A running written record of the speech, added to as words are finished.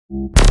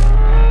Beyond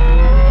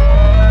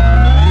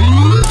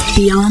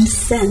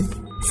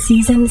Synth,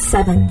 Season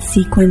 7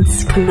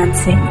 sequence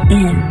commencing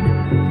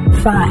in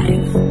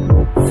 5,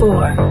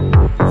 4,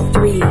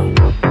 3,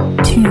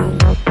 2,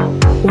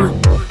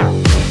 1.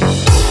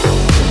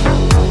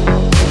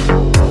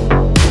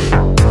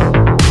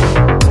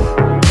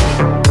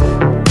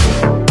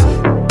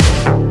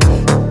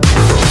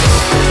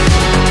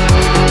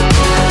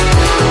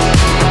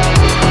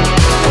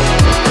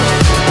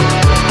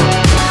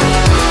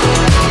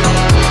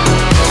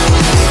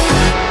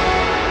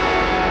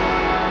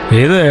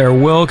 Hey there,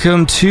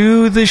 welcome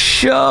to the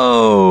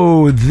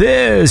show.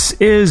 This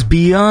is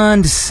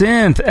Beyond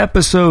Synth,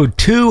 episode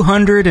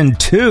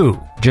 202.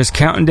 Just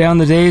counting down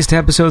the days to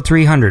episode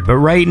 300. But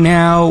right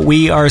now,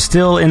 we are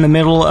still in the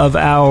middle of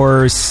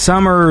our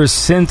summer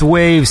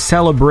synthwave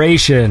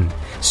celebration.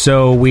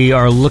 So we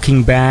are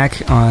looking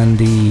back on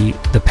the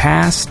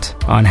past,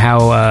 on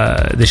how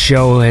the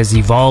show has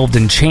evolved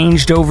and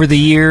changed over the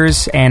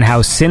years, and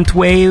how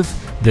synthwave,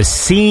 the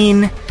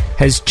scene,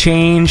 has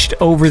changed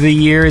over the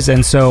years.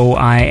 And so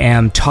I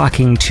am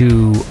talking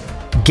to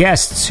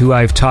guests who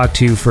I've talked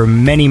to for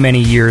many,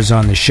 many years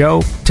on the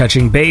show,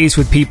 touching base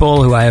with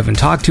people who I haven't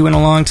talked to in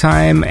a long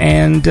time,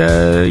 and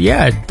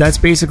yeah, that's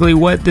basically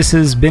what this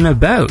has been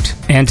about.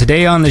 And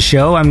today on the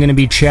show, I'm going to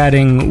be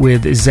chatting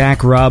with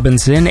Zach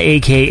Robinson,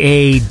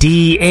 aka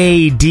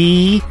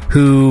DAD,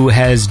 who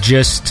has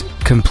just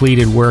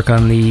completed work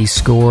on the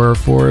score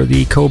for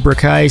the Cobra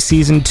Kai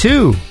Season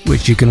 2,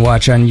 which you can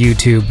watch on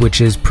YouTube,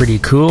 which is pretty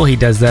cool. He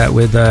does that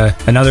with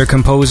another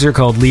composer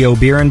called Leo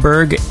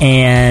Bierenberg,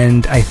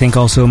 and I think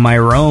also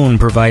Myron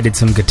provided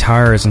some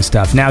guitars and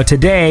stuff. Now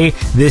today,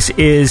 this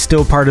is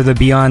still part of the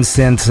Beyond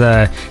Synth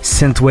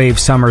Synthwave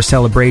Summer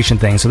Celebration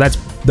thing, so that's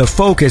the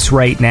focus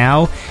right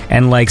now.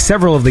 And like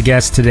several of the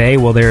guests today,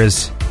 well,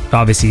 there's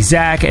obviously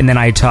Zach, and then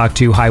I talked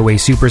to Highway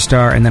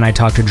Superstar, and then I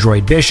talked to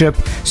Droid Bishop.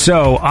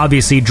 So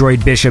obviously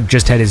Droid Bishop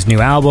just had his new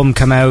album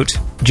come out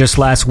just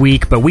last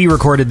week, but we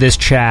recorded this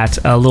chat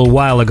a little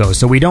while ago,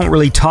 so we don't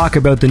really talk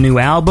about the new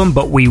album,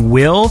 but we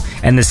will,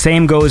 and the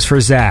same goes for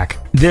Zach.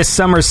 This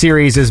summer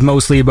series is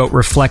mostly about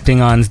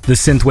reflecting on the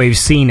synthwave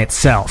scene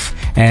itself,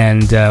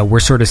 and we're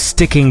sort of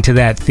sticking to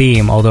that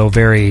theme, although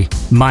very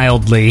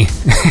mildly.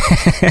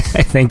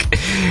 I think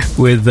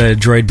with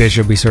Droid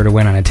Bishop we sort of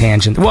went on a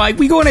tangent. Well,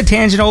 we go on a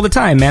tangent all the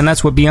time, man.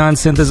 That's what Beyond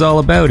Synth is all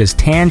about, is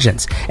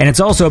tangents. And it's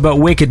also about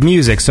wicked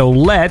music, so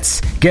let's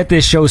get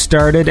this show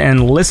started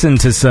and listen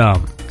to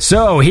some.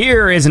 So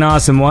here is an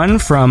awesome one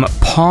from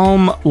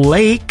Palm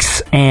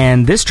Lakes,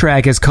 and this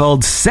track is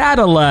called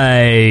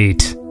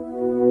Satellite.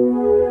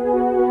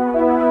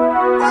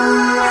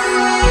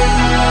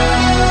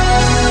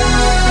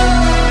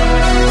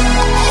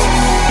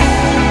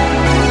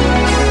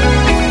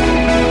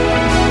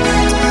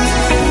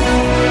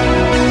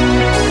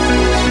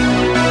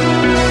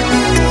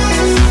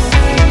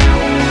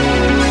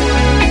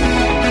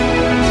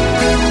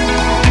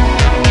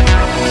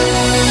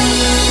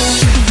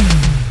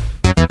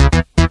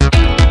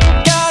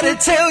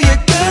 Tell you,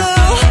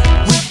 girl,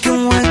 we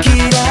can work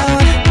it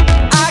out.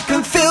 I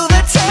can feel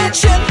the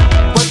tension.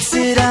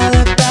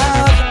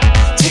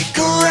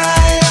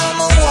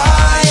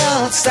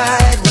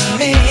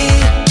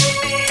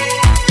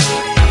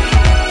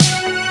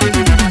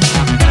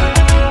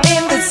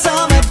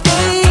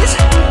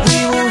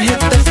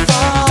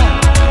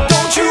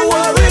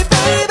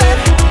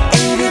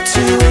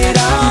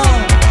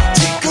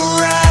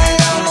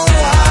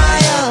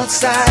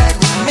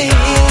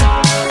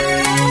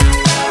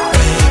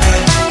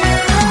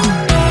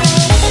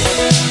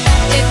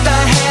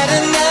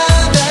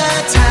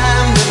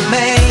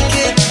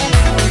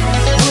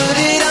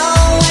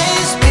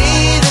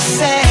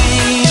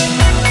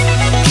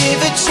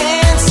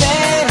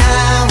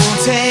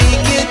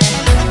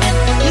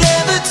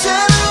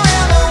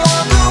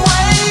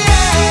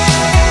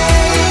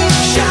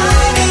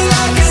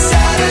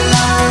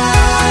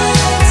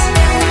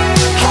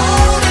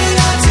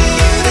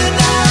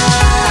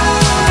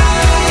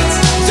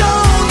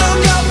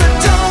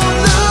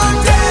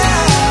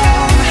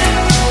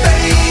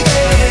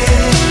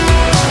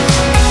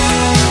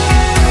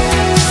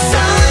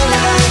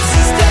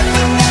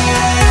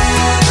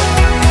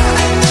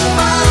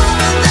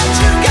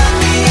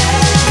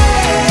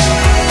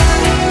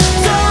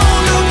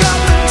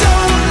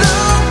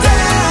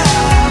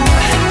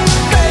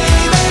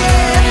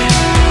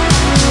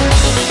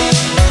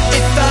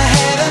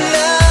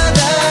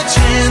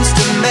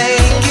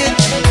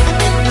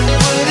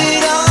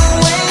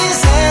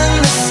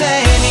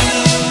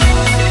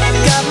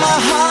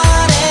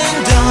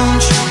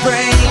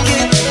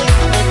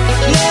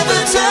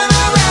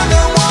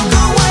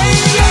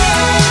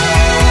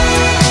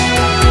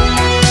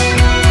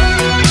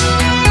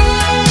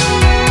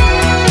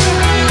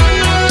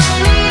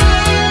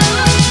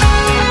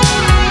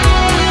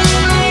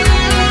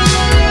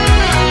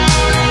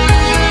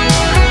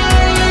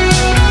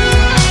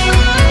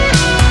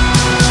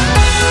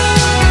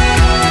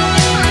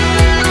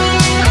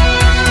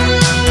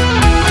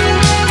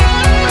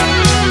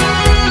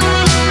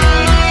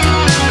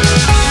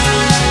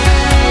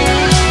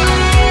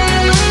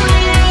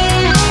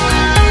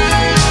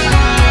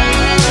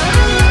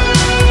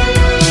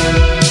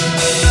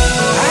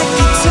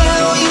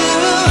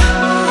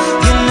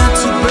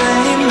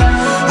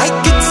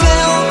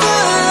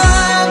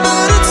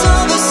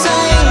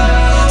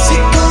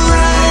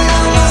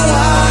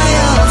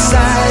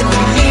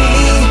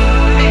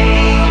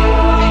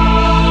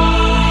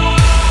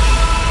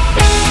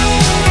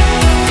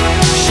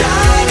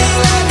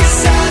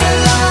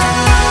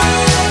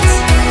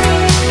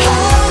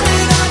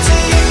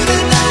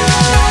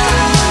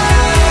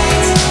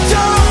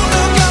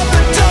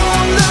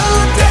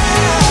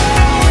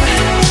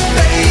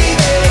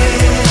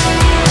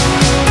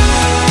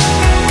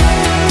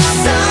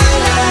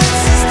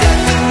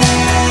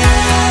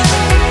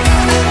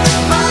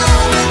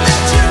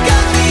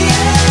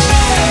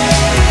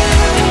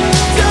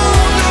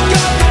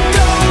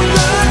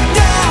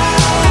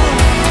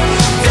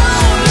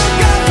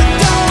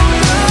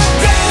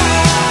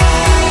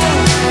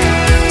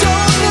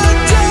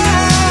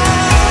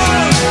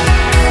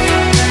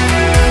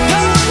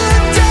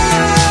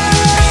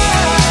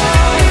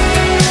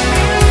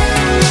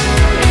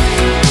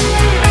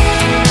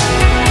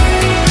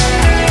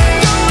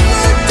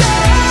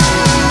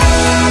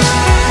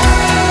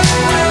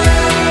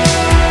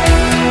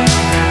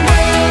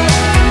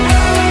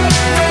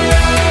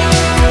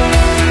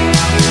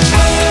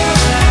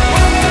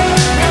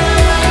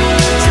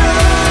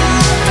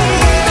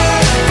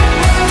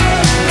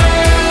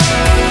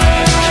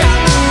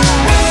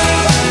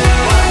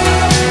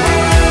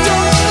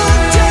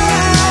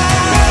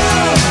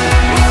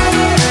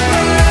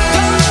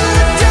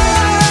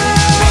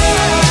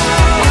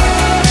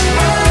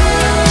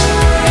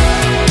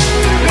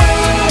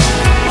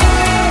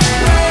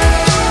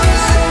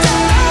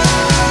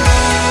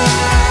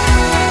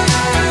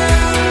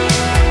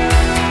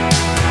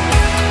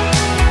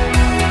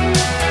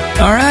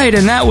 Alright,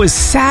 and that was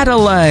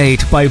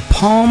Satellite by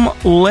Palm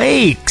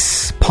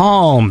Lakes.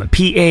 Palm,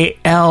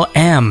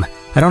 P-A-L-M.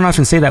 I don't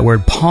often say that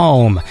word,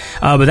 palm,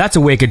 but that's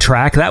a wicked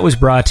track. That was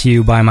brought to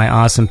you by my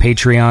awesome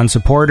Patreon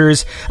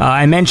supporters.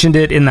 I mentioned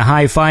it in the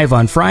high five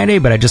on Friday,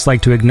 but I'd just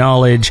like to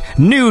acknowledge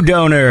new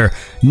donor,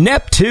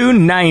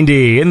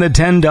 Neptune90 in the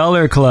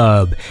 $10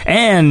 club,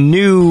 and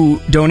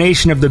new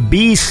Donation of the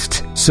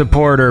Beast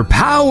supporter,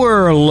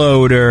 Power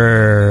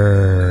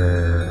Loader.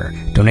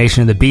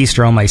 Donation of the Beast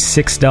are all my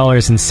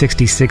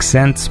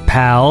 $6.66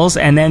 pals,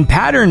 and then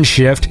Pattern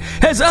Shift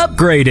has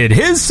upgraded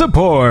his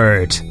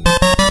support.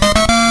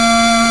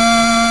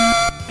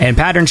 And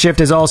Pattern Shift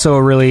is also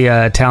a really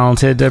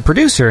talented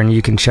producer, and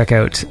you can check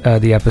out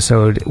the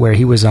episode where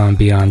he was on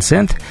Beyond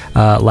Synth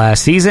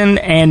last season.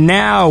 And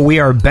now we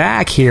are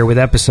back here with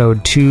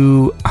episode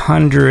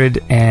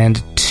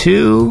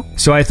 202.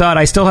 So I thought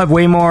I still have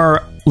way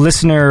more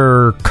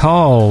listener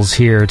calls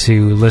here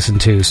to listen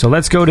to. So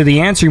let's go to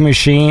the answering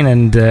machine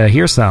and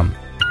hear some.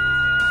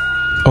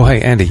 Oh,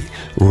 hey, Andy.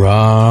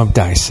 Rob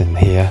Dyson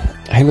here.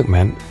 Hey, look,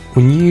 man.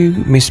 When you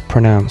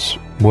mispronounce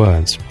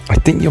words, I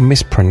think you're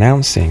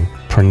mispronouncing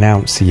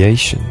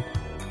pronunciation.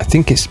 I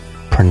think it's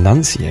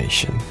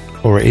pronunciation,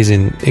 or it is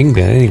in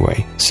England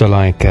anyway. So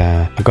like,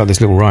 I got this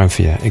little rhyme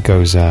for you. It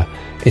goes,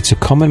 it's a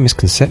common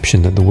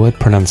misconception that the word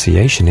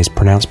pronunciation is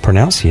pronounced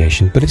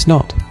pronunciation, but it's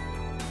not.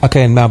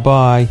 Okay, now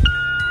bye.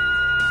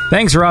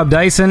 Thanks, Rob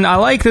Dyson. I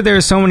like that there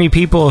are so many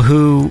people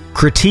who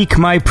critique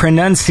my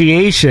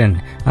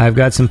pronunciation. I've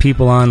got some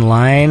people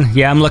online.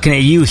 Yeah, I'm looking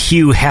at you,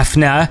 Hugh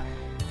Hefner,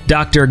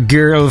 Dr.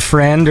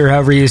 Girlfriend, or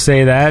however you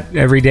say that,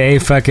 every day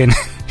fucking...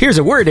 Here's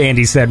a word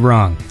Andy said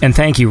wrong. And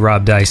thank you,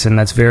 Rob Dyson.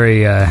 That's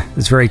very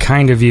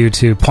kind of you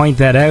to point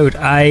that out.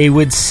 I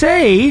would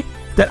say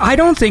that I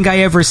don't think I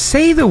ever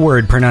say the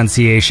word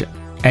pronunciation.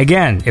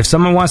 Again, if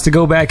someone wants to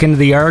go back into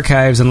the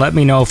archives and let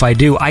me know if I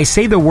do, I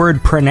say the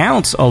word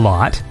pronounce a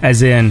lot,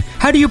 as in,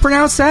 how do you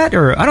pronounce that?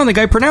 Or, I don't think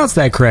I pronounced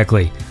that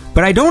correctly.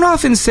 But I don't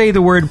often say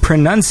the word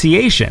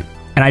pronunciation.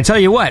 And I tell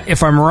you what,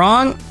 if I'm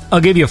wrong, I'll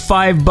give you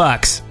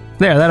 $5.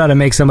 There, that ought to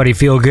make somebody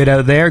feel good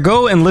out there.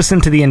 Go and listen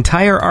to the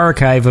entire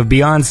archive of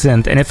Beyond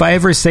Synth, and if I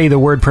ever say the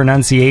word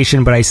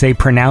pronunciation, but I say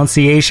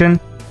pronunciation,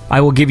 I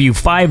will give you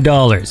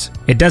 $5.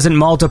 It doesn't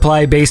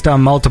multiply based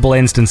on multiple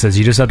instances.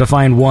 You just have to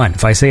find one.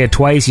 If I say it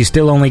twice, you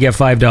still only get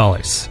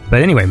 $5.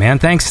 But anyway, man,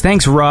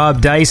 thanks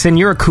Rob Dyson.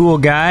 You're a cool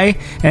guy,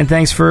 and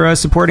thanks for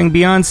supporting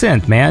Beyond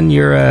Synth, man.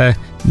 You're a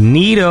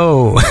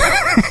neato.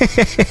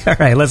 All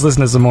right, let's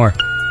listen to some more.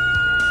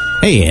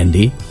 Hey,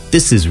 Andy.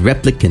 This is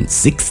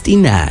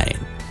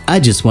Replicant69. I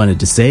just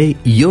wanted to say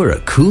you're a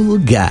cool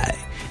guy,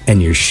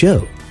 and your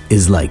show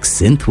is like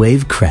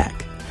synthwave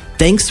crack.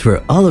 Thanks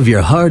for all of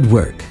your hard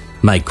work.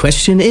 My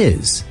question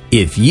is,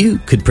 if you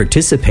could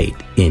participate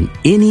in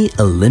any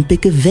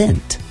Olympic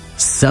event,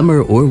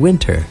 summer or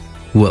winter,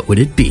 what would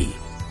it be?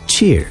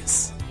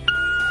 Cheers.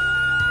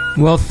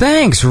 Well,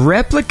 thanks,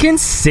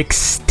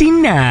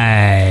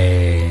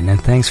 Replicant69.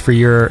 And thanks for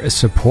your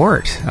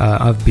support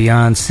of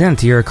Beyond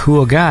Synth. You're a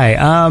cool guy.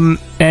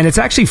 And it's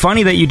actually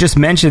funny that you just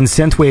mentioned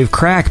synthwave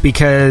crack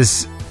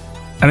because,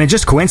 I mean,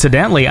 just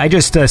coincidentally, I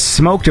just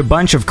smoked a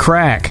bunch of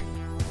crack.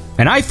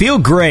 And I feel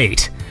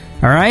great.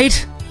 All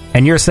right?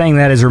 And you're saying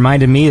that has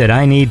reminded me that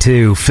I need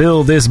to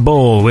fill this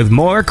bowl with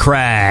more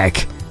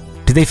crack.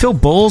 Do they fill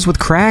bowls with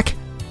crack?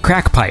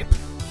 Crack pipe.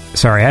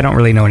 Sorry, I don't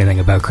really know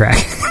anything about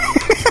crack.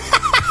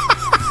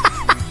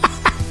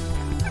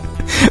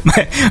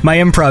 My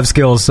improv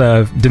skills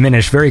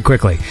diminish very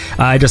quickly.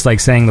 I just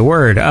like saying the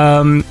word.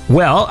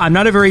 Well, I'm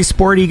not a very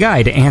sporty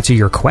guy. To answer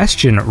your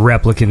question,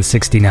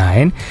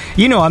 Replicant69,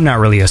 you know I'm not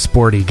really a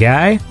sporty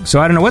guy,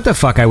 so I don't know what the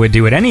fuck I would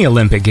do at any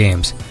Olympic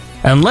Games.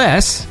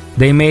 Unless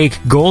they make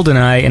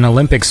GoldenEye an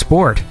Olympic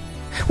sport.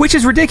 Which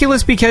is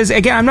ridiculous because,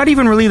 again, I'm not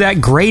even really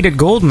that great at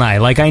GoldenEye.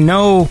 Like, I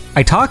know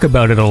I talk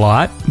about it a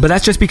lot, but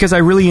that's just because I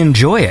really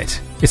enjoy it.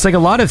 It's like a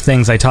lot of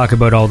things I talk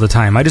about all the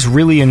time. I just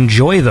really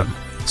enjoy them.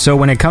 So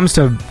when it comes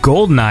to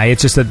GoldenEye,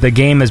 it's just that the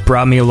game has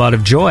brought me a lot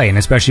of joy, and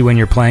especially when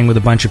you're playing with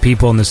a bunch of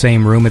people in the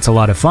same room, it's a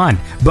lot of fun.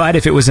 But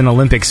if it was an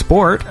Olympic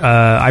sport,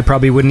 I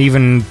probably wouldn't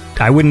even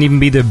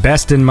be the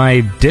best in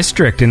my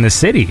district in the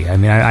city. I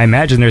mean, I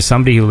imagine there's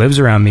somebody who lives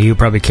around me who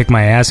probably kick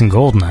my ass in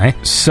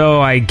GoldenEye. So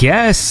I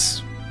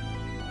guess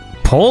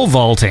pole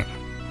vaulting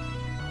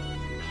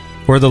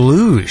or the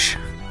luge.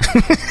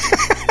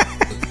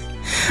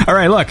 All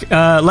right, look,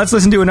 let's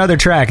listen to another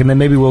track, and then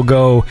maybe we'll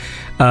go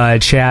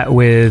chat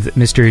with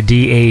Mr.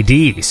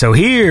 DAD. So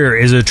here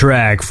is a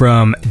track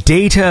from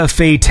Data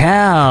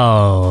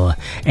Fatale,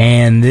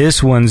 and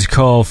this one's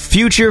called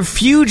Future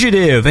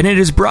Fugitive, and it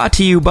is brought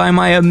to you by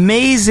my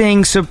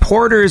amazing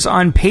supporters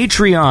on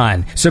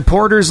Patreon.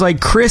 Supporters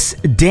like Chris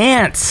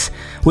Dance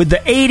with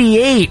the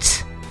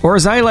 88, or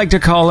as I like to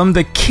call him,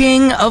 the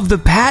King of the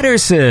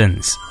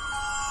Pattersons.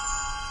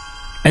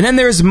 And then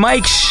there's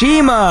Mike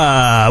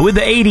Shima with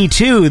the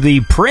 82, the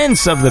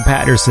Prince of the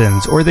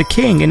Pattersons, or the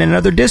King in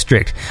another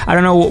district. I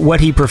don't know what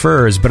he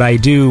prefers, but I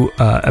do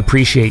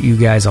appreciate you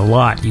guys a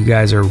lot. You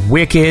guys are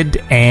wicked,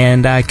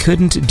 and I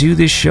couldn't do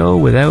this show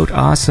without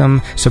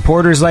awesome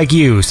supporters like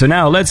you. So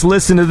now let's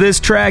listen to this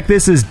track.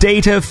 This is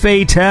Data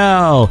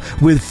Fatale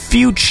with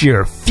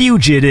Future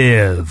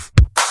Fugitive.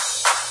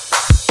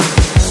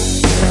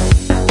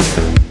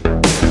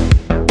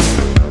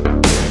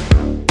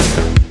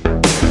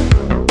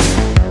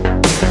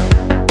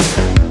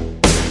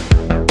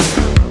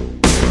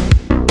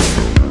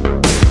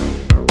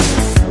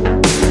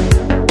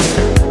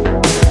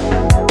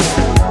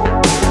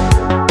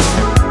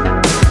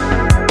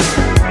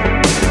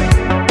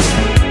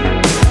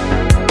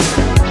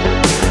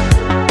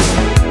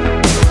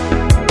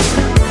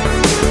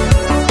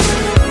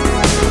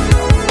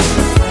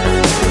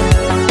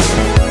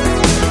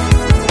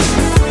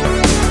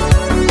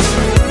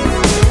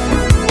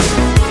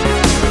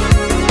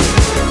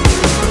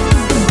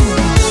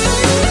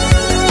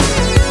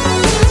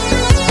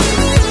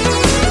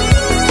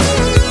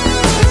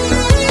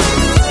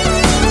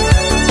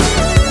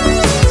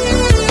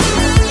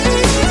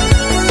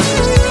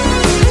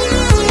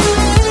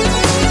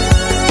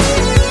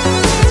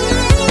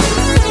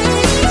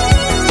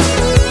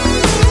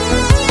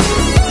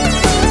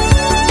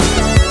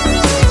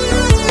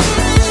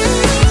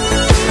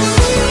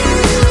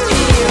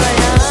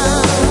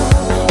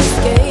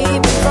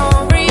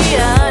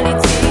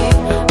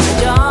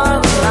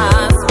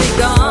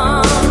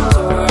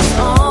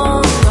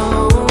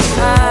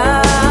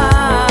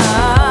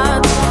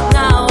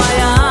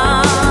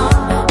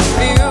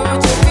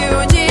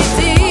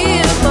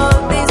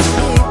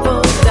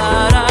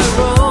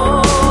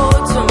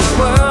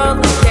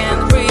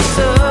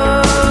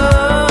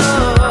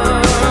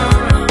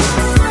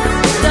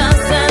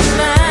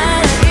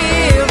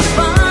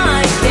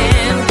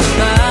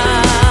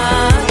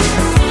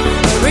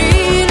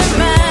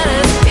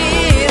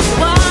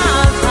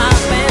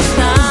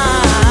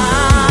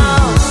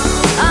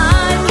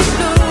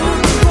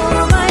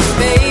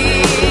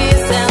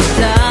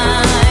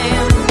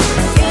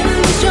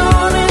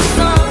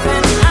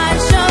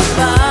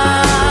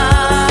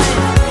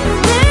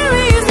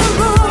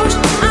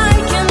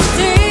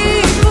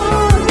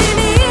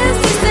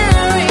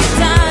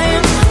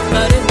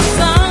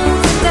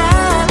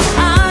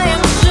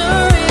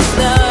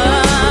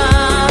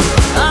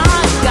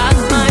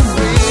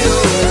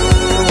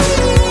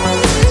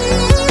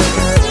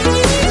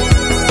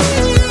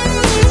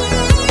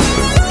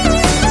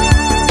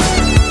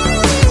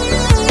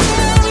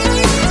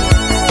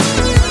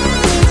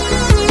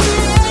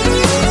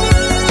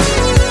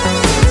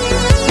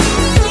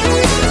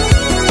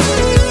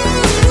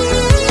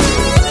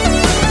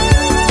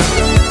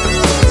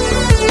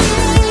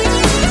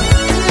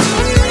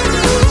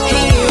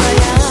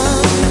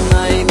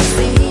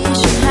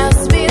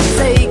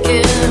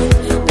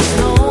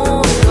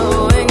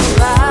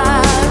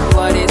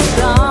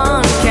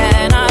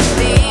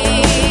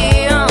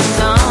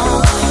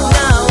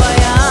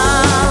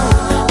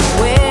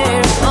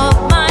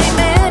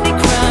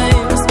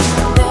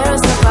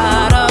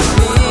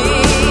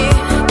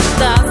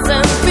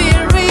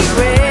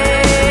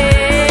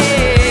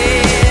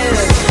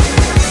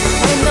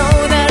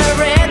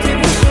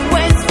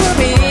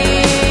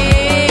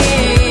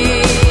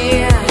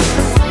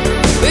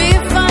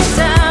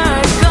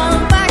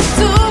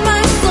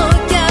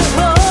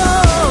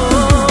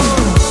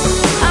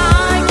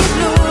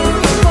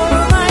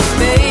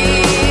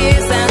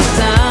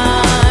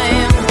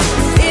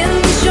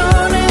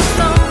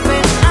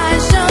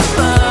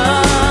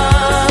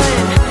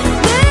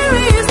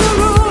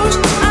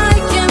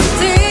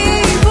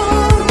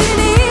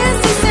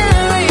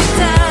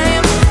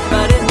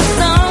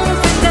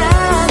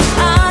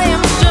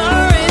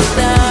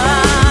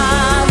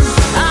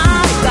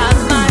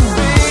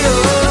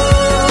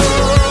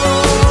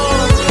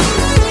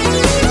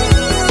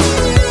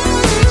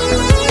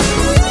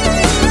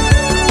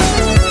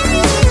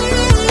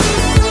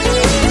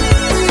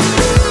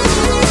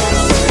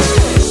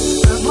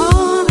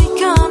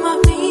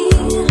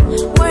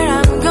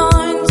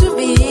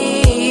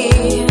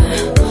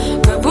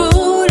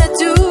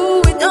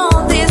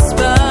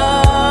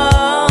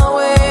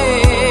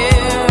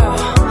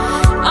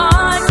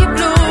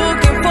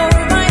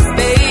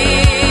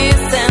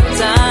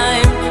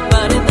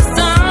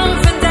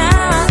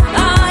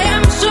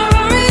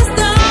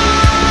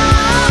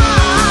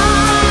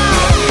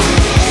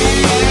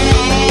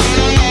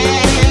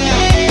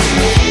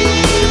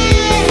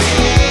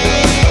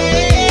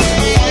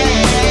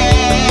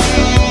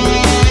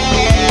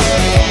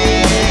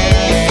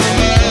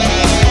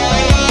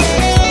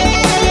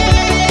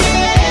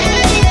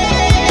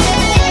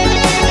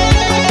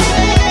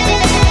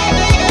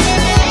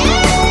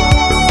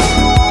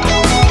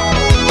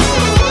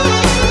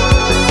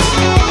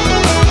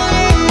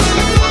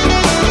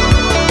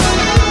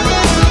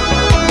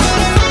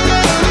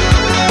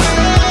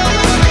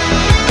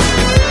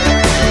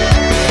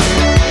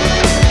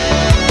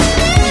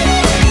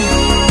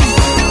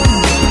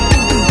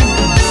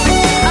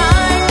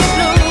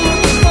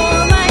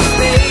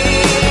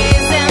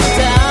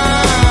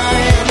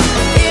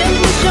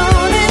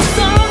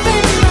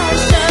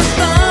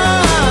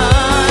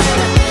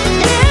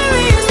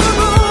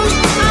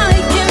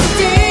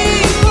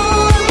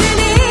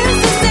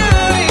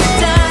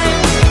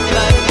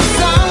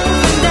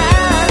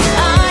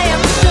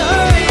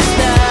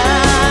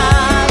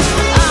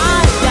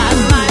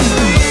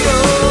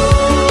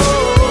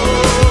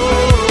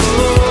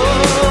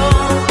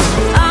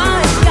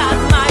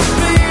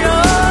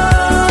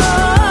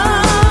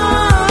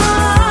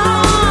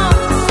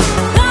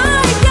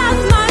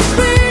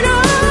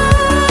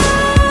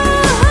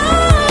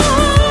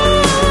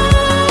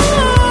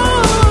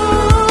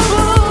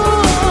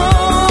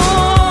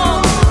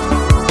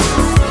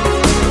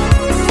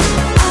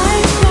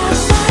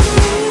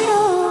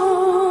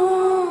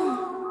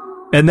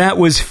 And that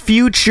was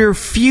Future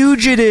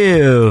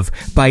Fugitive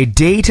by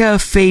Data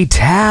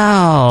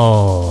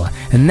Fatale.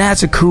 And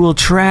that's a cool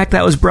track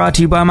that was brought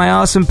to you by my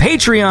awesome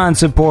Patreon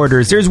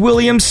supporters. There's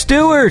William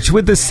Stewart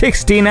with the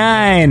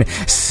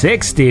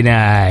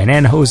 6969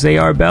 and Jose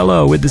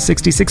Arbello with the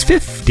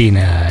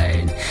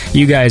 6659.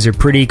 You guys are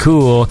pretty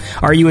cool.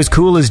 Are you as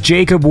cool as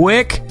Jacob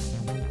Wick?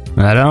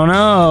 I don't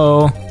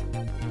know.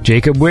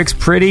 Jacob Wick's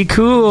pretty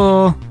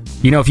cool.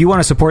 You know, if you want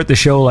to support the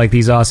show like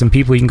these awesome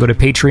people, you can go to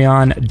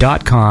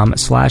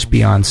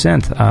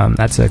patreon.com/BeyondSynth.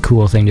 That's a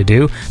cool thing to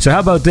do. So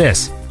how about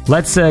this?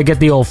 Let's get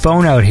the old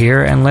phone out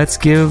here and let's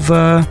give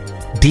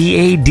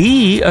DAD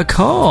a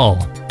call.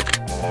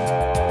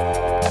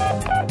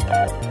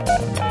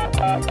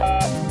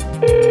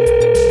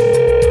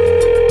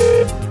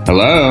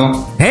 Hello?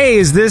 Hey,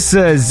 is this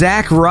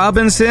Zach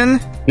Robinson?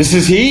 This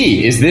is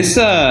he. Is this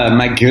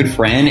my good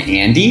friend,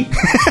 Andy?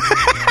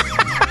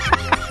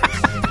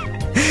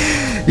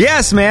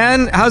 Yes,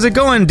 man. How's it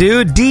going,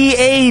 dude?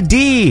 DAD.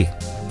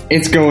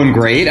 It's going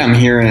great. I'm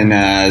here in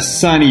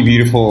sunny,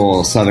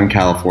 beautiful Southern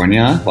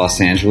California, Los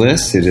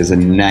Angeles. It is a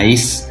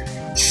nice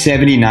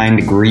 79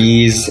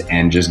 degrees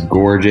and just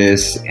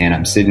gorgeous. And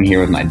I'm sitting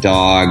here with my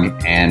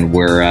dog, and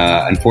we're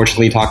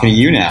unfortunately talking to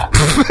you now.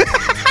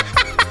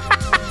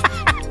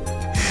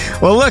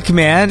 Well, look,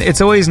 man, it's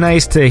always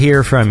nice to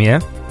hear from you.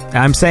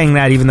 I'm saying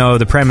that even though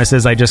the premise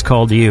is I just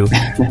called you.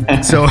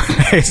 So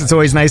it's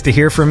always nice to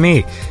hear from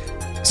me.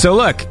 So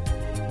look,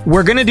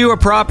 we're going to do a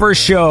proper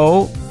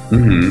show.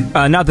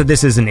 Mm-hmm. Not that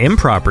this is an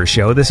improper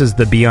show. This is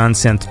the Beyond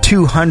Synth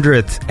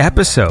 200th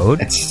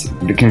episode.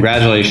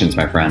 Congratulations,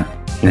 my friend.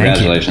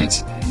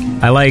 Congratulations.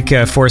 I like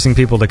forcing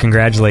people to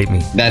congratulate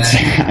me.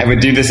 I would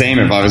do the same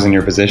if I was in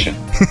your position.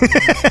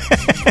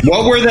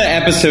 What were the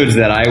episodes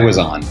that I was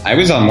on? I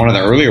was on one of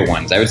the earlier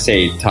ones. I would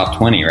say top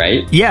 20,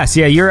 right? Yes,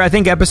 yeah. You're, I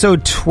think,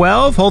 episode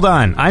 12. Hold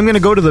on. I'm going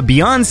to go to the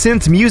Beyond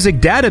Synth music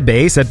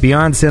database at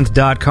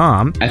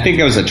beyondsynth.com. I think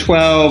it was a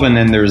 12, and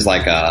then there's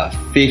like a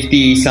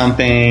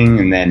 50-something,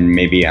 and then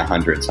maybe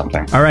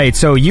 100-something. All right,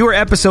 so you were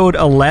episode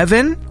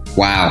 11?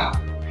 Wow.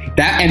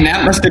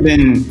 That must have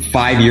been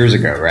 5 years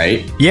ago,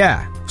 right?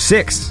 Yeah,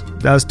 6.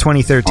 That was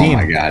 2013. Oh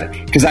my God.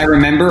 Because I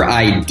remember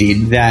I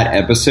did that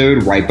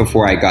episode right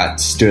before I got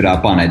stood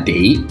up on a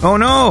date. Oh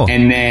no.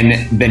 And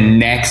then the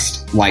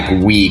next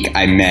week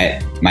I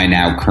met my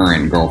now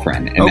current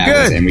girlfriend. And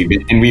good.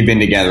 We've been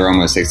together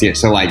almost 6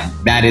 years. So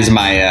that is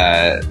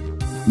my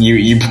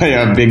you play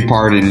a big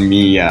part in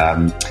me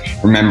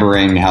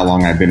remembering how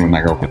long I've been with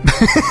my girlfriend.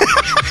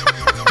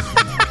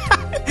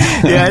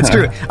 Yeah, it's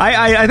true.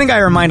 I think I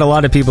remind a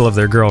lot of people of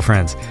their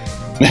girlfriends.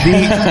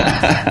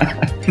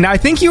 Now, I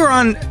think you were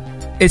on...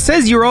 It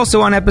says you were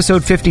also on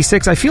episode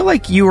 56. I feel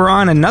like you were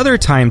on another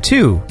time,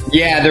 too.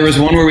 Yeah, there was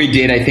one where we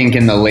did, I think,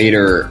 in the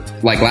later...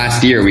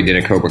 last year, we did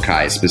a Cobra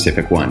Kai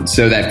specific one.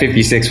 So that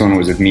 56 one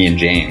was with me and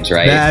James,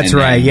 right? That's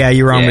right. Yeah,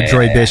 you were on with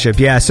Troy Bishop.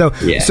 Yeah. So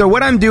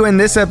what I'm doing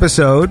this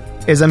episode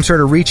is I'm sort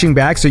of reaching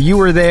back. So you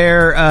were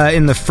there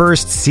in the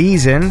first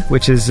season,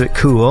 which is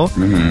cool.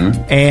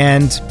 Mm-hmm.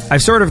 And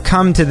I've sort of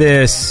come to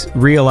this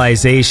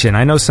realization.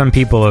 I know some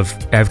people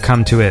have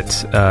come to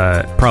it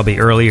probably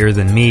earlier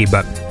than me,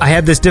 but I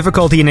have this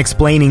difficulty in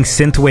explaining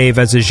synthwave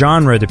as a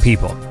genre to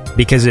people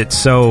because it's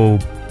so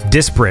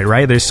disparate,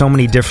 right? There's so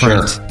many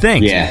different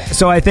things. Yeah.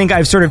 So I think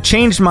I've sort of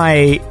changed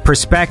my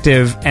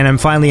perspective, and I'm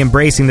finally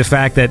embracing the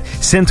fact that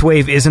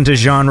synthwave isn't a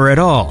genre at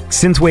all.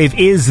 Synthwave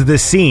is the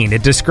scene.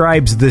 It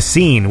describes the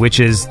scene, which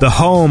is the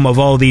home of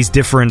all these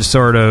different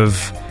sort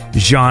of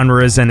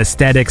genres and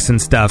aesthetics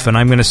and stuff, and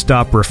I'm going to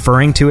stop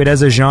referring to it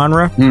as a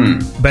genre.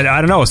 But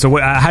I don't know. So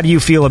how do you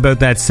feel about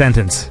that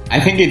sentence? I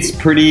think it's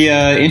pretty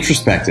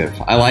introspective.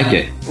 I like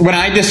it. When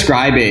I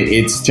describe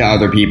it's to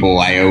other people,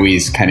 I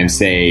always kind of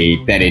say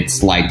that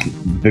it's like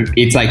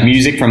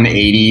music from the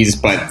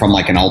 80s, but from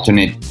an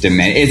alternate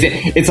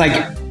dimension. It's like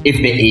if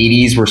the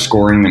 80s were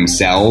scoring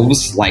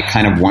themselves,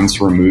 kind of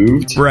once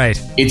removed.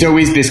 Right. It's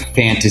always this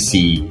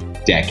fantasy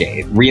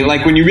decade.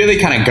 When you really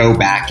kind of go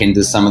back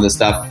into some of the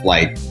stuff,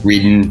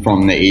 reading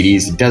from the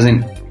 80s, it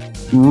doesn't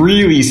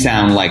really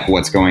sound like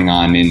what's going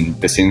on in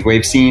the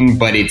synthwave scene,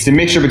 but it's a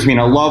mixture between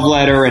a love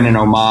letter and an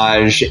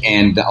homage,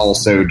 and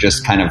also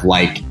just kind of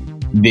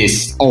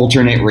this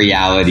alternate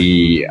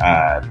reality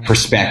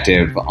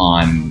perspective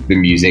on the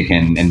music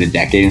and the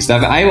decade and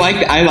stuff. I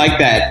like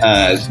that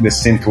the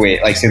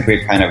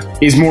synthwave kind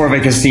of is more of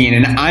a scene,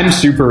 and I'm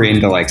super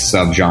into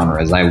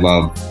subgenres. I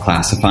love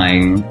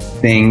classifying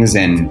things,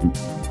 and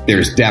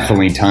there's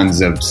definitely tons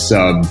of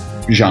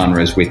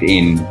sub-genres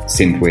within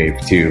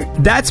synthwave too.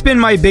 That's been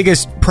my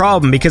biggest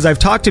problem, because I've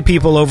talked to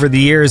people over the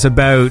years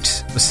about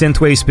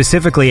synthwave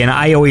specifically, and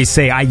I always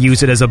say I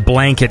use it as a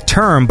blanket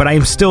term, but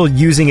I'm still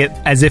using it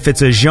as if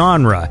it's a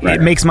genre. Right.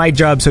 It makes my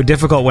job so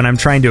difficult when I'm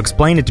trying to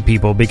explain it to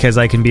people, because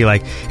I can be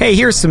like, hey,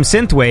 here's some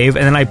synthwave,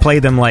 and then I play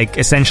them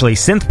essentially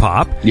synth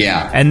pop.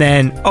 Yeah. And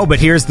then, but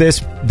here's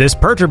this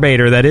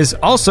perturbator that is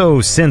also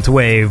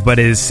synthwave, but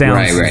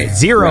sounds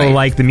zero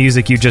like the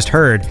music you just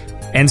heard.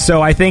 And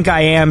so I think I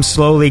am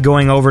slowly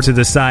going over to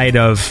the side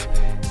of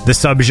the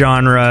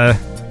subgenre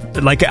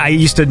like I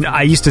used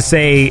to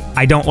say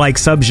I don't like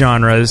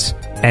subgenres,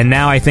 and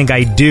now I think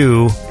I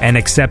do, and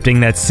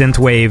accepting that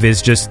synthwave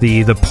is just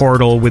the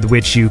portal with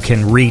which you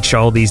can reach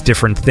all these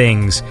different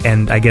things.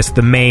 And I guess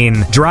the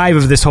main drive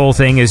of this whole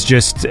thing is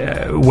just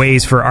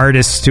ways for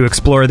artists to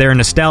explore their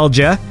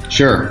nostalgia.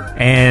 Sure.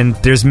 And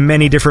there's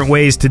many different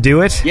ways to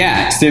do it.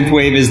 Yeah,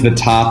 synthwave is the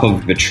top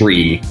of the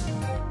tree.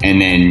 And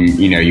then,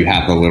 you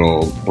have the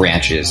little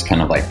branches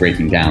kind of like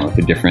breaking down with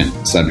the different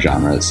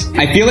subgenres.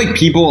 I feel like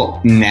people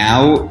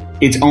now,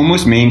 it's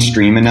almost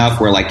mainstream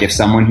enough where like if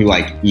someone who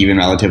like even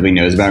relatively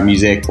knows about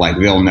music, like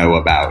they'll know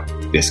about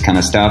this kind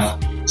of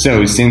stuff.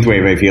 So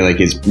synthwave, I feel like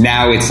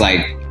now it's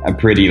like a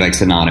pretty like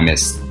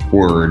synonymous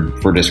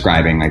word for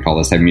describing like all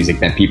this type of music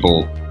that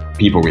people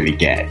really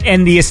get.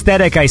 And the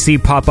aesthetic I see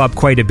pop up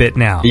quite a bit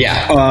now.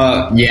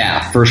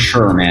 Yeah, for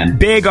sure, man.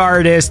 Big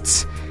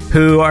artists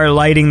who are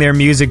lighting their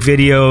music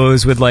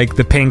videos with like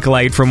the pink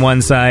light from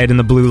one side and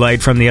the blue light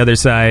from the other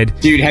side.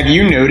 Dude, have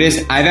you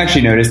noticed? I've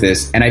actually noticed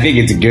this, and I think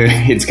it's good.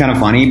 It's kind of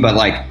funny, but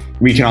like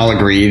we can all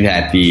agree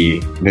that the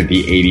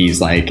 80s,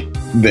 like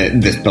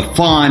the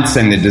fonts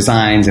and the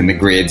designs and the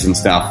grids and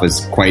stuff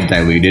was quite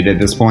diluted at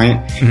this point.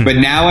 Mm-hmm. But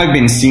now I've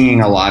been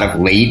seeing a lot of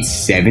late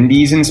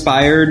 70s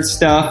inspired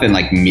stuff and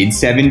like mid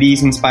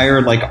 70s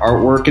inspired like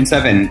artwork and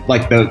stuff. And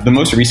like the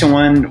most recent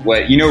one,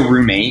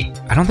 Roommate?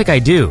 I don't think I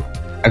do.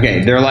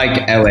 Okay, they're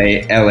like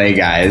LA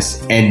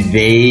guys, and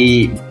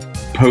they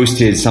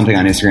posted something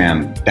on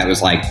Instagram that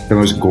was like the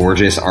most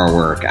gorgeous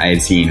artwork I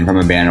had seen from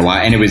a band in a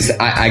while. And it was,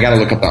 I gotta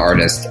look up the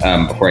artist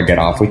before I get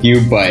off with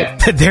you, but...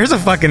 There's a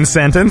fucking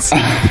sentence.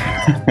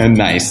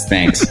 Nice,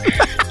 thanks.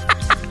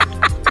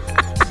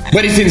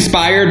 But it's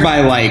inspired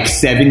by like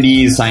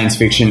 70s science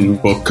fiction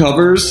book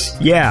covers.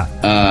 Yeah.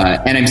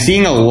 And I'm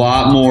seeing a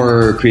lot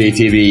more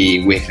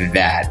creativity with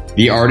that.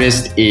 The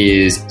artist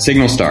is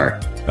Signal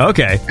Star.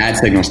 Okay. At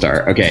Signal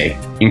Star. Okay.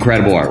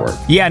 Incredible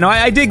artwork. Yeah, no,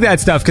 I dig that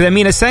stuff because, I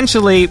mean,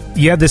 essentially,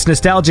 you have this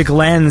nostalgic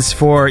lens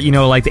for,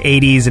 like the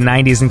 80s and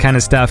 90s and kind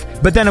of stuff.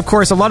 But then, of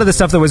course, a lot of the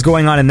stuff that was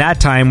going on in that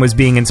time was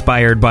being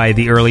inspired by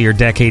the earlier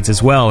decades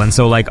as well. And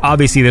so, like,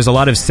 obviously, there's a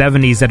lot of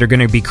 70s that are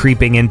going to be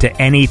creeping into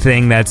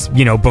anything that's,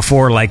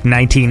 before, like,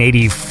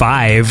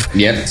 1985.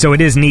 Yep. So it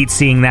is neat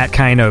seeing that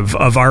kind of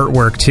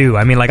artwork, too.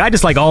 I mean, like, I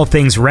just like all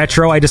things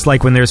retro. I just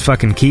like when there's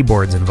fucking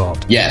keyboards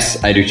involved.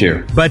 Yes, I do,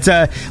 too. But,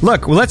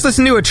 look, let's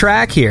listen to a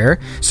track here.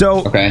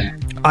 So... Okay.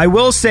 I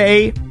will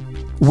say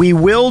we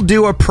will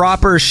do a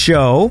proper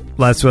show,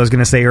 that's what I was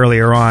going to say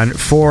earlier on,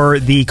 for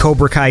the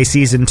Cobra Kai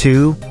Season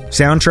 2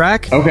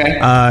 soundtrack. Okay.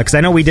 Because I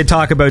know we did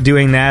talk about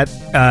doing that,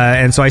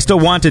 and so I still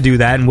want to do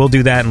that, and we'll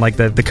do that in like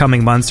the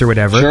coming months or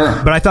whatever.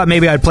 Sure. But I thought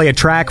maybe I'd play a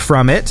track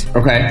from it.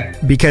 Okay.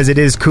 Because it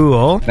is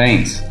cool.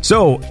 Thanks.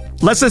 So,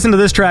 let's listen to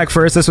this track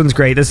first. This one's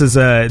great. This is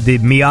the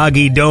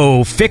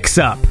Miyagi-Do Fix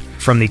Up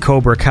from the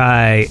Cobra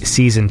Kai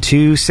Season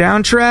 2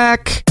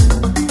 soundtrack.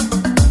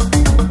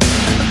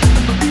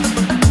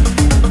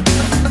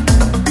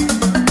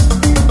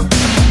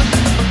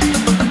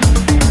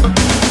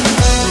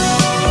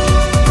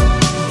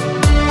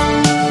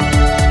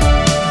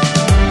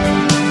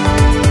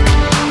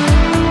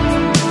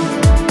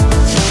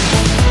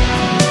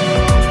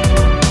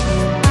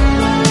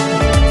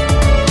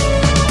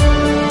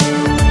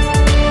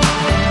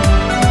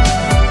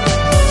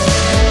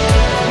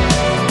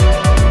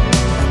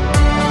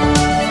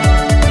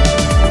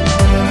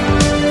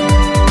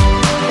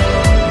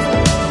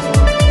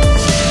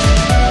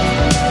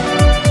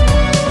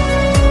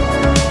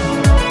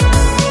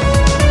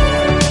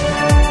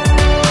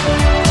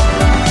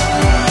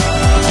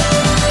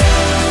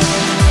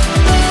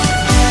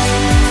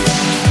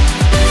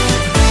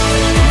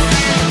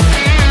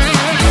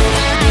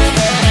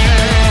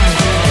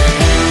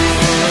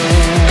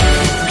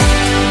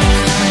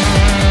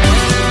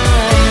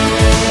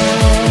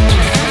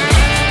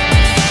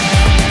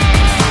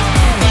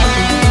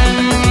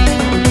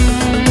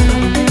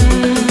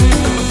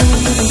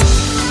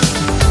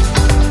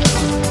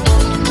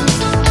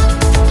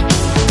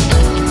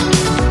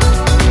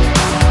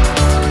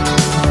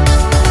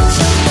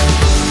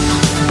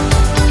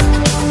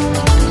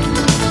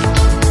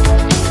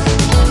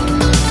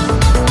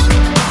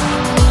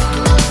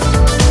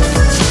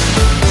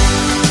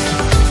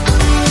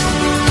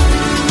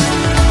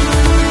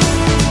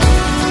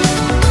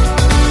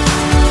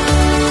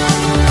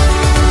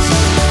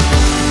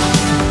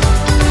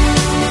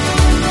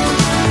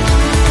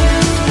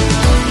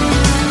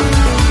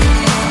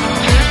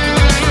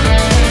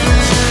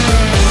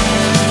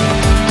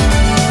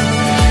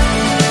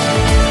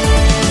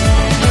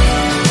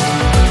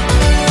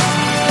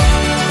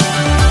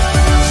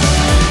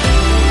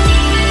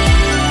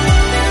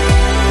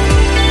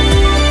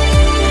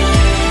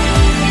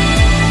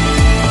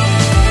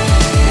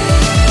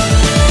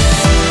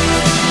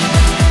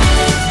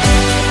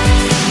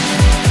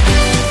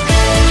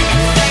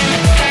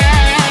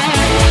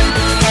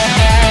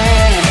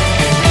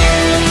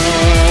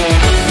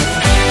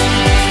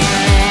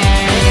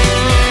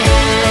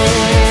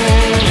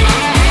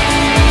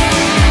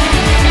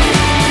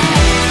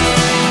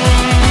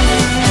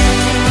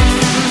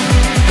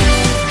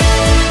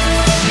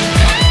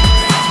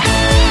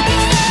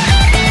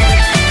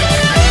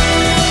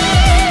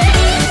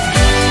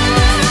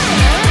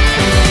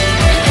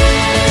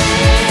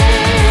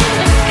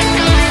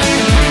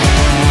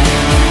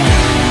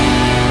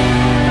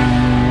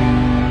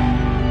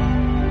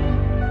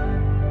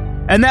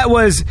 And that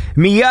was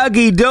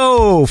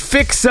Miyagi-Do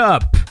Fix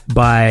Up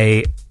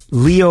by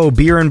Leo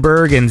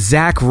Bierenberg and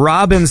Zach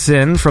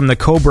Robinson from the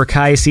Cobra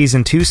Kai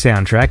Season 2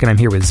 soundtrack, and I'm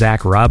here with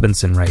Zach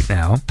Robinson right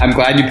now. I'm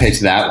glad you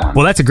picked that one.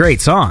 Well, that's a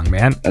great song,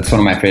 man. That's one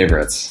of my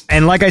favorites.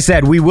 And like I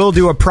said, we will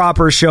do a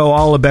proper show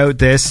all about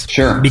this.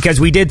 Sure. Because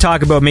we did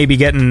talk about maybe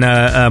getting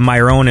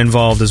Myron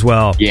involved as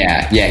well.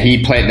 Yeah,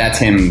 he played, that's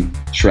him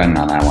shredding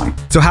on that one.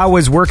 So how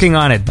was working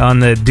on it,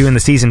 doing the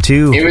Season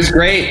 2? It was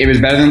great. It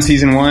was better than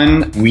Season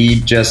 1.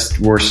 We just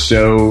were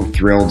so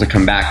thrilled to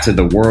come back to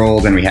the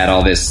world, and we had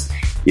all this.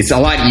 It's a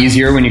lot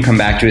easier when you come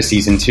back to a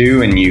Season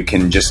 2 and you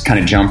can just kind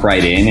of jump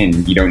right in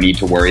and you don't need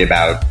to worry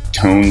about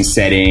tone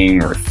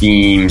setting or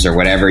themes or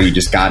whatever. You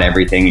just got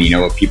everything and you know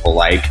what people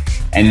like.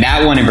 And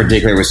that one in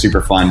particular was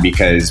super fun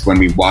because when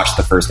we watched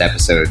the first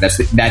episode,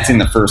 that's in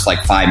the first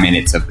like 5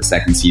 minutes of the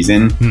second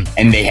season.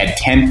 And they had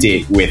temped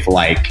it with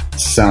like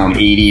some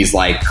 80s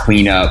like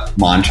cleanup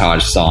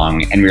montage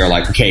song. And we were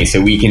like, okay,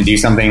 so we can do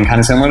something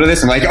kind of similar to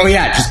this. And like, oh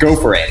yeah, just go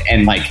for it.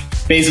 And like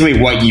basically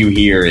what you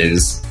hear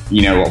is,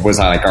 you know, what was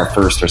like our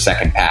first or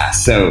second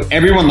pass. So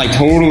everyone like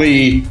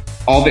totally,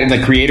 all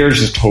the creators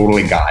just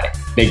totally got it.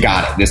 They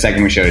got it. The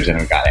second we showed it to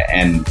them, we got it.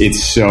 And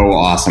it's so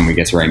awesome we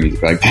get to write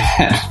music like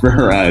that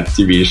for a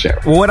TV show.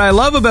 Well, what I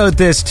love about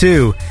this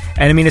too,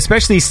 and I mean,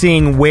 especially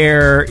seeing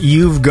where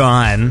you've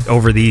gone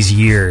over these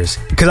years,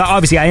 because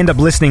obviously I end up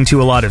listening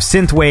to a lot of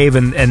synthwave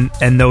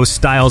and those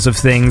styles of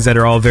things that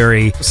are all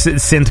very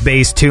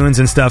synth-based tunes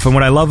and stuff. And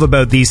what I love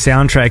about these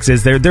soundtracks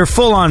is they're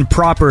full-on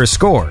proper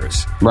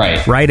scores.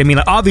 Right. Right? I mean,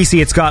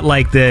 obviously it's got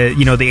like the,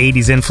 you know, the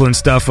 80s influence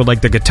stuff with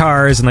like the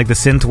guitars and like the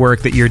synth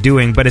work that you're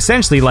doing, but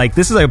essentially like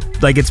this is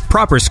like it's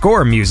proper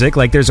score music.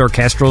 Like there's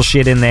orchestral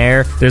shit in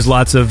there. There's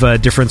lots of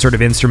different sort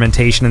of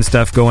instrumentation and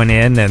stuff going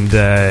in, and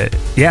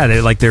yeah,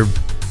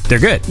 they're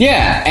good.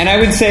 Yeah, and I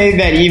would say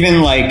that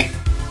even like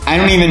I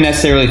don't even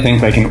necessarily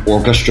think like an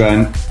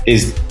orchestra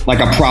is like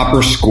a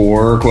proper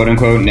score, quote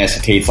unquote,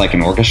 necessitates like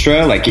an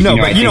orchestra. Like no,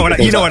 but you know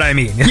what I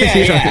mean.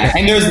 Yeah.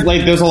 And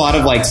there's a lot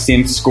of like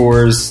synth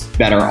scores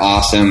that are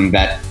awesome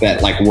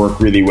that like work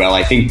really well.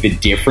 I think the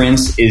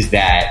difference is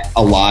that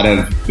a lot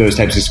of those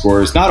types of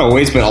scores, not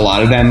always, but a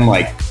lot of them,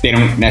 like they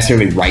don't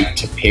necessarily write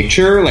to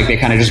picture. Like they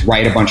kind of just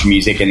write a bunch of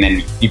music and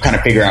then you kind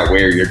of figure out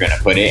where you're going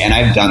to put it. And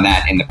I've done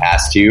that in the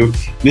past too.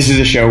 This is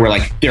a show where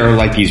like there are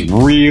like these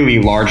really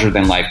larger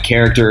than life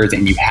characters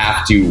and you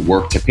have to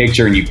work to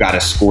picture and you've got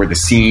to score the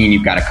scene.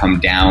 You've got to come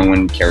down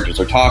when characters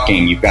are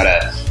talking. You've got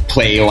to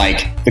play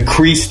like the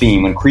Kreese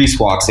theme when Kreese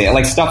walks in,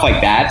 like stuff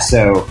like that.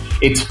 So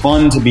it's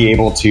fun to be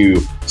able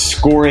to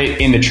score it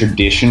in the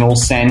traditional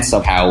sense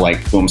of how like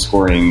film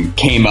scoring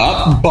came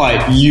up,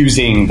 but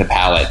using the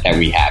palette that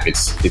we have.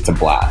 It's a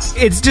blast.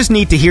 It's just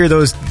neat to hear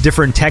those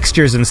different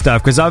textures and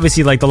stuff, because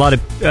obviously like a lot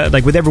of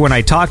like with everyone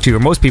I talk to, or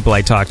most people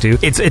I talk to,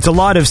 it's a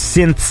lot of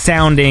synth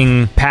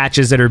sounding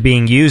patches that are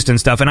being used and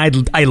stuff, and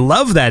I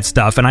love that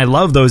stuff, and I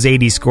love those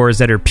 80s scores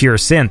that are pure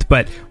synth.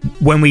 But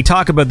when we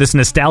talk about this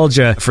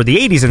nostalgia for the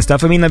 80s and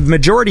stuff, I mean the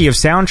majority of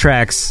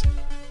soundtracks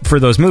for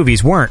those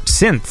movies weren't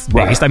synth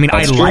based. Right. I mean,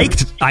 I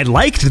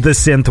liked the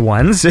synth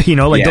ones, you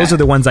know, like those are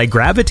the ones I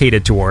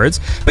gravitated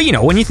towards. But you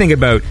know, when you think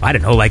about, I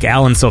don't know, like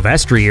Alan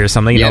Silvestri or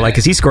something, you know, like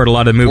because he scored a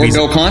lot of movies.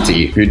 Or Bill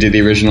Conti, who did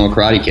the original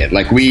Karate Kid.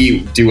 Like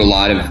we do a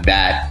lot of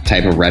that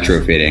type of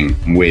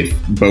retrofitting with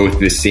both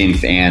the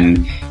synth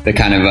and the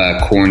kind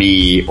of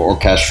corny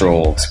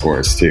orchestral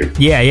scores too.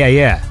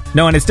 Yeah.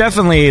 No, and it's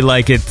definitely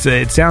like it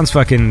sounds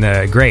fucking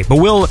great. But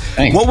what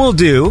we'll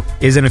do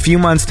is in a few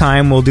months'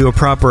 time we'll do a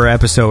proper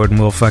episode and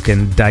we'll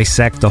fucking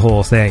dissect the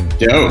whole thing.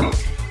 Dope.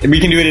 We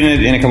can do it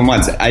in a couple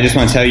months. I just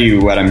want to tell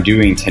you what I'm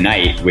doing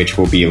tonight, which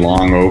will be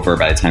long over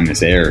by the time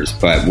this airs.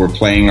 But we're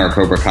playing our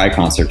Cobra Kai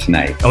concert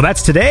tonight. Oh,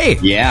 that's today?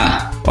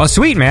 Yeah. Oh,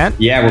 sweet, man.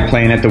 Yeah, we're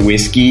playing at the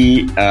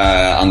Whiskey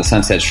on the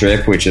Sunset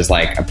Strip, which is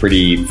like a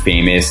pretty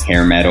famous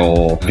hair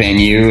metal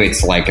venue.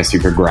 It's like a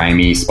super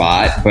grimy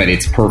spot, but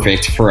it's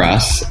perfect for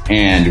us.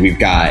 And we've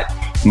got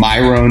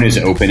Myron is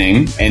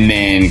opening, and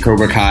then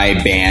Cobra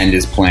Kai band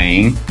is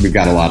playing. We've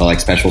got a lot of like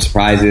special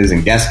surprises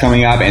and guests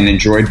coming up, and then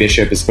Droid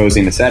Bishop is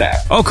closing the set out.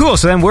 Oh, cool.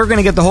 So then we're going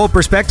to get the whole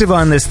perspective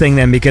on this thing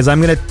then, because I'm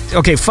going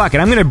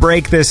to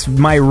break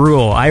my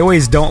rule. I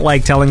always don't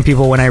like telling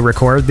people when I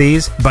record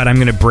these, but I'm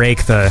going to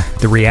break the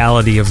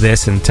reality of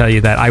this and tell you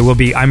that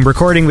I'm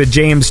recording with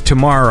James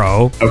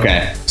tomorrow.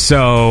 Okay.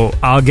 So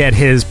I'll get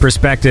his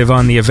perspective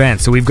on the event.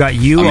 So we've got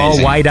you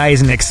all wide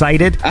eyes and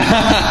excited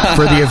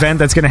for the event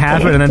that's going to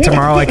happen, and then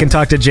tomorrow I can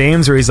talk to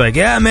James where he's like,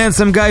 yeah, man,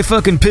 some guy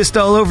fucking pissed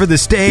all over the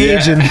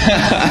stage.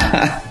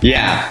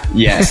 Yeah. And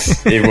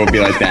yes, it will be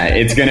like that.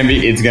 It's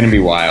gonna be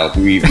wild.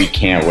 We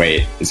can't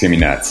wait. It's gonna be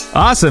nuts.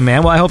 Awesome,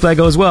 man. Well, I hope that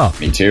goes well.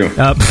 Me too.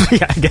 Yeah,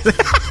 I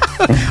guess.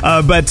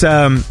 But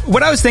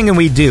what I was thinking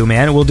we'd do,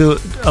 man, we'll do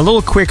a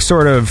little quick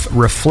sort of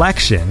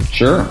reflection.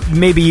 Sure.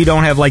 Maybe you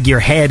don't have like your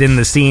head in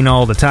the scene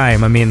all the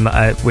time. I mean,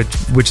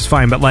 which is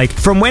fine. But like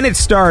from when it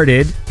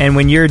started and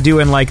when you're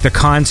doing like the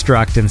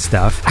construct and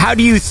stuff, how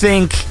do you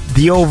think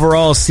the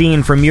overall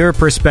scene from your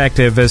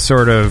perspective has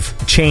sort of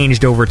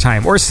changed over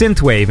time, or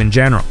synthwave in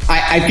general?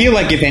 I feel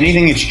like if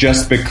anything, it's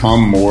just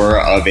become more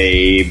of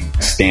a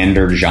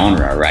standard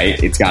genre,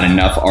 right? It's got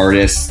enough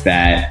artists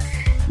that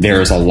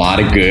there's a lot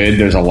of good,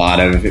 there's a lot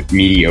of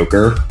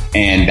mediocre,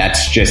 and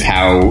that's just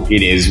how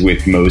it is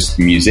with most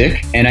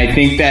music. And I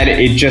think that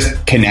it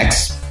just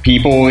connects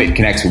people, it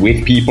connects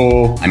with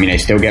people. I mean, I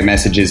still get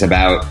messages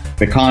about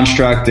The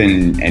Construct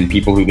and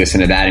people who listen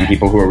to that and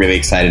people who are really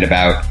excited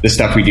about the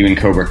stuff we do in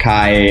Cobra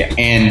Kai.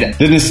 And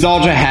the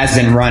nostalgia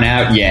hasn't run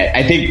out yet.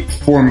 I think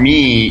for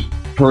me,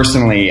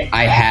 personally,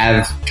 I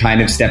have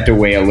kind of stepped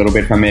away a little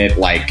bit from it.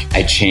 Like,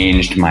 I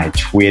changed my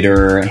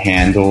Twitter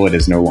handle. It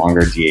is no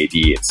longer DAD.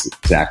 It's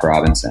Zach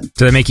Robinson.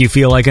 Does that make you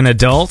feel like an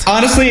adult?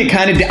 Honestly, it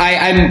kind of,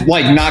 I'm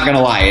like, not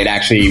gonna lie. It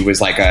actually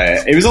was like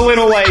it was a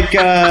little like,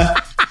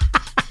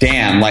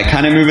 damn, like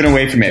kind of moving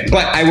away from it.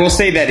 But I will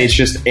say that it's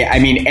just, I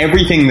mean,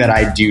 everything that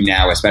I do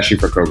now, especially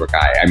for Cobra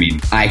Kai, I mean,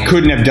 I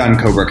couldn't have done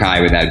Cobra Kai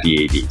without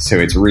DAD. So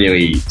it's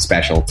really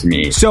special to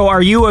me. So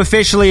are you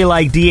officially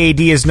like DAD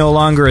is no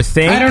longer a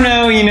thing? I don't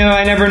know.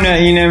 I never know.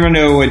 You never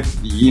know what,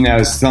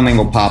 something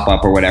will pop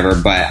up or whatever,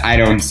 but I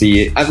don't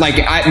see it. Like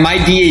my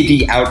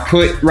DAD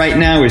output right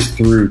now is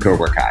through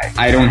Cobra Kai.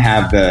 I don't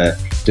have the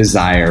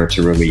desire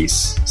to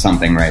release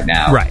something right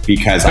now. Right.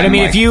 Because but I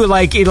mean, if you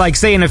like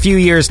say in a few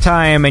years'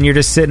 time and you're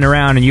just sitting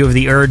around and you have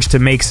the urge to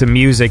make some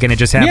music and it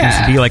just happens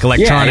to be like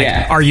electronic,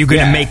 are you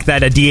going to make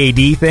that a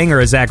DAD thing or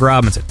a Zach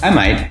Robinson? I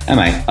might.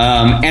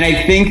 And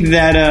I think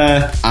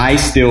that I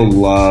still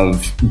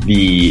love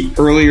the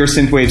earlier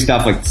synthwave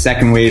stuff, like the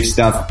second wave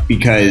stuff,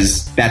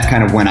 because that's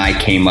kind of when I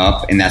came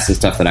up and that's the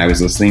stuff that I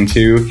was listening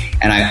to.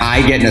 And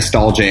I get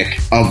nostalgic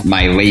of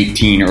my late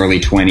teen, early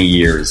 20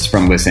 years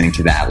from listening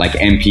to that, like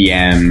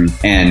NPM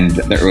and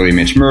the early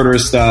Mitch Murder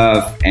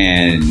stuff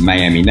and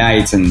Miami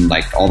Nights and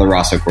like all the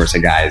Rosso Corsa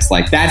guys.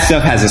 Like that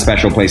stuff has a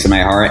special place in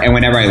my heart. And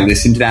whenever I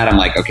listen to that, I'm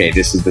like, okay,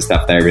 this is the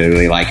stuff that I really,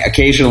 really like.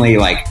 Occasionally,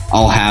 like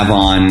I'll have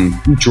on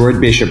Jordan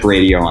Bishop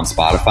radio on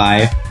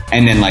Spotify,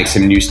 and then like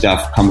some new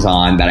stuff comes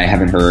on that I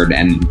haven't heard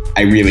and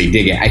I really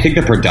dig it. I think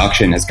the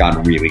production has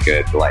gotten really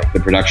good. Like the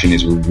production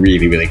is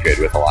really, really good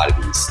with a lot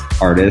of these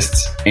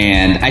artists.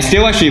 And I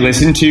still actually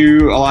listen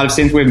to a lot of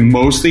synthwave,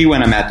 mostly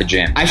when I'm at the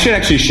gym. I should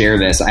actually share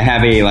this. I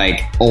have a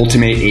like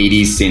ultimate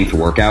 80s synth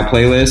workout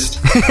playlist,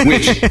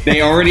 which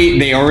they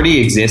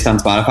already exist on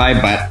Spotify,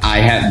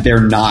 but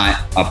they're not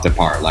up to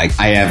par. Like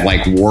I have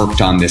like worked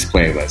on this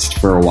playlist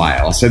for a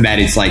while so that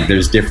it's like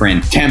there's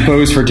different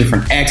tempos for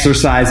different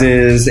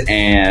exercises,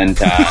 and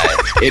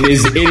it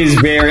is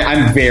very,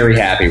 I'm very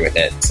happy with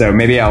it. So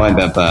maybe I'll end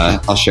up,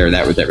 I'll share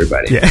that with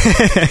everybody. Yeah.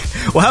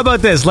 Well, how about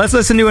this? Let's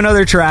listen to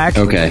another track.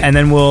 Okay. And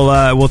then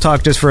we'll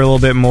talk just for a little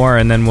bit more,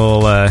 and then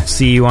we'll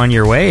see you on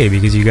your way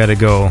because you got to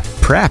go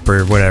prep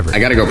or whatever. I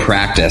got to go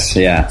practice.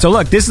 Yeah. So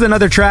look, this is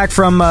another track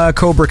from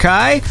Cobra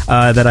Kai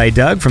that I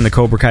dug from the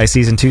Cobra Kai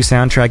Season 2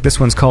 soundtrack. This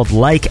one's called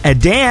Like a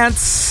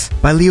Dance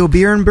by Leo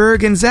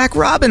Bierenberg and Zach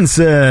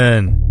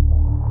Robinson.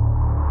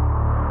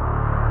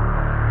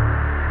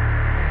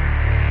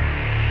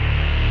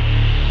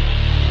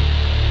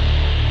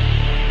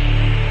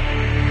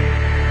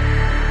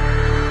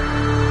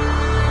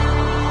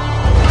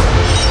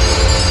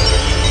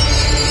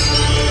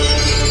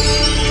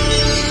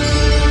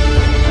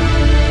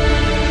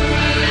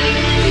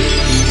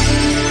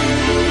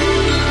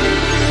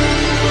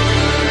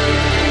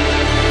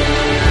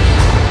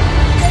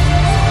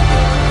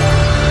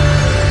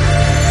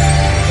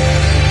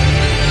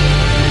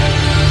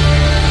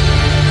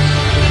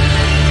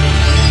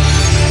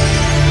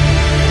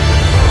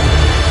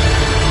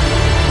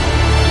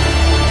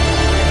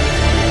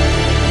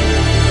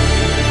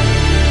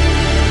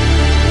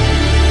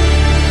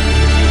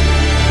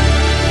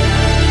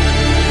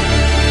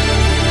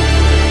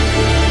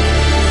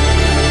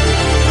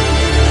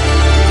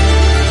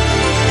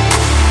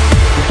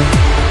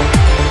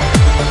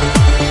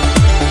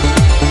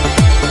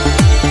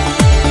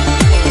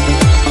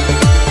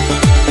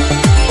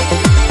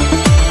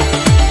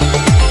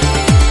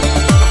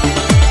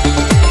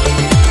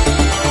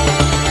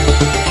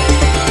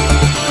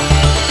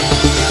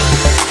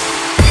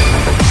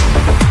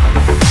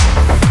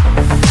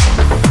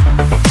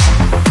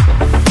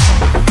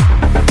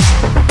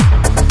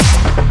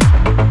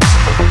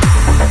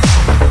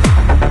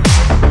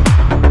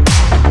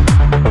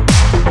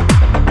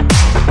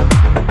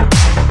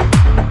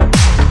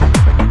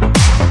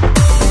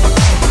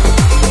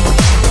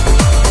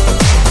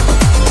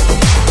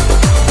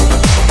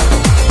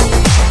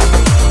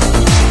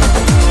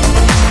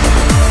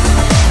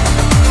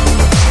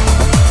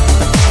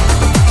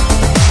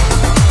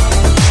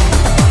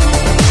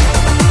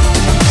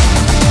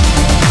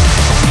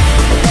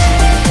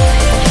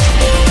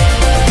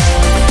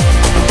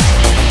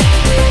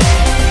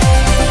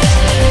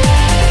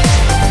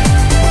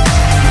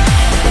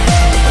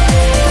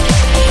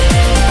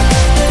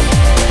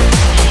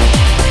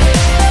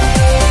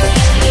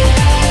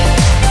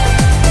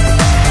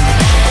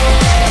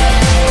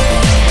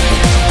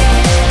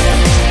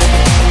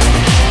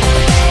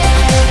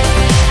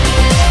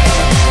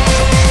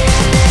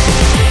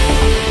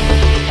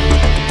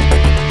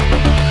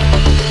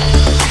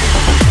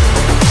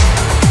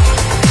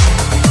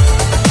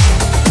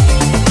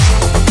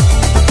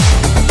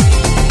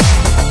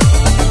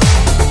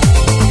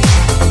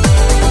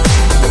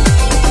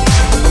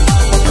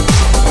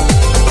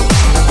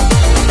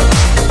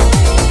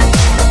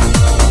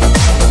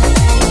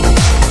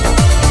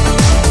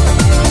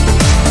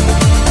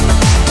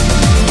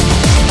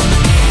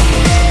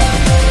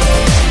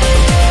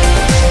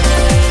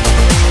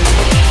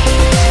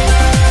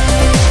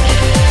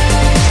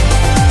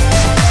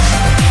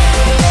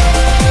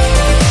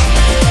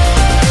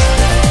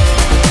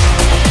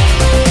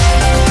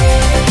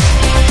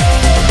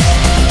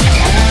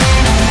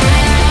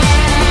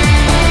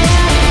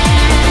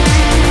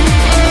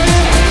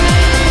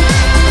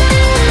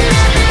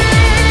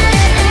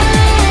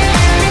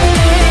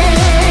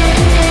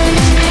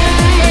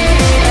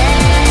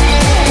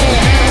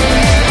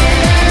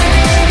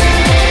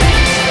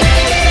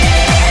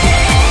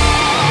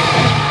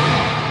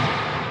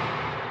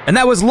 And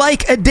that was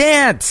Like a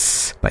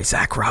Dance by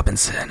Zach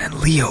Robinson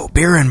and Leo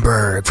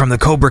Berenberg from the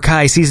Cobra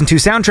Kai Season 2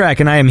 soundtrack.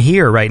 And I am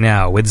here right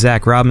now with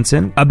Zach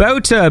Robinson.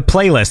 About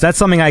playlist, that's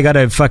something I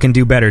gotta fucking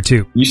do better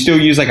too. You still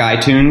use like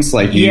iTunes?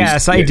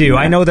 Yes, I do.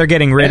 I know they're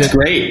getting rid of... That's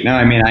great. No,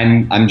 I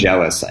mean, I'm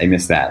jealous. I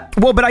miss that.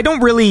 Well, but I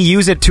don't really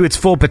use it to its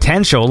full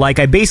potential. Like,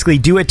 I basically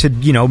do it to,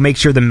 make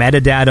sure the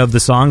metadata of the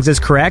songs is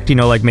correct.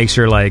 Like, make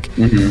sure, like,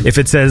 if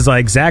it says,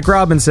 like, Zach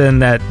Robinson,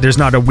 that there's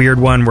not a weird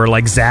one where,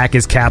 like, Zach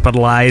is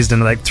capitalized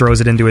and, like,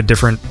 throws it into a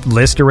different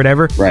list or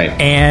whatever. Right.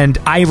 And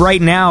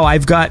right now,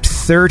 I've got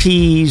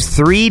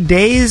 33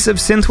 days of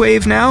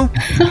synthwave now.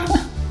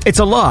 It's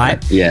a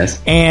lot.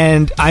 Yes.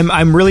 And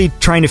I'm really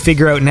trying to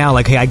figure out now,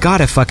 like, hey, I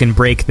gotta fucking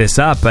break this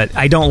up, but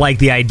I don't like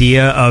the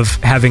idea of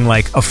having,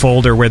 like, a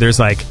folder where there's,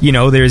 like,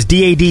 there's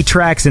DAD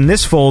tracks in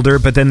this folder,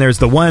 but then there's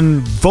the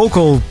one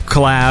vocal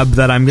collab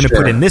that I'm gonna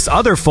put in this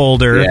other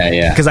folder.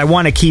 Yeah. Because I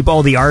want to keep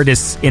all the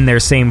artists in their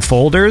same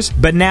folders.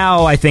 But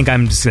now I think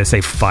I'm just gonna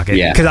say fuck it.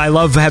 Yeah. Because I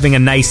love having a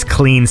nice,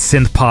 clean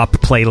synth pop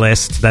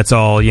playlist that's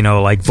all,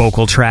 like,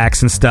 vocal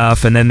tracks and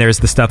stuff. And then there's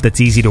the stuff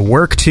that's easy to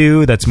work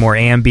to, that's more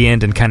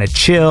ambient and kind of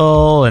chill.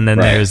 And then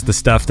there's the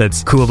stuff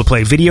that's cool to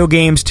play video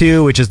games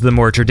to, which is the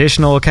more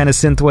traditional kind of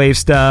synthwave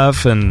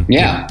stuff, and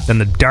then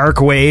the dark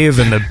wave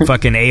and the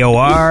fucking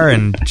AOR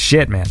and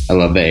shit, man. I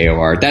love the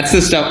AOR. That's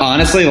the stuff,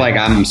 honestly, like,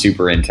 I'm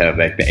super into,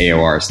 like, the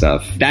AOR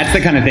stuff. That's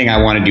the kind of thing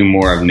I want to do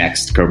more of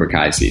next Cobra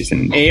Kai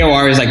season.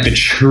 AOR is like the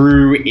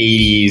true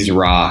 80s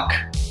rock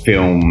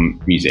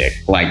film music,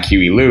 like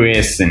Huey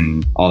Lewis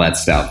and all that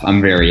stuff.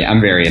 I'm very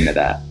into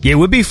that. Yeah, it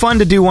would be fun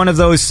to do one of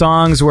those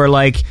songs where,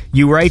 like,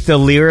 you write the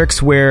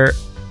lyrics where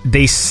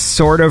they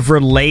sort of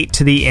relate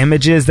to the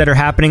images that are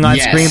happening on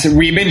screen.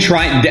 We've been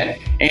trying,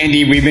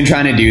 Andy,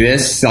 to do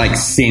this, like,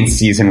 since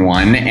season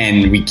 1,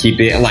 and we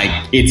keep it, like,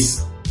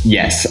 it's,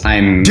 yes,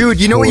 I'm...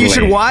 Dude, you know what you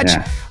should watch?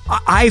 Yeah.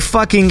 I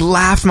fucking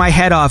laughed my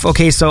head off.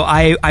 Okay, so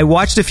I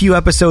watched a few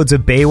episodes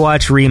of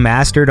Baywatch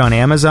Remastered on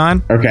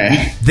Amazon.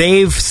 Okay.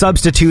 They've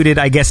substituted,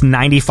 I guess,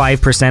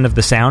 95% of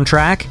the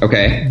soundtrack.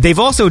 Okay. They've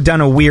also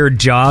done a weird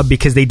job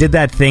because they did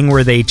that thing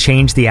where they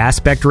changed the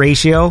aspect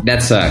ratio.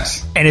 That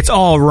sucks. And it's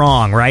all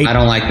wrong, right? I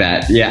don't like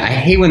that. Yeah, I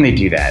hate when they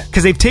do that.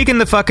 Because they've taken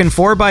the fucking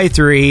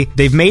 4:3,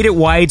 they've made it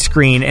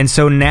widescreen, and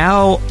so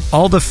now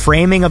all the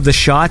framing of the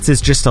shots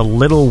is just a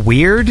little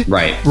weird.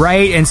 Right.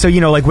 Right? And so,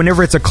 like,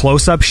 whenever it's a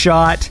close-up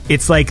shot,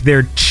 it's like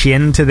their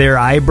chin to their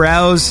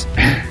eyebrows.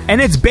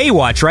 And it's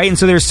Baywatch, right? And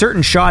so there's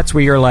certain shots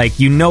where you're like,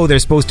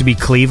 there's supposed to be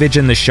cleavage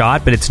in the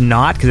shot, but it's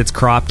not because it's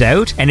cropped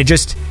out. And it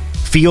just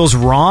feels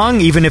wrong,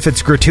 even if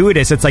it's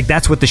gratuitous. It's like,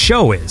 that's what the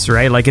show is,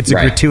 right? Like, it's a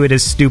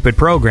gratuitous, stupid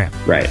program.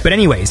 Right. But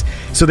anyways,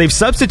 so they've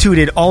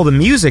substituted all the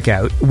music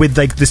out with,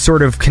 like, this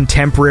sort of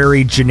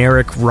contemporary,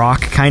 generic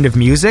rock kind of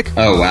music.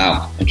 Oh,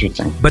 wow.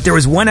 Interesting. But there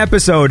was one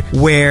episode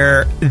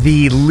where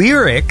the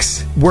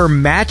lyrics were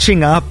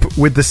matching up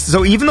with the...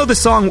 So even though the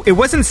song, it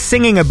wasn't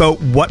singing about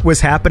what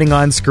was happening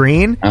on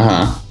screen,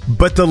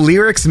 but the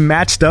lyrics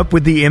matched up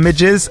with the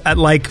images at,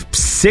 like,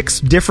 6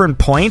 different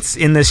points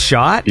in this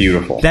shot.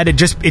 Beautiful. That it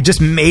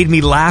just made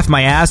me laugh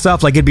my ass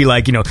off. Like, it'd be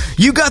like,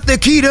 you got the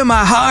key to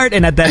my heart,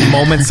 and at that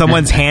moment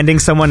someone's handing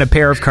someone a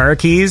pair of car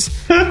keys.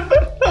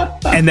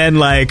 And then,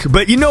 like,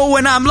 but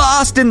when I'm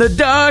lost in the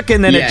dark,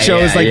 and then it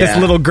shows this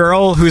little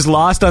girl who's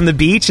lost on the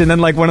beach, and then,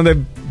 like, one of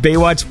the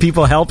Baywatch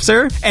people helps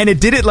her, and it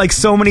did it, like,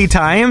 so many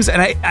times,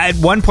 and I at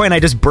one point I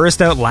just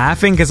burst out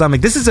laughing because I'm like,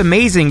 this is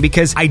amazing,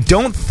 because I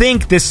don't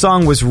think this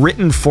song was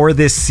written for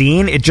this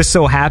scene. It just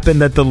so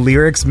happened that the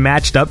lyrics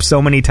matched up so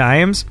many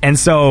times, and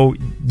so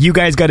you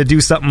guys got to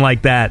do something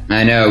like that.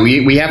 I know.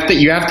 You have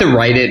to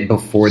write it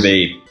before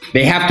they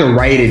have to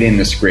write it in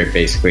the script,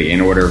 basically,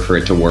 in order for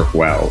it to work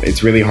well.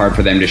 It's really hard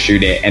for them to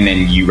shoot it and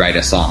then you write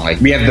a song. Like,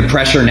 we have the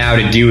pressure now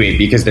to do it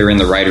because they're in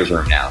the writer's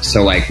room now.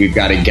 So, like, we've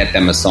got to get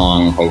them a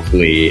song,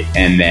 hopefully,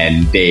 and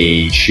then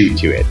they shoot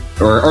to it.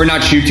 Or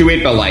not shoot to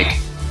it, but, like,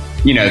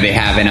 they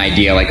have an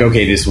idea, like,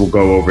 okay, this will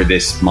go over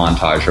this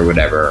montage or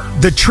whatever.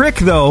 The trick,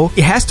 though,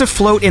 it has to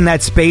float in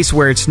that space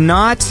where it's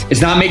not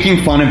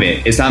making fun of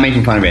it.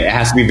 It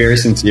has to be very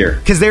sincere.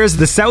 Because there's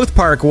the South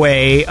Park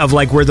way of,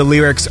 like, where the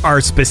lyrics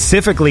are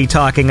specifically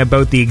talking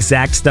about the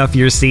exact stuff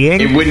you're seeing.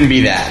 It wouldn't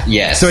be that,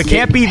 yes. So it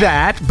can't be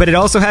that, but it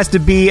also has to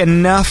be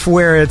enough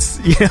where it's,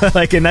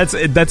 and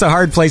that's a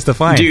hard place to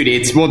find. Dude,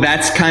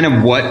 that's kind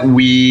of what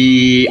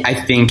we, I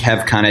think,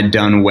 have kind of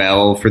done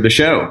well for the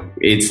show.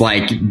 It's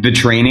like the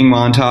training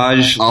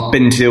montage up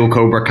until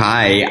Cobra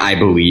Kai, I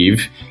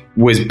believe,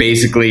 was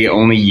basically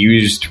only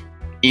used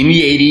in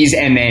the 80s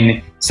and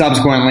then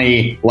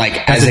subsequently,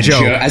 like, as a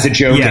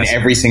joke in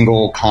every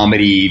single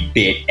comedy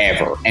bit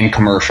ever and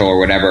commercial or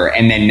whatever.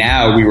 And then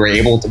now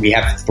we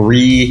have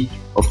 3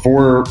 or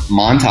 4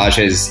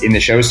 montages in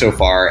the show so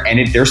far,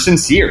 and they're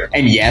sincere.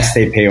 And yes,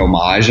 they pay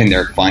homage and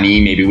they're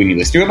funny maybe when you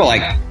listen to it, but,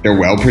 like, they're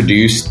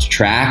well-produced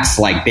tracks.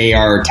 Like, they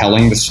are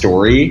telling the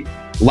story.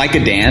 Like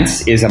a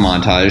Dance is a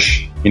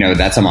montage.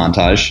 That's a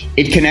montage.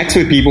 It connects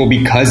with people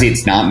because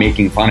it's not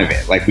making fun of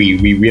it. Like,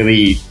 we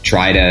really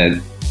try to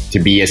to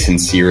be as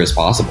sincere as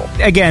possible.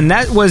 Again,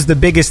 that was the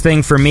biggest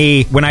thing for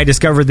me when I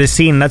discovered this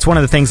scene. That's one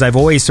of the things I've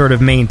always sort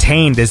of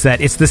maintained, is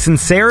that it's the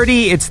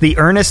sincerity, it's the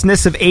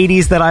earnestness of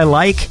 80s that I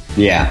like.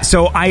 Yeah.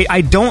 So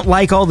I don't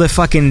like all the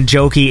fucking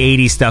jokey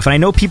 80s stuff. And I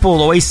know people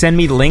will always send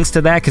me links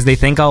to that because they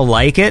think I'll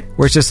like it.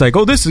 Where it's just like,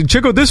 oh,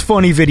 check out this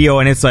funny video.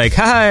 And it's like,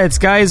 haha, it's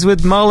guys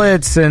with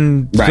mullets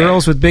and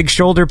girls with big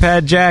shoulder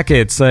pad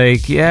jackets.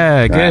 Like,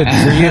 yeah, good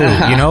for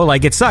you. You know,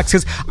 like it sucks.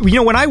 Because, you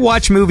know, when I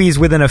watch movies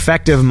with an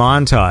effective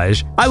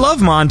montage, I love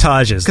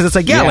montages. Because it's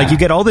like, like you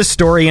get all this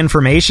story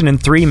information in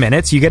 3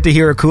 minutes. You get to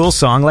hear a cool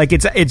song. Like,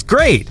 it's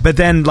great. But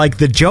then, like,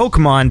 the joke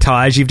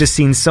montage, you've just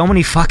seen so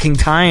many fucking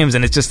times.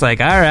 And it's just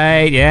like, all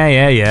right,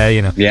 yeah,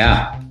 you know.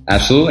 Yeah.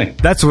 Absolutely.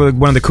 That's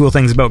one of the cool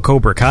things about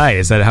Cobra Kai,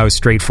 is that how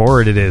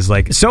straightforward it is.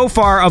 Like, so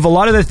far, of a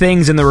lot of the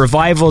things in the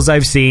revivals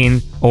I've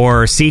seen,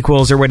 or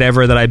sequels or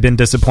whatever that I've been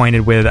disappointed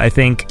with, I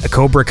think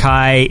Cobra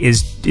Kai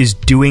is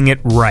doing it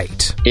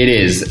right. It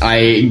is.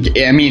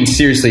 I mean,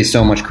 seriously,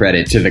 so much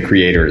credit to the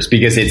creators,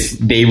 because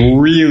they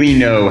really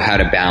know how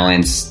to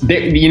balance.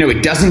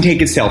 It doesn't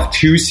take itself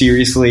too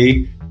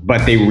seriously,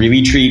 but they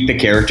really treat the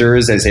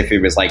characters as if it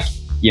was like,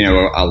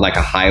 like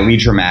a highly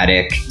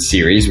dramatic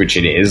series, which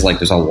it is. Like,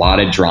 there's a lot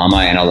of drama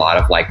and a lot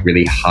of like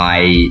really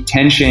high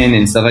tension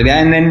and stuff like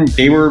that. And then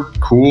they were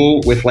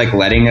cool with like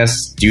letting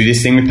us do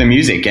this thing with the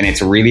music. And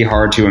it's really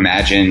hard to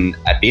imagine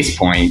at this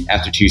point,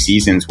 after 2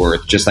 seasons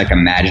worth, just like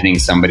imagining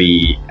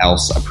somebody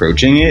else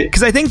approaching it.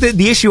 Because I think that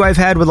the issue I've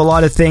had with a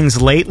lot of things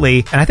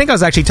lately, and I think I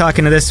was actually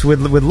talking to this with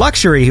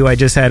Luxury, who I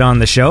just had on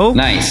the show.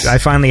 Nice. I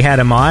finally had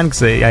him on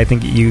because I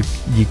think you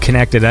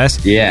connected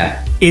us.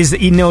 Yeah. Is,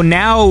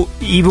 now,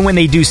 even when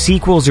they do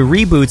sequels or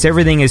reboots,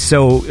 everything is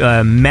so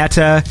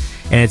meta,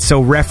 and it's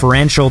so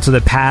referential to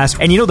the past.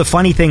 And the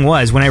funny thing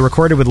was, when I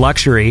recorded with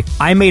Luxury,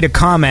 I made a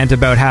comment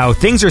about how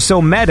things are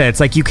so meta.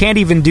 It's like you can't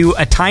even do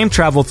a time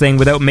travel thing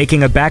without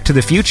making a Back to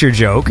the Future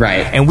joke.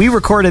 Right. And we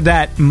recorded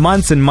that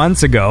months and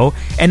months ago,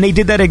 and they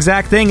did that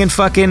exact thing in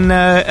fucking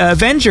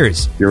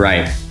Avengers. You're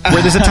right.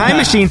 Where there's a time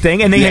machine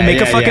thing, and they make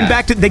a fucking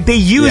back to... They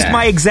used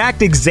my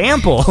exact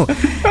example.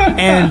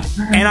 and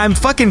I'm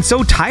fucking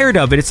so tired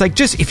of it. It's like,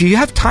 just, if you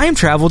have time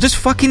travel, just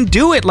fucking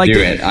do it. Like, do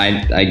it.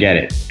 I get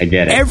it.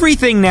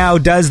 Everything now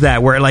does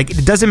that, where like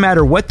it doesn't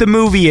matter what the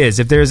movie is,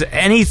 if there's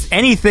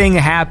anything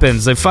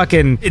happens,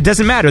 it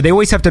doesn't matter. They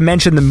always have to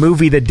mention the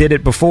movie that did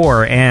it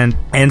before, and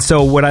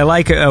so what I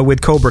like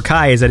with Cobra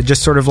Kai is that it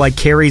just sort of like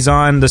carries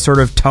on the sort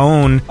of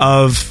tone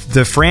of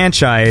the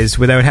franchise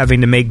without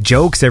having to make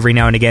jokes every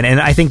now and again. And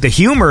I think the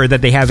humor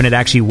that they have in it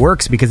actually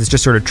works because it's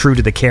just sort of true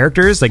to the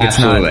characters. Like, it's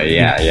absolutely,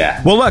 not.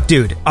 Yeah. Well, look,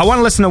 dude, I want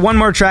to listen to one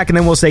more track and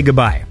then we'll say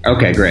goodbye.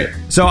 Okay, great.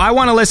 So I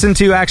want to listen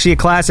to actually a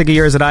classic of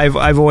yours that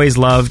I've always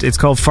loved. It's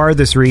called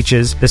Farthest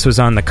Reaches. This was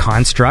on The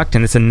Construct,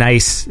 and it's a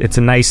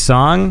nice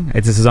song.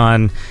 This is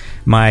on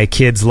my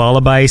kid's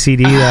lullaby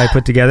CD that I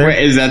put together.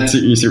 Wait, is that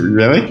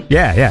really?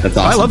 Yeah. That's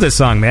awesome. I love this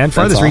song, man.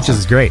 Farthest Reaches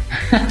is great.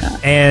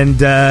 And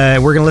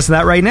we're gonna listen to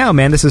that right now,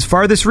 man. This is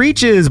Farthest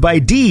Reaches by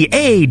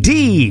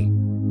D.A.D.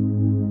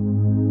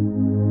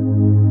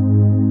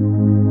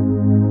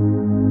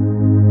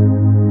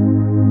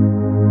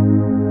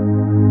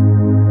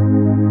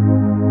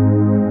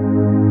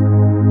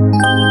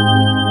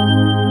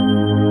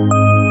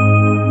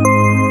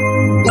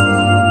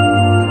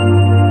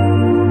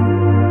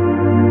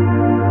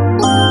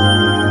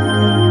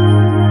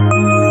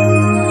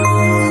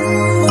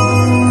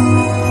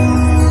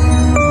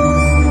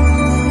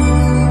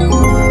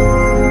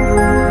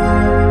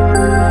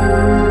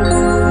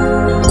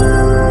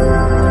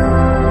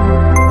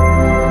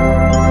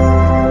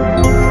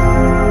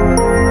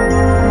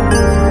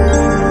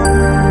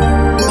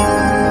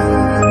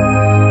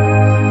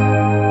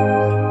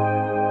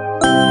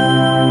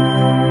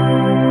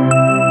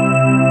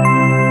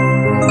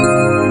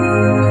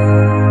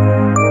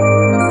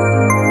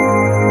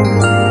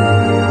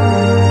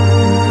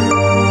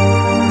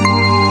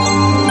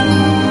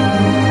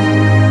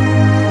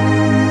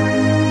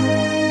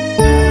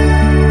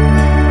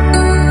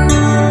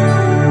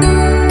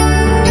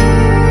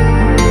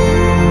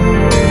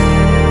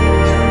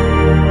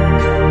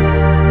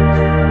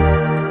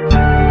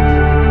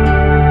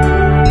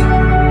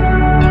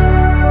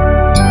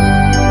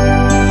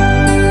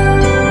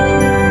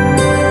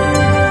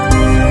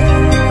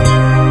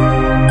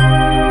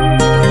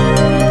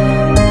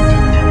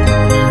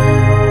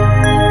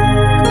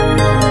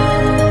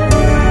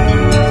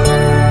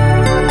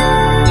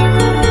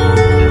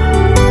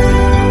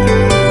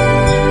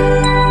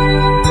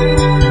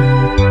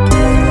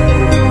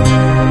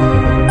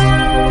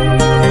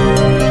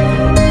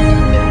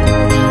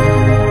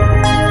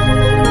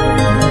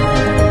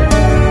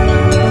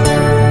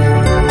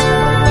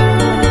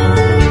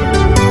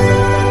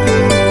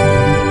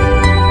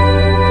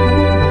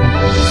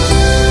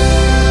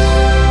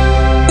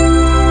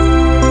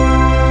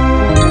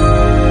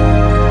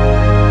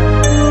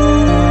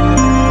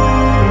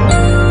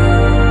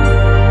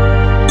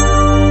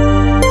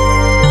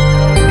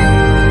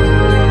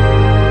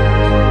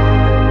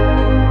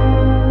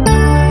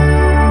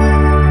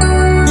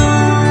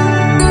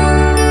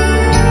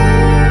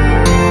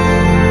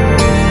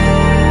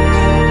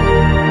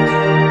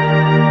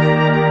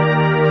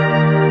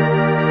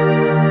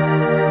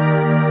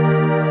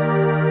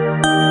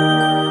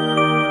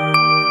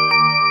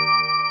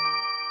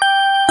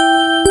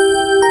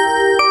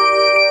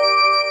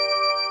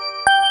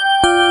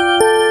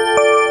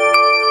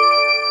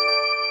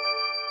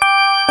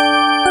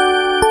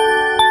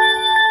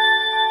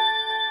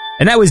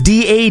 And that was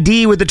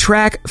DAD with the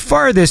track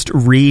Farthest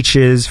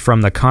Reaches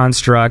from The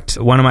Construct,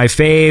 one of my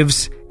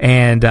faves.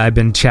 And I've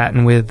been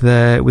chatting with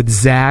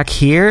Zach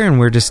here, and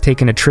we're just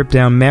taking a trip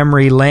down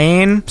memory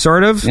lane,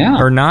 sort of,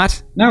 or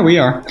not. No, we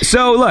are.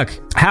 So, look,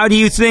 how do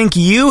you think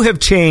you have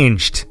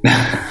changed?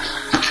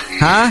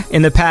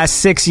 In the past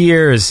 6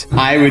 years?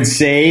 I would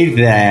say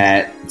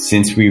that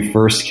since we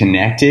first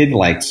connected,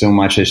 like, so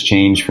much has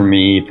changed for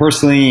me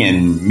personally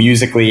and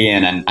musically,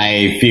 and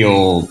I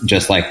feel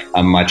just like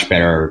a much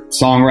better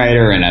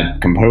songwriter and a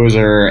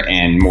composer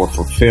and more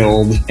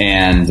fulfilled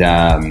and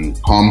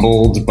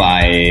humbled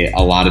by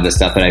a lot of the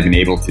stuff that I've been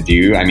able to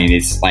do. I mean,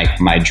 it's like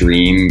my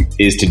dream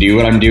is to do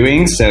what I'm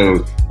doing,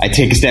 so I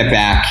take a step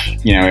back,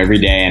 every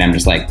day, and I'm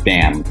just like,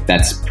 damn,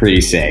 that's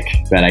pretty sick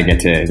that I get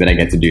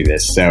to do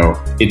this.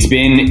 So it's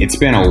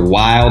been a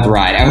wild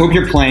ride. I hope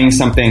you're playing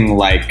something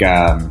like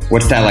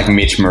what's that, like,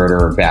 Mitch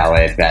Murder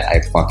ballad that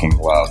I fucking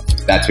love.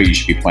 That's what you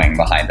should be playing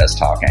behind us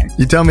talking.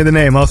 You tell me the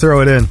name, I'll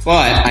throw it in.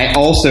 But I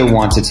also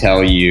want to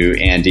tell you,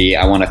 Andy,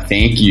 I want to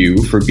thank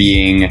you for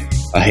being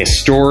a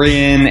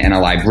historian and a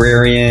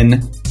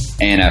librarian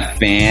and a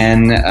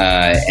fan,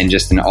 and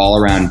just an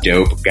all-around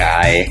dope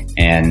guy,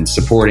 and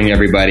supporting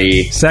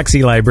everybody.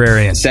 Sexy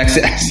librarian.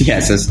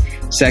 Yes,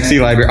 sexy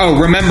librarian. Oh,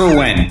 Remember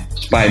When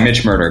by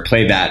Mitch Murder.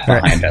 Play that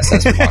behind us.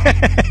 That's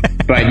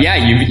But yeah,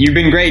 you've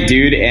been great,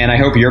 dude, and I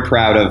hope you're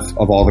proud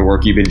of all the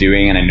work you've been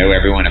doing, and I know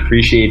everyone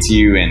appreciates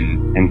you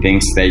and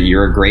thinks that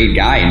you're a great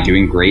guy and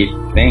doing great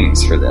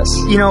things for this.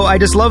 I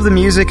just love the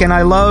music, and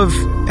I love,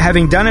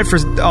 having done it for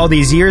all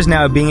these years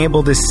now, being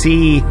able to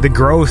see the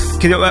growth.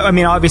 'Cause, I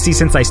mean, obviously,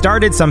 since I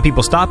started, some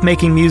people stopped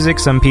making music,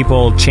 some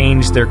people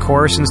changed their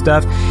course and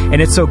stuff,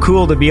 and it's so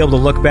cool to be able to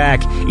look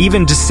back,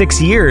 even just 6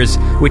 years,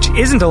 which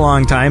isn't a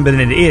long time, but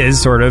it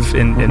is sort of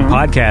in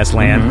podcast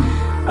land.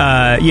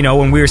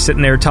 When we were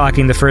sitting there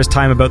talking the first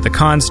time about The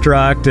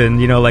Construct and,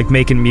 like,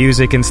 making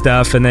music and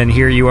stuff, and then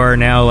here you are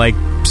now, like,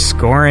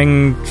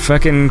 scoring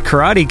fucking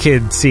Karate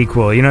Kid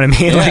sequel, you know what I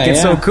mean? Yeah,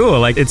 it's so cool.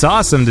 Like, it's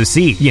awesome to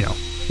see,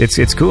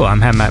 It's cool.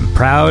 I'm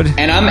proud,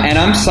 and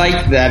I'm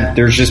psyched that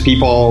there's just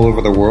people all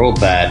over the world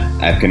that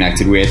I've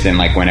connected with, and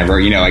like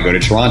whenever I go to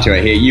Toronto, I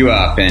hit you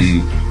up,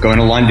 and going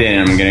to London,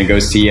 I'm gonna go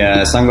see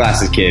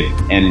Sunglasses Kid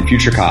and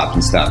Future Cop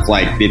and stuff.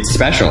 Like, it's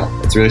special.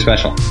 It's really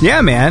special.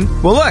 Yeah, man.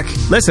 Well, look,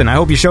 listen. I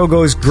hope your show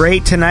goes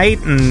great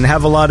tonight, and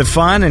have a lot of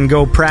fun, and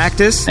go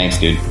practice. Thanks,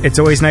 dude. It's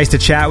always nice to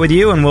chat with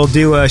you, and we'll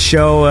do a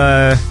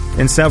show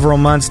in several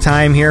months'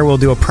 time here. We'll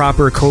do a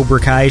proper Cobra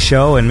Kai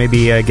show, and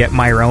maybe get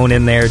Myron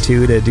in there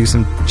too to do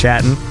some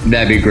chatting.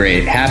 That'd be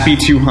great. Happy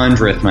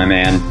 200th, my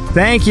man.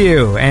 Thank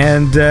you,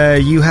 and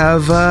you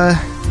have a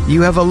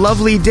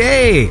lovely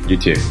day. You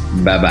too.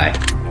 Bye-bye.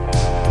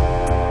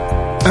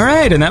 All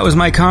right, and that was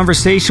my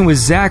conversation with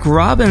Zach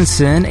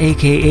Robinson,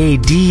 a.k.a.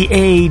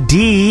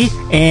 DAD,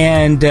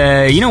 and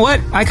you know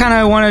what? I kind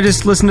of want to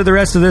just listen to the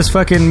rest of this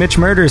fucking Mitch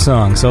Murder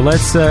song, so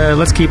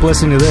let's keep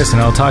listening to this,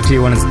 and I'll talk to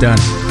you when it's done.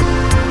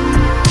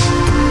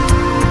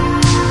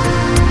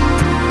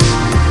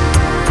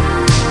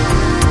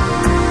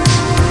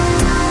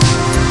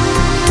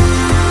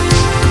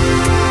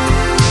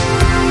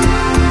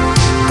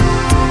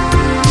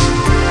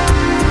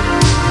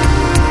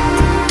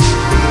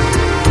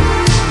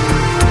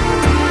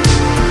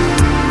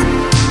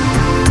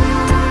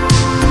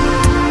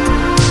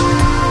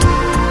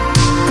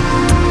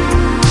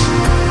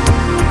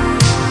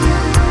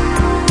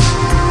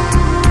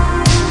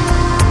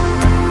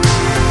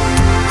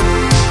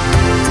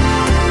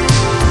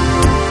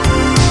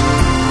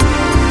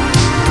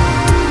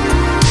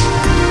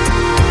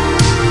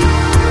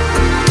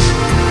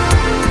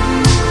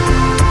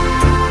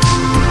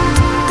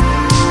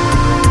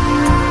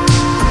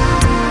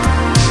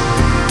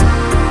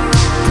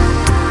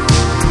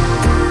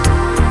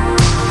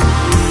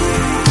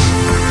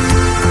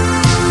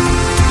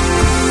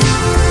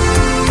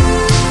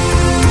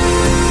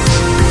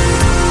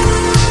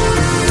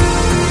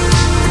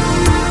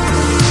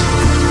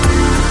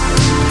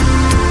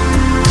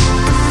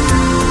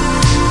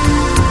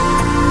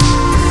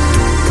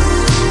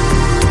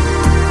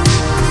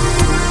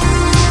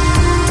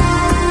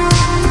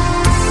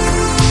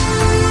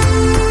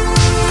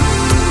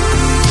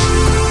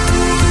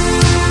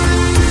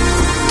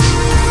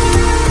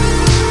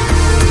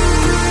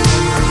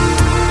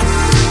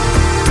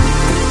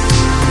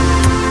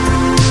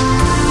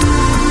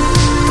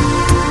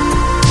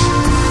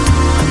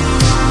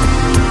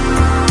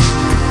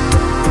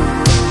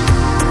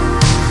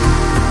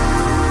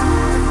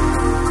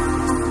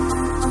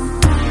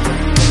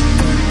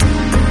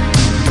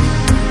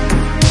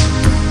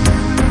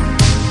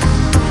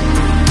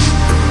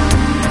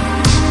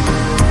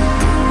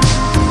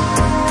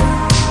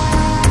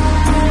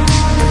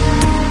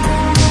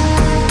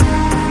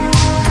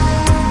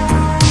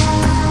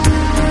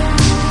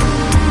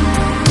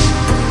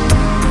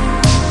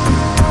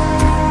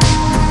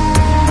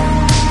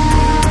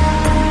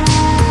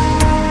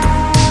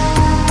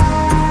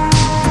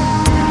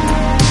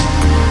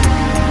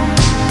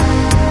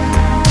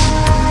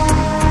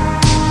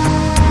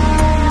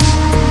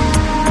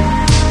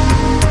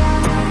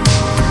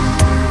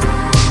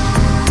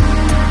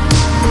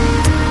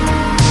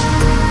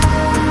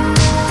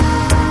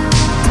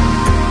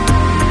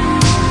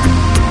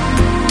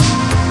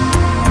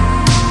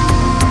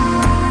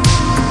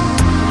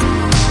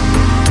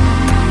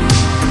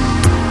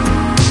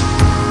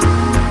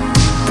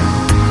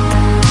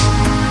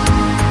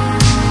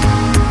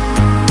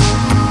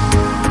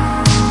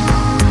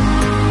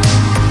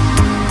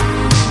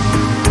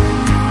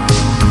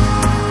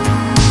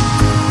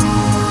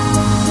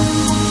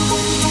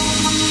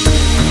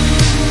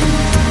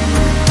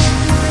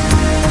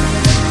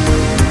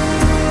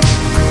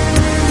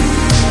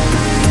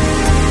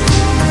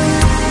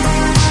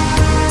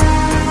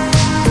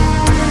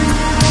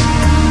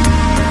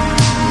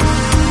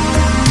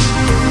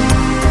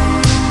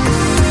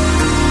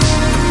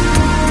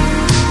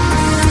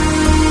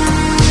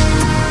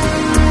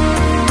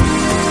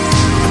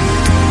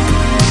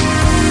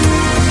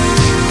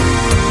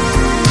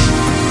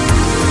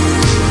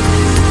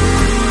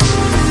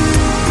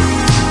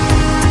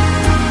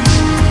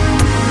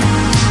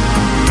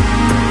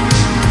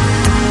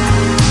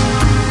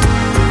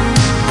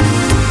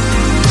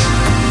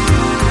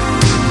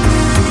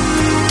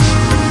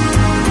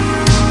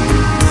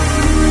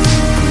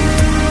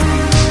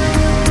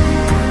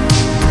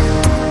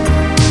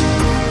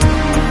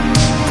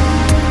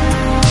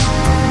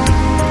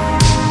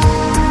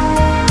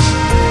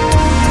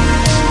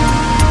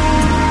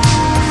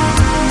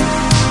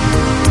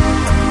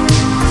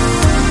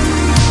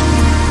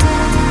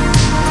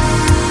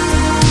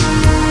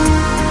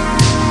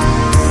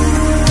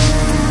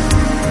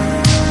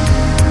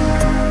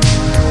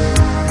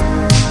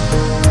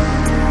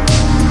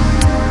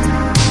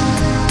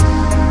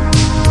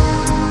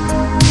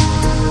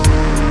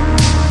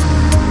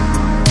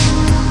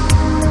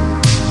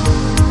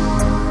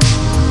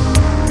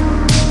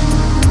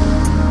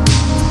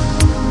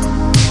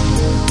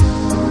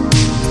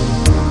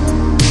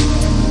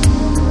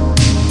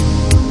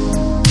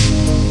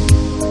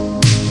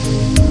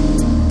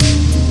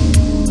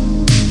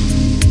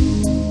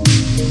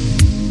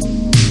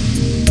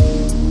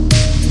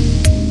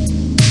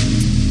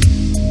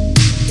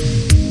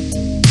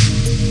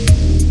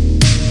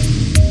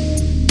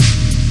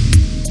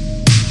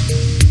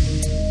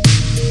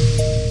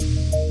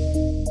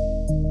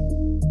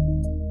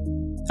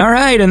 All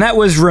right, and that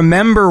was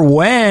Remember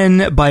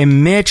When by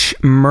Mitch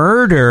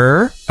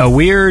Murder, a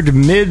weird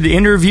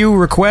mid-interview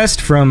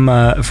request from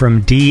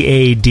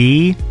DAD.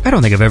 I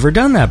don't think I've ever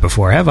done that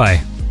before, have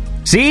I?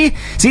 See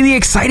the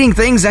exciting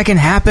things that can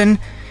happen?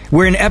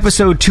 We're in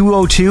episode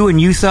 202 and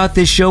you thought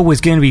this show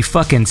was going to be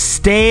fucking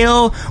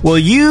stale? Well,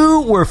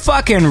 you were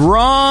fucking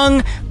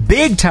wrong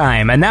big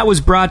time. And that was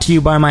brought to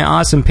you by my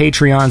awesome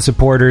Patreon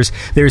supporters.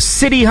 There's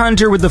City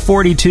Hunter with the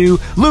 42,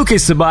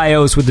 Lucas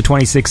Ceballos with the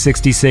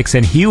 2666,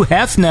 and Hugh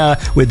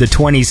Hefner with the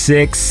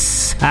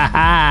 26.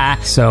 Haha.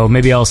 So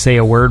maybe I'll say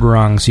a word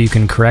wrong so you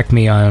can correct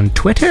me on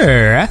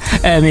Twitter.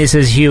 This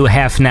is Hugh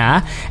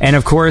Hefner. And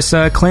of course,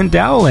 Clint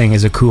Dowling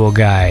is a cool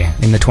guy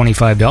in the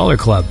 $25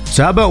 club.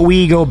 So how about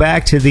we go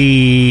back to the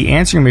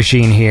answering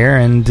machine here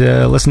and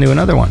listen to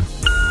another one.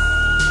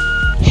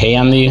 Hey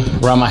Andy,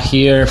 Rama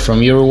here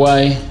from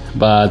Uruguay,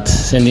 but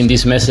sending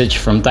this message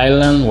from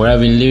Thailand, where I've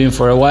been living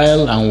for a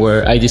while and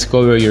where I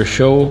discovered your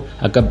show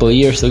a couple of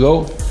years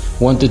ago.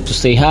 Wanted to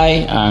say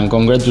hi and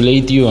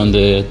congratulate you on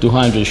the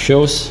 200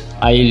 shows.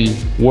 I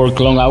work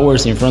long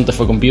hours in front of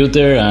a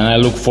computer and I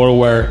look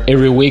forward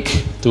every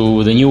week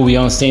to the new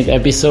Beyond Saint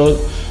episode,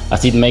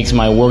 as it makes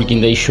my working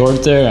day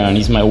shorter and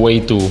is my way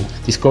to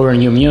discover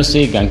new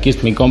music and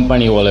keeps me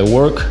company while I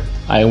work.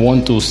 I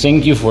want to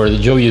thank you for the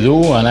job you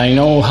do, and I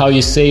know how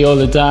you say all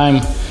the time,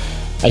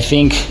 I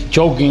think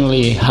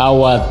jokingly,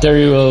 how a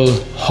terrible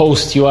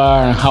host you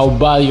are and how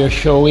bad your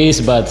show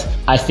is, but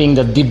I think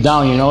that deep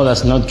down you know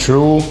that's not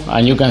true,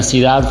 and you can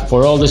see that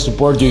for all the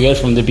support you get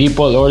from the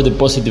people or the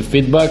positive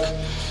feedback.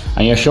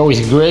 And your show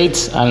is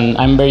great, and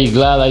I'm very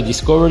glad I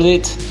discovered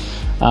it.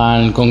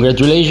 And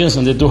congratulations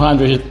on the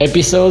 200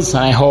 episodes,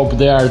 and I hope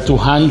there are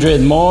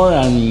 200 more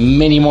and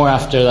many more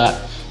after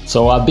that.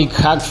 So a big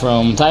hug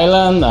from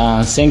Thailand,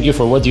 and thank you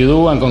for what you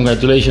do, and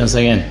congratulations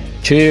again.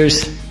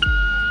 Cheers.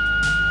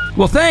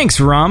 Well, thanks,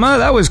 Rama.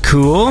 That was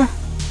cool.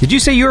 Did you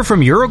say you were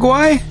from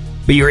Uruguay?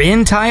 But you're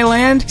in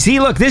Thailand? See,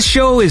 look, this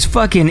show is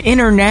fucking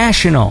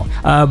international.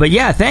 But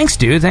yeah, thanks,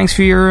 dude. Thanks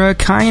for your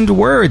kind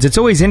words. It's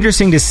always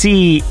interesting to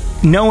see,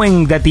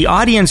 knowing that the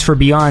audience for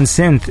Beyond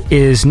Synth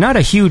is not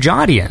a huge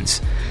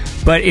audience,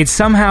 but it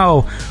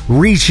somehow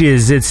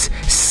reaches its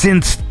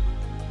synth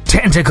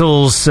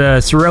tentacles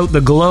throughout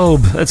the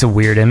globe. That's a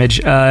weird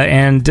image.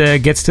 And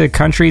gets to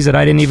countries that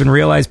I didn't even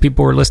realize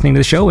people were listening to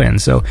the show in.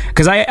 So,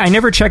 because I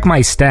never check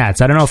my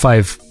stats. I don't know if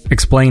I've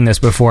explained this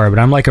before, but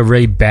I'm like a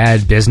really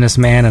bad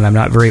businessman and I'm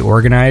not very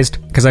organized.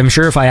 Because I'm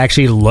sure if I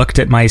actually looked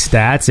at my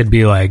stats, it'd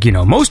be like, you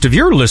know, most of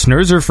your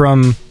listeners are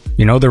from,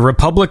 you know, the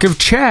Republic of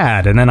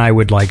Chad. And then I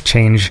would like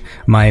change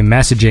my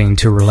messaging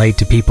to relate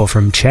to people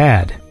from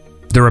Chad.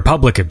 The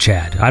Republic of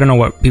Chad. I don't know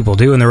what people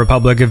do in the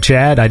Republic of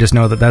Chad. I just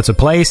know that that's a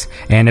place.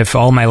 And if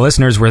all my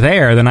listeners were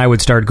there, then I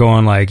would start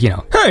going like, you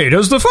know, hey,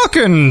 does the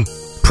fucking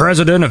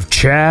president of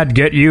Chad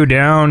get you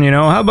down? You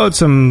know, how about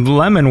some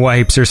lemon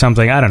wipes or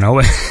something? I don't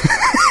know.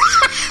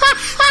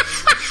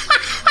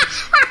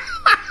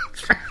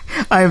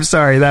 I'm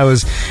sorry.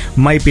 That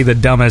might be the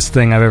dumbest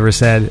thing I've ever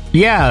said.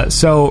 Yeah.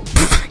 So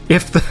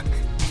if the...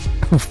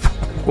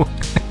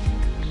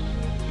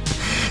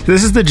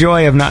 This is the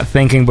joy of not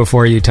thinking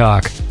before you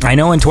talk. I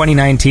know in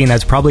 2019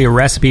 that's probably a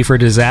recipe for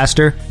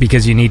disaster,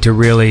 because you need to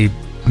really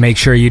make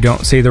sure you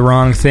don't say the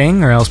wrong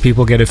thing or else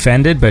people get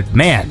offended. But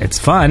man, it's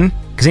fun,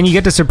 because then you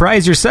get to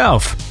surprise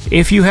yourself.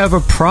 If you have a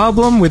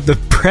problem with the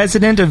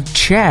president of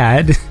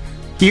Chad,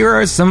 here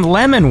are some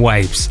lemon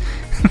wipes.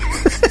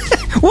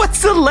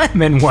 What's the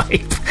lemon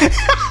wipe?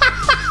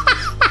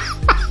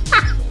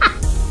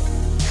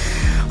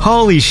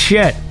 Holy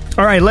shit.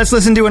 All right, let's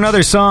listen to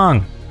another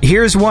song.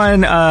 Here's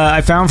one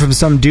I found from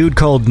some dude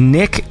called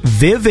Nick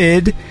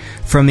Vivid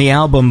from the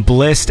album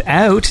Blissed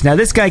Out. Now,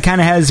 this guy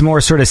kind of has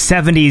more sort of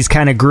 70s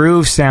kind of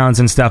groove sounds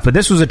and stuff, but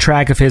this was a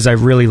track of his I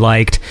really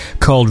liked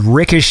called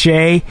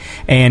Ricochet,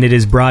 and it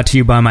is brought to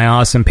you by my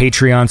awesome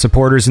Patreon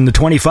supporters in the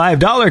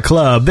 $25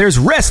 club. There's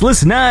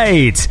Restless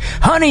Nights,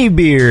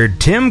 Honeybeard,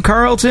 Tim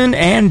Carlton,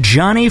 and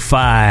Johnny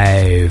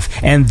Five.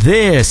 And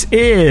this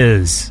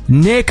is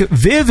Nick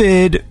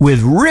Vivid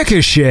with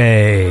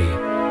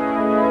Ricochet.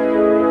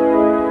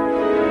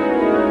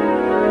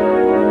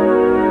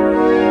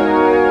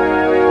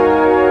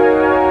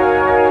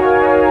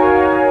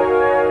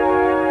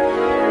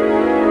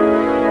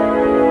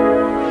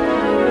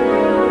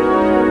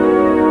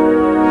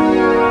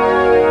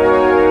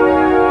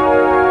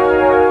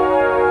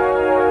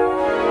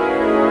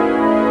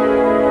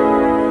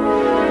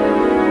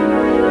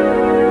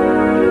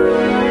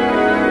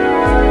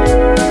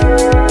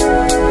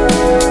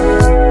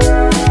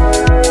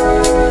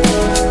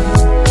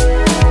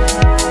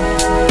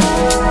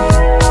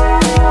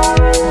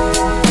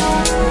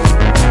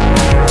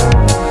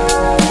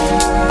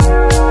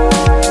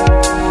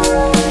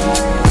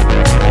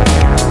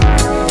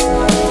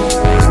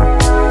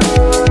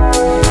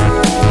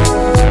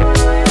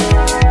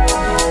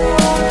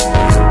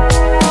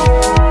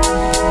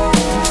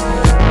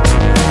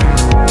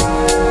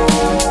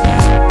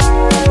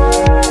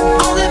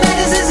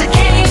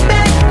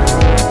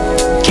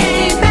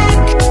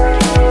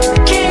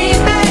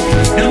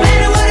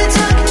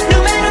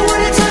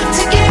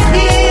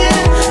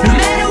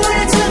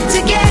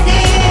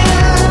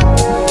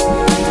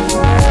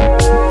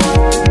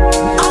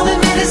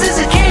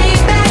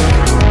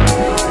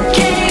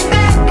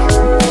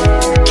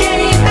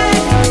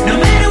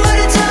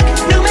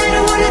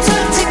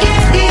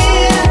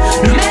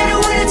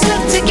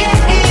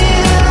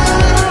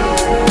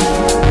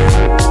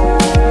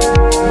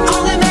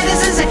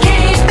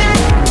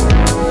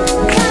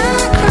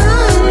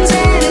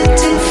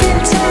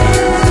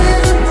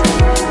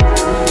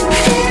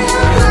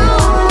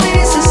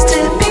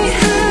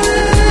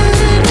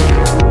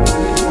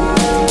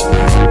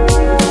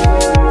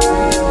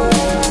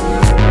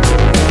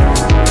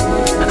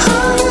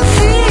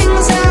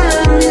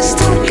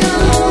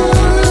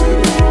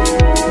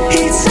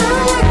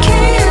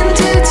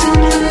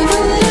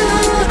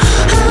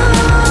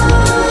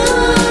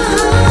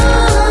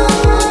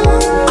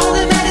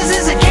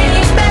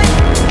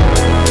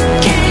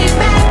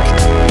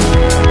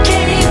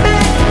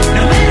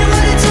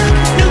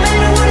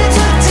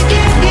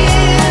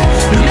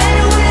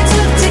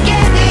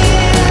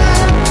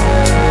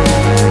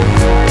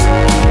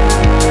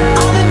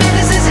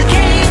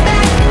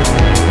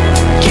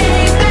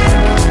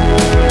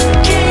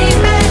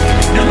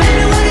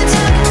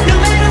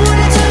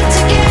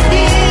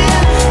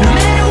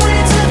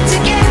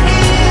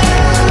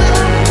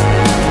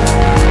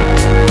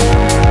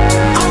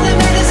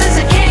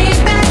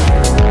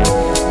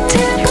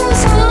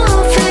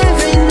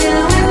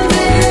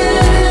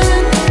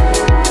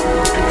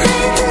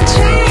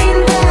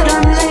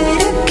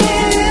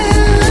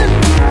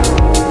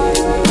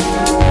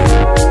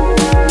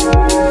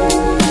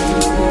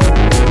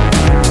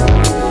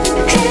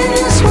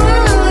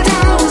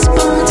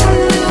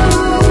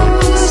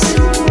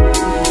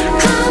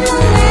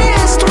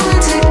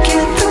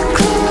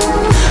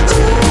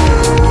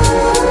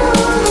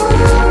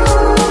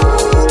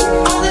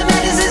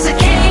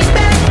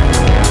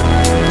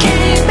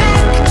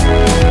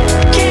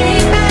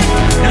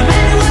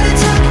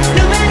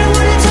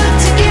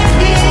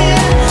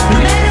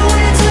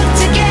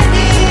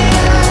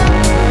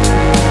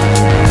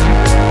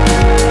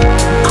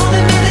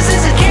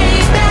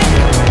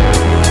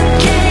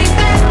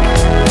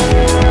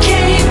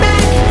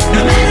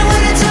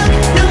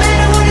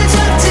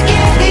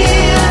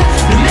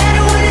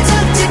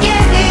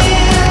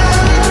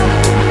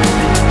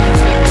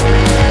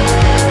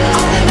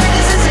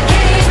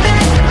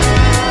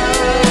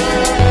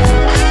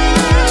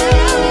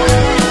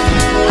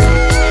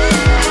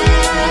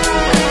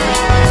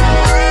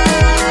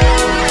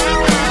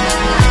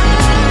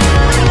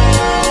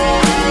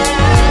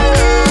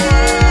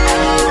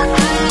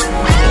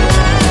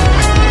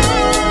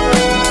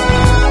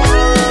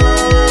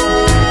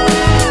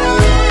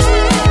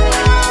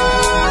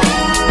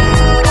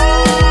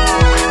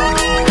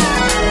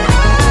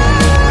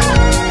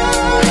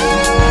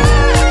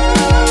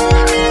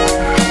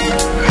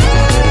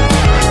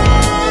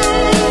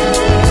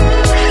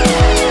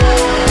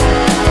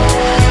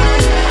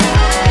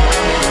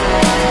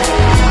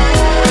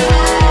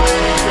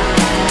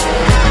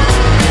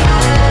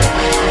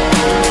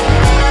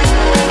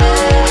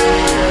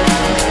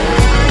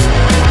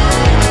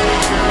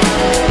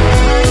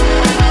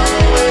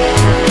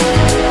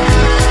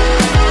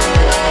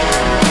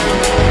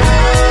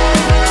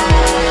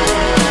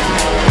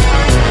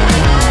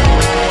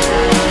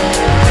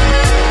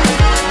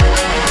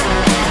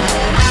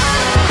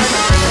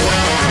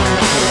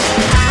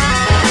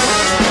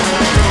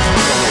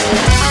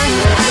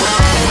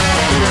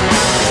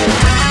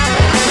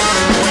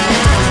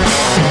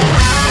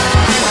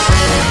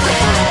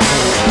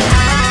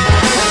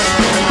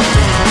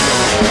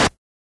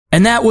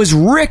 And that was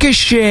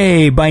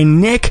Ricochet by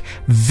Nick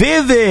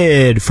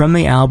Vivid from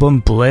the album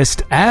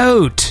Blissed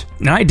Out.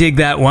 And I dig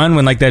that one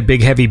when like that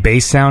big heavy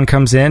bass sound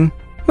comes in.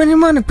 When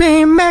you want to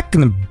be back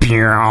in the...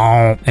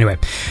 Anyway,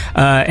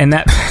 and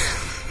that...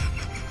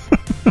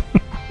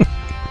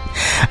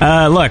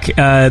 Look,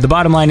 the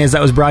bottom line is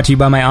that was brought to you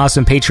by my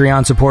awesome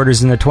Patreon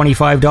supporters in the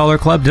 $25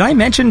 club. Did I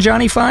mention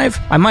Johnny 5?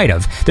 I might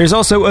have. There's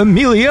also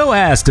Emilio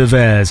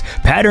Estevez,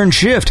 Pattern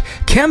Shift,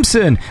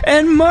 Kempson,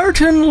 and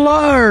Martin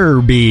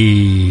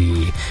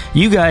Larby.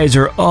 You guys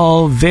are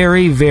all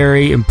very,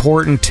 very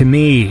important to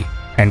me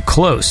and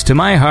close to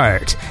my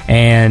heart,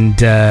 and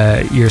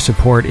your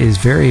support is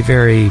very,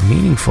 very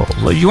meaningful.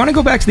 You want to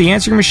go back to the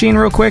answering machine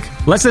real quick?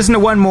 Let's listen to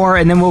one more,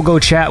 and then we'll go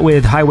chat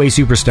with Highway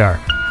Superstar.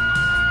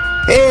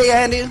 Hey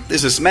Andy,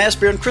 this is Mads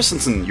Bjørn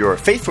Christensen, your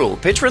faithful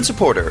Patreon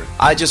supporter.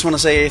 I just want to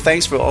say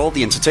thanks for all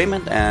the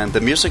entertainment and the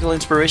musical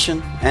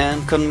inspiration,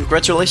 and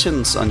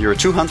congratulations on your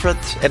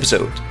 200th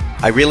episode.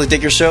 I really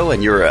dig your show,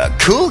 and you're a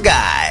cool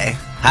guy.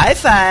 High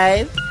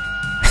five!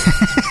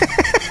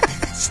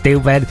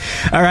 Stupid.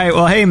 All right,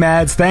 well, hey,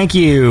 Mads, thank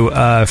you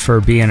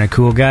for being a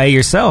cool guy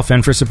yourself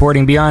and for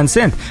supporting Beyond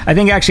Synth. I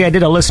think actually I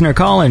did a listener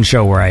call-in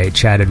show where I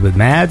chatted with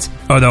Mads,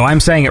 although I'm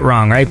saying it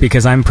wrong, right,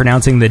 because I'm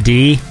pronouncing the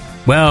D.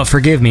 Well,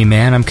 forgive me,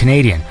 man, I'm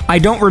Canadian. I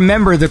don't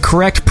remember the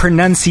correct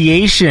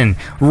pronunciation,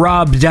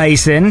 Rob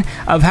Dyson,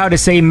 of how to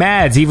say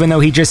Mads, even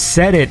though he just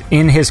said it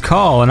in his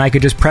call, and I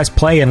could just press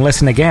play and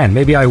listen again.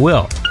 Maybe I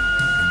will.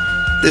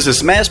 This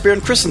is Mads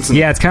Bjørn Christensen.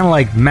 Yeah, it's kind of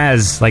like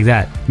Maz, like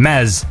that.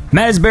 Mads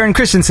Bjørn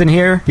Christensen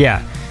here.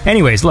 Yeah.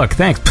 Anyways, look,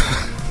 thanks.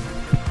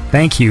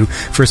 Thank you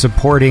for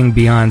supporting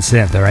Beyond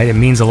Synth, all right? It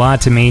means a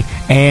lot to me,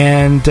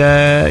 and,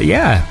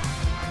 yeah.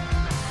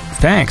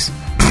 Thanks.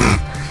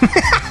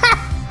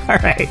 All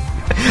right.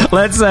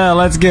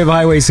 Let's give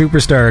Highway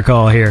Superstar a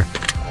call here.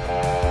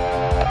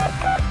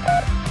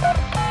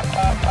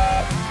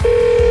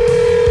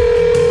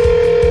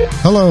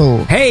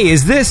 Hello. Hey,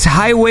 is this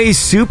Highway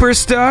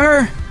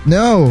Superstar?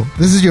 No,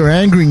 this is your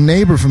angry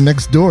neighbor from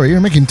next door.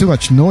 You're making too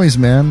much noise,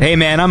 man. Hey,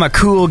 man, I'm a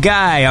cool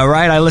guy, all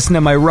right? I listen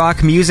to my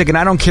rock music, and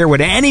I don't care what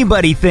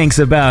anybody thinks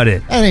about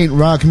it. That ain't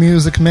rock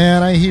music,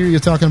 man. I hear you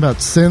talking about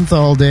synth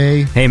all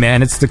day. Hey,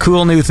 man, it's the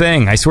cool new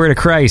thing. I swear to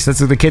Christ,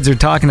 that's what the kids are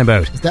talking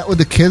about. Is that what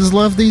the kids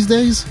love these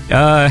days?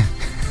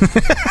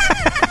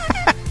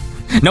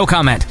 No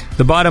comment.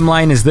 The bottom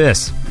line is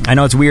this. I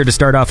know it's weird to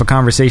start off a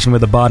conversation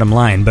with a bottom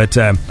line, but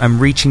I'm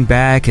reaching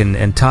back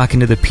and talking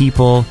to the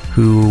people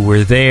who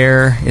were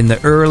there in the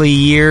early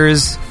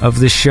years of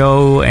the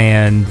show,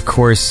 and of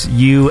course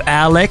you,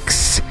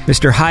 Alex,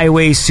 Mr.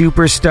 Highway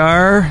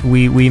Superstar.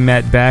 We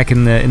met back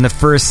in the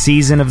first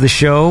season of the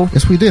show.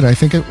 Yes, we did. I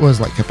think it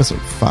was like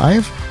episode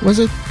 5, was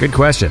it? Good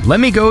question. Let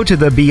me go to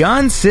the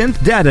Beyond Synth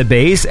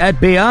database at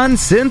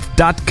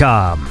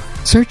BeyondSynth.com.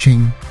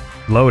 Searching.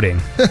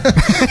 Loading.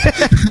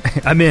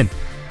 I'm in.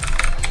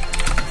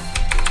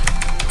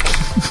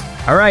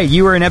 All right,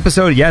 you were in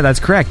episode... Yeah, that's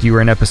correct. You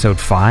were in episode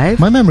 5.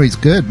 My memory's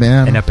good,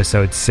 man. In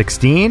episode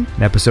 16,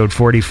 in episode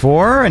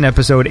 44, in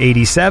episode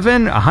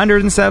 87,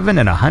 107,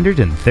 and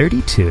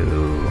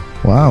 132.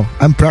 Wow,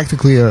 I'm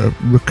practically a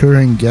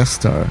recurring guest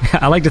star.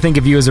 I like to think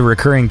of you as a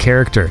recurring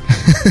character.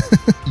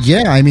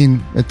 Yeah, I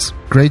mean, it's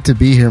great to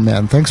be here,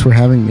 man. Thanks for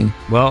having me.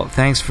 Well,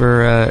 thanks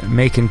for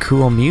making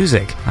cool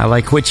music. I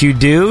like what you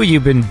do.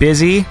 You've been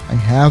busy. I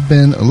have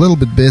been a little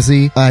bit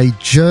busy. I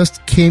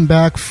just came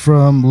back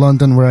from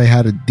London where I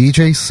had a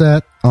DJ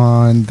set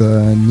on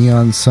the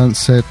Neon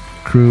Sunset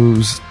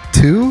Cruise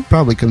 2.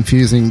 Probably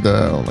confusing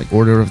the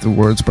order of the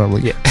words,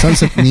 probably. Yeah.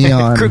 Sunset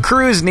Neon.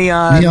 Cruise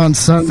Neon. Neon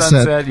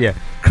Sunset. Yeah.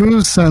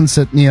 Cruise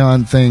Sunset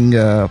Neon thing,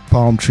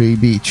 Palm Tree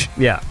Beach.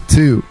 Yeah.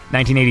 2.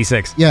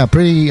 1986. Yeah,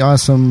 pretty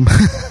awesome.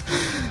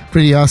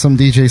 Pretty awesome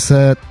DJ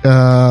set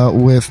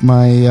with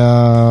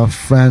my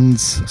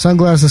friends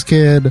Sunglasses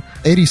Kid,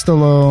 Eddie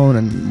Stallone,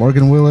 and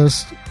Morgan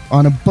Willis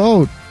on a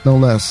boat, no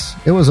less.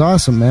 It was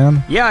awesome,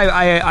 man.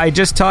 Yeah, I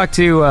just talked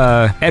to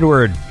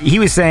Edward. He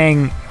was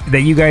saying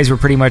that you guys were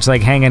pretty much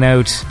like hanging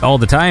out all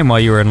the time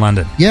while you were in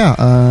London.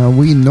 Yeah,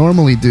 we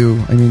normally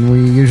do. I mean,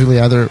 we usually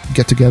either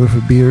get together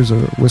for beers or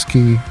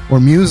whiskey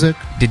or music.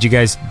 Did you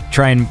guys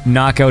try and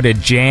knock out a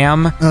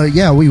jam?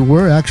 Yeah, we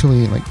were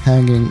actually like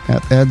hanging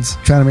at Ed's,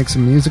 trying to make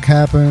some music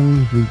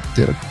happen. We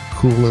did a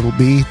cool little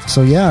beat.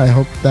 So yeah, I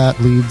hope that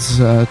leads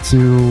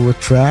to a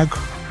track.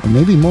 Or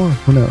maybe more.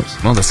 Who knows?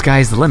 Well, the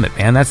sky's the limit,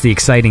 man. That's the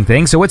exciting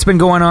thing. So what's been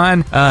going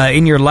on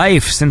in your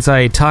life since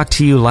I talked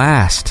to you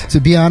last? To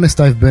be honest,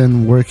 I've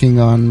been working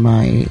on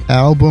my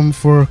album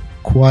for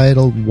quite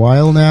a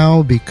while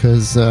now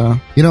because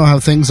you know how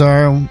things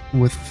are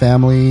with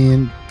family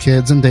and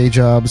kids and day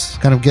jobs.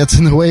 Kind of gets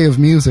in the way of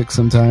music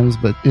sometimes,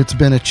 but it's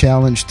been a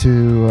challenge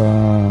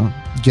to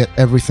get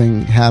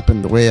everything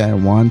happen the way I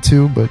want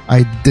to. But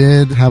I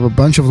did have a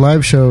bunch of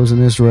live shows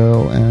in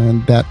Israel,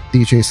 and that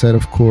DJ set,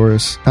 of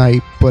course,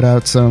 I put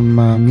out some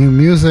new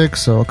music,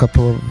 so a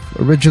couple of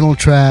original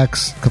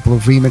tracks, a couple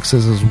of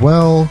remixes as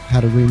well.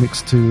 Had a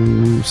remix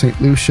to St.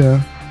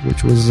 Lucia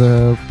which was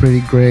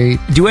pretty great.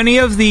 Do any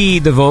of the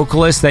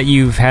vocalists that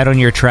you've had on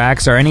your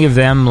tracks, are any of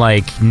them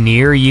like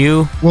near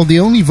you? Well, the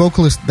only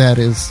vocalist that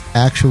is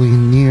actually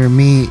near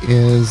me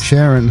is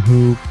Sharon,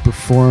 who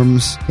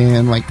performs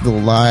in like the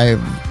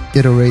live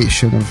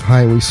iteration of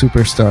Highway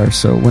Superstar.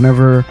 So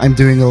whenever I'm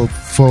doing a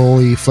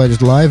fully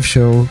fledged live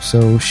show,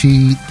 so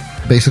she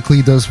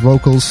basically does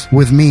vocals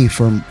with me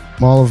for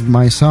all of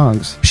my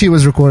songs. She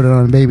was recorded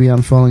on Baby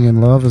I'm Falling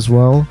in Love as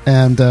well,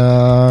 and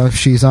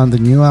she's on the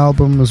new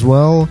album as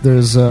well.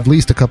 There's at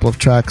least a couple of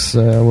tracks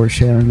where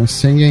Sharon is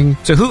singing.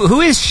 So who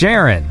is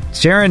Sharon?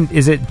 Sharon,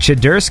 is it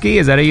Chadursky?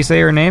 Is that how you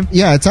say her name?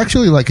 Yeah, it's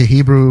actually like a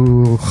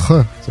Hebrew ch,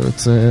 so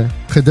it's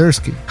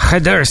Chadursky.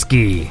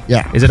 Chadursky.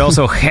 Yeah. Is it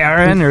also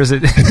Sharon, or is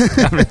it...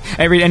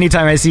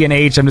 anytime I see an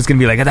H, I'm just going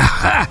to be like...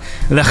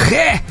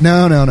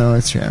 No,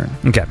 it's Sharon.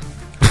 Okay.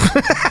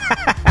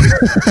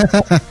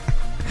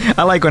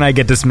 I like when I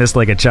get dismissed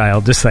like a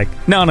child, just like,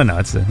 no,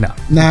 it's no.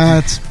 Nah,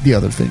 it's the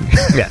other thing.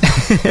 Yeah.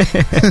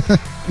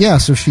 Yeah,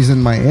 so she's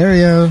in my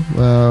area.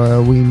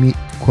 We meet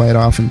quite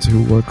often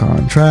to work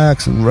on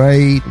tracks and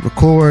write,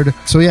 record.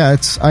 So yeah,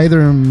 it's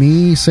either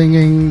me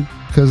singing,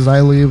 because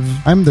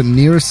I'm the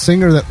nearest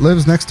singer that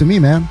lives next to me,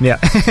 man. Yeah.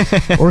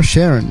 Or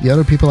Sharon. The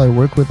other people I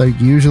work with are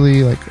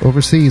usually like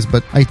overseas,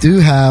 but I do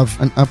have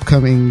an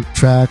upcoming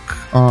track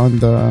on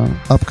the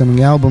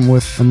upcoming album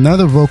with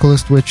another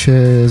vocalist, which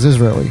is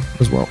Israeli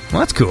as well. Well,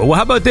 that's cool. Well,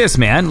 how about this,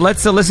 man?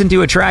 Let's listen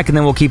to a track and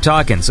then we'll keep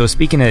talking. So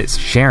speaking of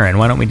Sharon,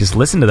 why don't we just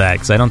listen to that?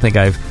 Because I don't think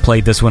I've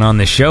played this one on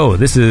the show.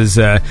 This is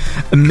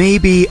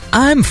Maybe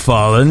I'm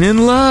Falling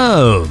in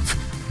Love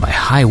by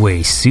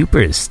Highway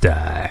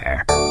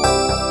Superstar.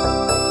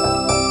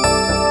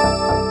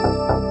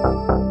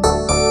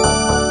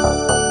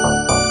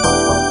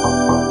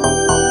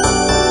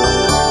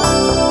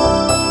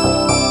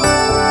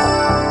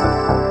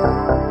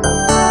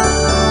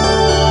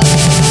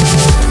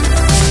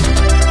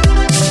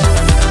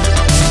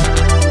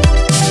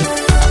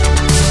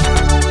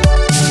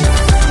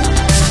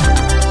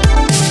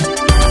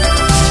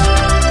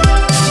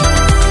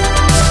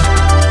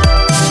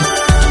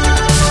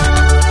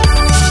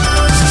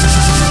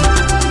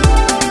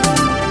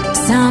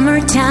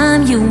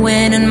 You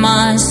win in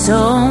my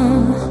soul.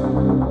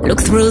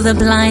 Look through the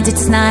blinds,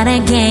 it's not a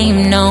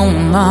game no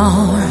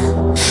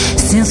more.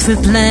 Since we're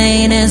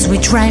playing as we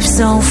drive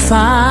so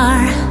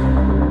far,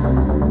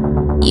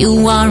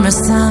 you are my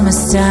summer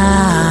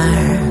star.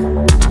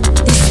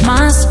 This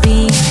must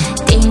be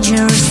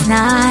dangerous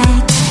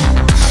night.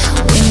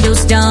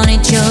 Windows down,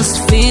 it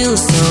just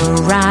feels so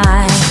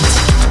right.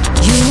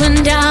 You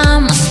and I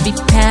must be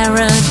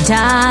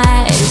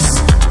paradise.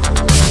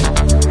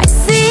 I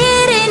see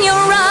it in your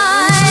eyes.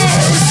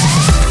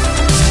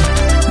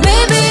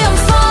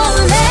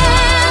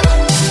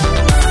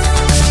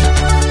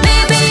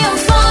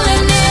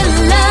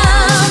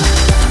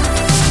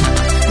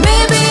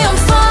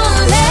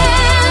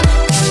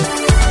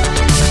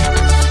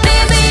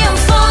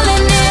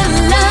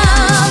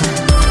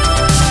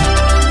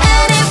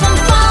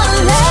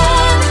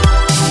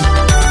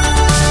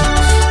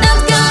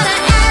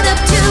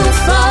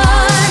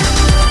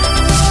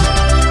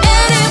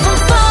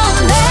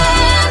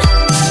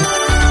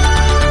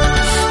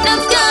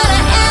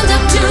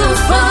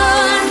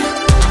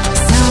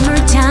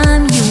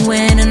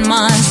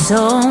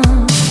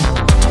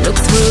 Look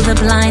through the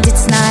blinds,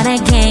 it's not a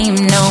game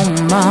no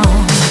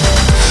more.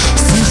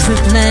 Since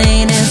we're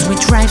playing as we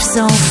drive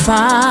so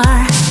far,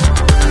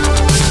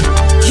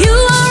 you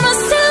are my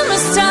summer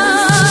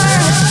star.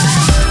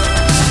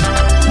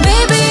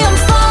 Maybe I'm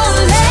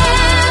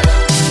falling.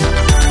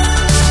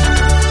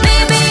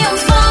 Maybe I'm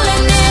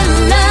falling in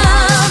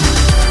love.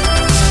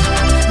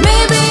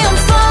 Maybe I'm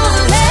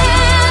falling.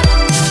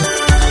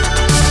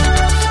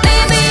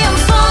 Maybe I'm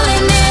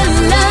falling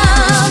in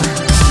love.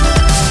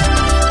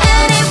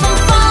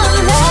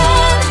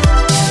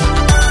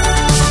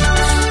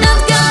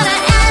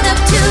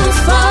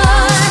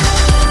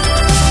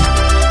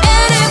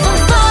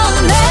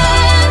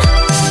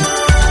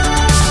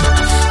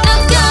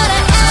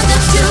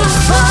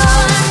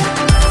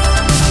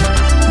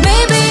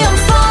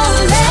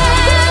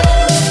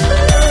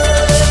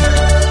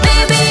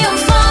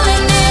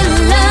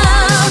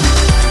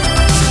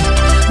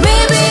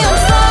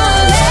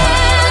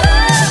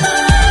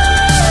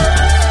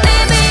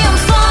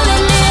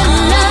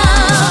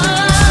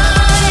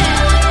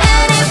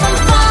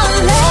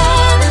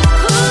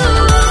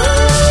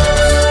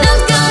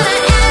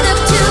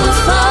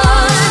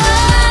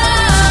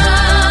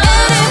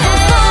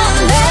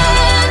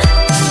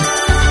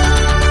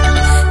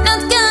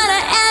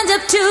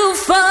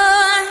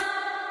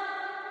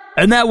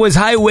 And that was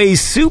Highway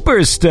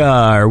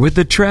Superstar with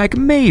the track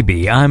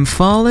Maybe I'm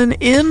Falling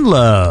in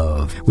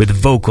Love, with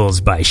vocals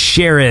by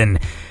Sharon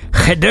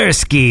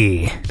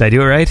Chadursky. Did I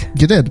do it right?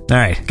 You did. All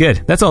right,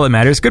 good. That's all that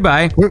matters.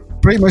 Goodbye.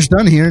 pretty much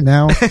done here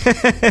now.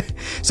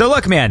 So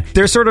look, man,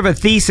 there's sort of a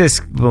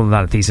thesis, well,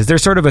 not a thesis,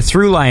 there's sort of a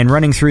through line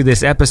running through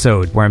this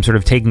episode where I'm sort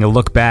of taking a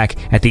look back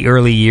at the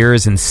early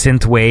years in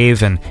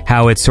synthwave and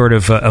how it's sort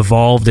of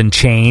evolved and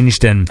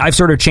changed, and I've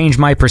sort of changed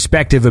my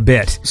perspective a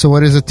bit. So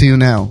what is it to you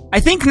now? I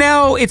think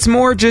now it's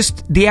more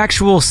just the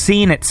actual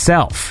scene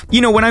itself.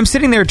 You know, when I'm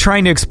sitting there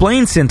trying to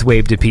explain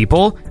synthwave to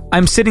people,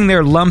 I'm sitting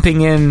there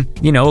lumping in,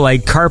 you know,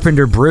 like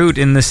Carpenter Brute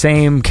in the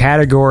same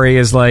category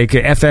as like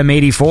FM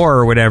 84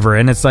 or whatever.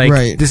 And it's like,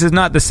 right. This is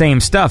not the same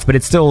stuff, but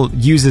it still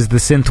uses the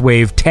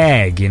synthwave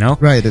tag, you know?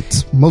 Right,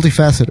 it's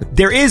multifaceted.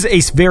 There is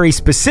a very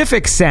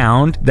specific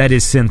sound that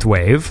is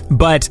synthwave,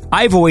 but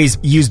I've always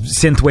used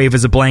synthwave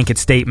as a blanket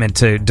statement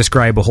to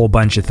describe a whole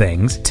bunch of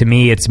things. To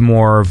me, it's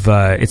more of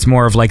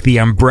like the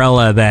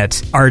umbrella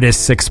that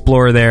artists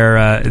explore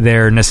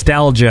their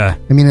nostalgia.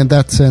 I mean, in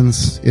that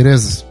sense, it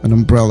is an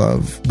umbrella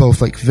of both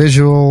like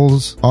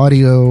visuals,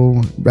 audio,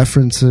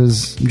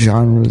 references,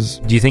 genres.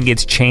 Do you think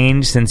it's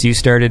changed since you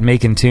started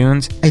making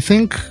tunes? I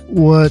think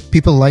what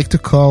people like to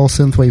call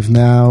synthwave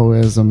now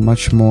is a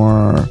much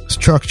more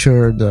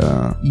structured,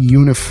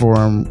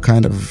 uniform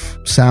kind of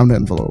sound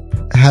envelope.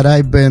 Had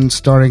I been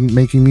starting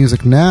making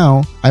music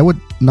now, I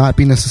would not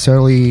be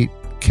necessarily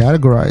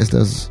categorized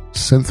as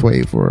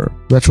synthwave or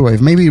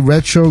retrowave. Maybe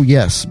retro,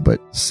 yes,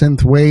 but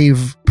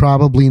synthwave,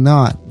 probably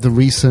not. The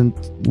recent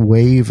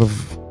wave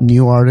of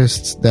new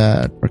artists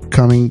that are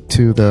coming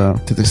to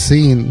the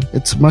scene,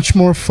 it's much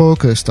more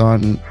focused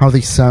on how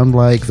they sound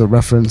like, the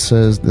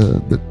references,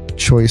 the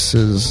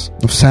choices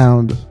of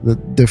sound, the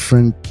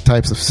different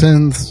types of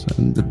synths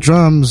and the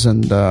drums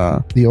and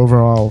the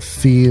overall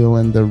feel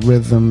and the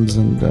rhythms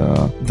and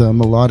the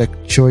melodic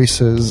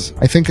choices.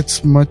 I think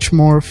it's much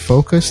more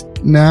focused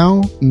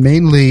now,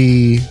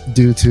 mainly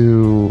due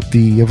to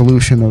the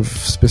evolution of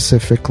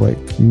specific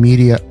like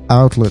media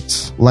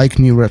outlets like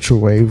New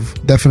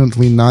Retrowave.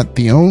 Definitely not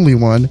the only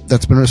one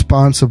that's been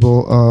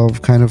responsible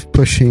of kind of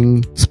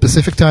pushing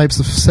specific types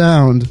of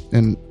sound,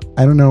 and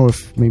I don't know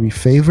if maybe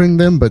favoring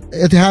them, but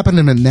it happened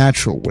in a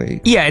natural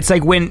way. Yeah, it's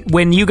like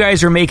when you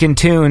guys are making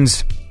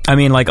tunes, I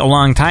mean, like a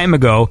long time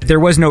ago, there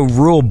was no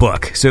rule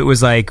book. So it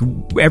was like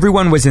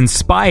everyone was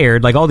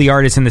inspired, like all the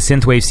artists in the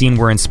synthwave scene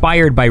were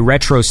inspired by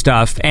retro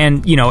stuff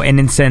and, you know, and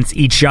in a sense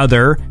each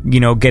other,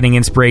 you know, getting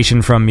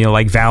inspiration from, you know,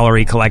 like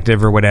Valerie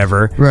Collective or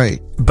whatever. Right.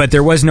 But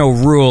there was no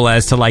rule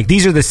as to like,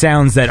 these are the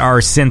sounds that are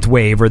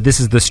synthwave or this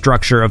is the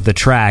structure of the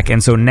track.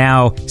 And so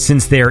now,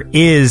 since there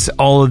is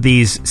all of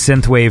these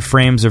synthwave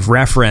frames of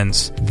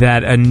reference,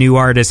 that a new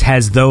artist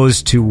has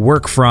those to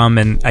work from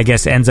and I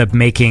guess ends up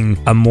making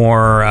a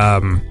more, I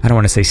don't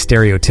want to say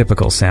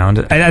stereotypical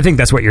sound. I think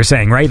that's what you're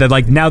saying, right? That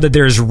like now that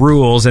there's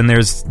rules and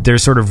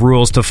there's sort of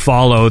rules to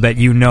follow that,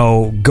 you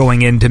know,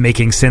 going into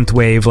making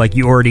synthwave, like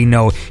you already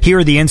know, here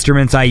are the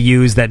instruments I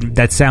use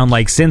that sound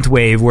like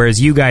synthwave,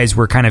 whereas you guys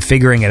were kind of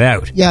figuring it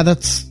out. Yeah,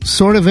 that's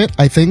sort of it.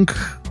 I think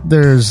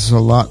there's a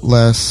lot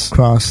less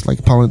cross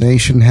like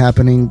pollination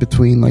happening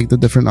between like the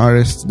different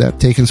artists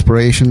that take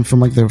inspiration from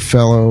like their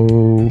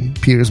fellow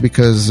peers,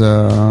 because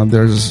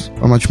there's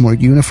a much more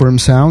uniform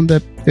sound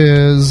that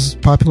is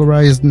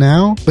popularized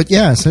now. But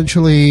yeah,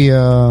 essentially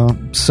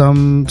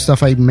some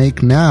stuff I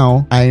make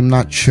now, I'm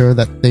not sure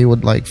that they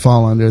would like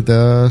fall under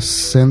the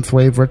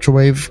synthwave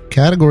retrowave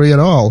category at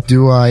all.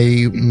 Do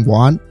I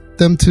want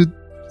them to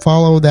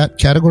follow that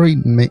category?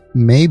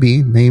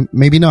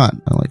 Maybe not.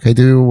 Like I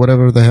do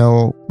whatever the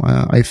hell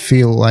I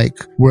feel like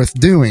worth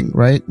doing,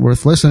 right?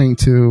 Worth listening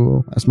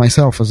to as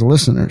myself as a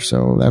listener.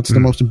 So that's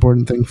the most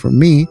important thing for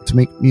me, to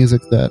make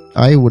music that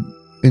I would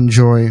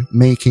enjoy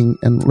making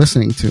and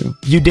listening to.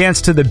 You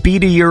dance to the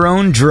beat of your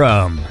own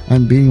drum.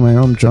 I'm beating my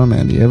own drum,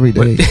 Andy, every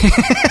day.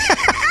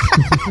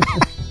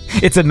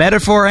 It's a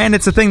metaphor and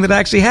it's a thing that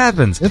actually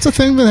happens. It's a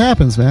thing that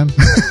happens, man.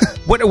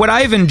 What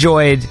I've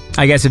enjoyed,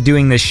 I guess, of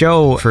doing this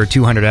show for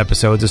 200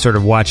 episodes is sort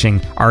of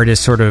watching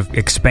artists sort of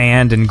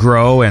expand and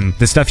grow, and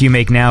the stuff you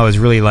make now is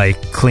really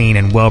like clean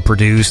and well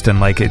produced,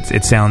 and like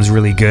it sounds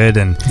really good.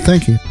 And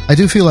thank you. I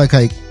do feel like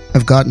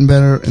I've gotten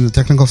better in the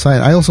technical side.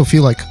 I also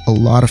feel like a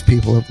lot of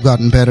people have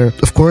gotten better.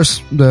 Of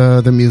course,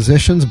 the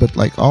musicians, but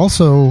like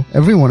also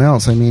everyone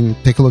else. I mean,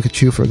 take a look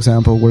at you, for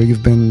example, where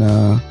you've been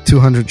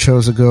 200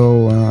 shows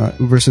ago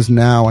versus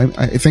now.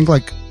 I think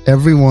like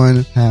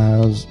everyone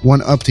has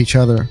one-upped each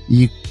other.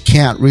 You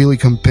can't really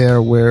compare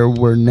where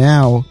we're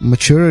now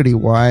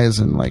maturity-wise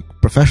and like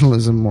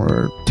professionalism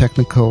or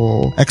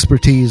technical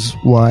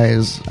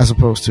expertise-wise as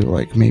opposed to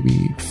like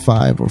maybe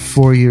 5 or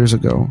 4 years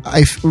ago.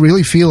 I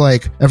really feel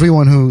like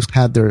everyone who's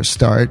had their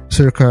start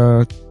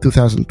circa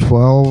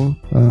 2012,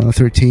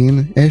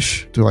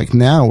 13-ish to like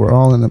now, we're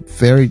all in a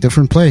very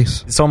different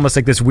place. It's almost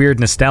like this weird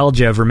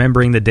nostalgia of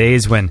remembering the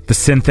days when the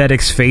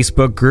Synthetics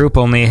Facebook group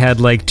only had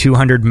like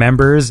 200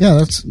 members.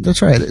 Yeah,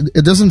 that's right.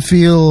 It doesn't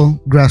feel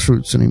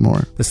grassroots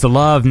anymore. It's the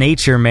law of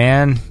nature,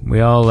 man.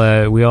 We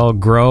all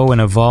grow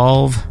and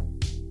evolve.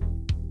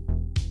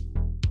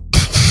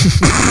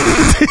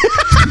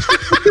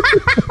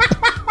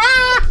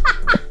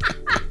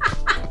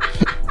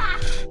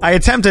 I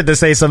attempted to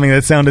say something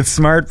that sounded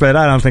smart, but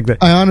I don't think that...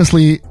 I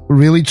honestly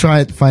really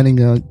tried finding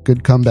a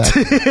good comeback,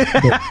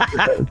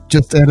 but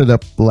just ended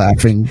up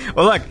laughing.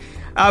 Well, look,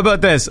 how about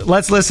this?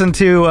 Let's listen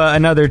to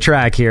another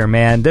track here,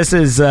 man. This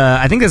is,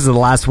 I think this is the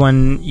last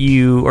one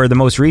or the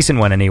most recent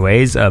one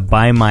anyways,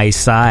 By My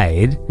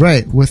Side.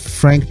 Right, with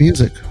Frank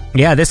Music.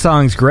 Yeah, this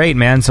song's great,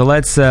 man. So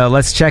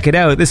let's check it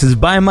out. This is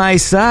By My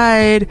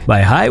Side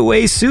by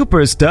Highway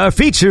Superstar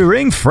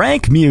featuring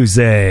Frank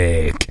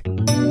Music.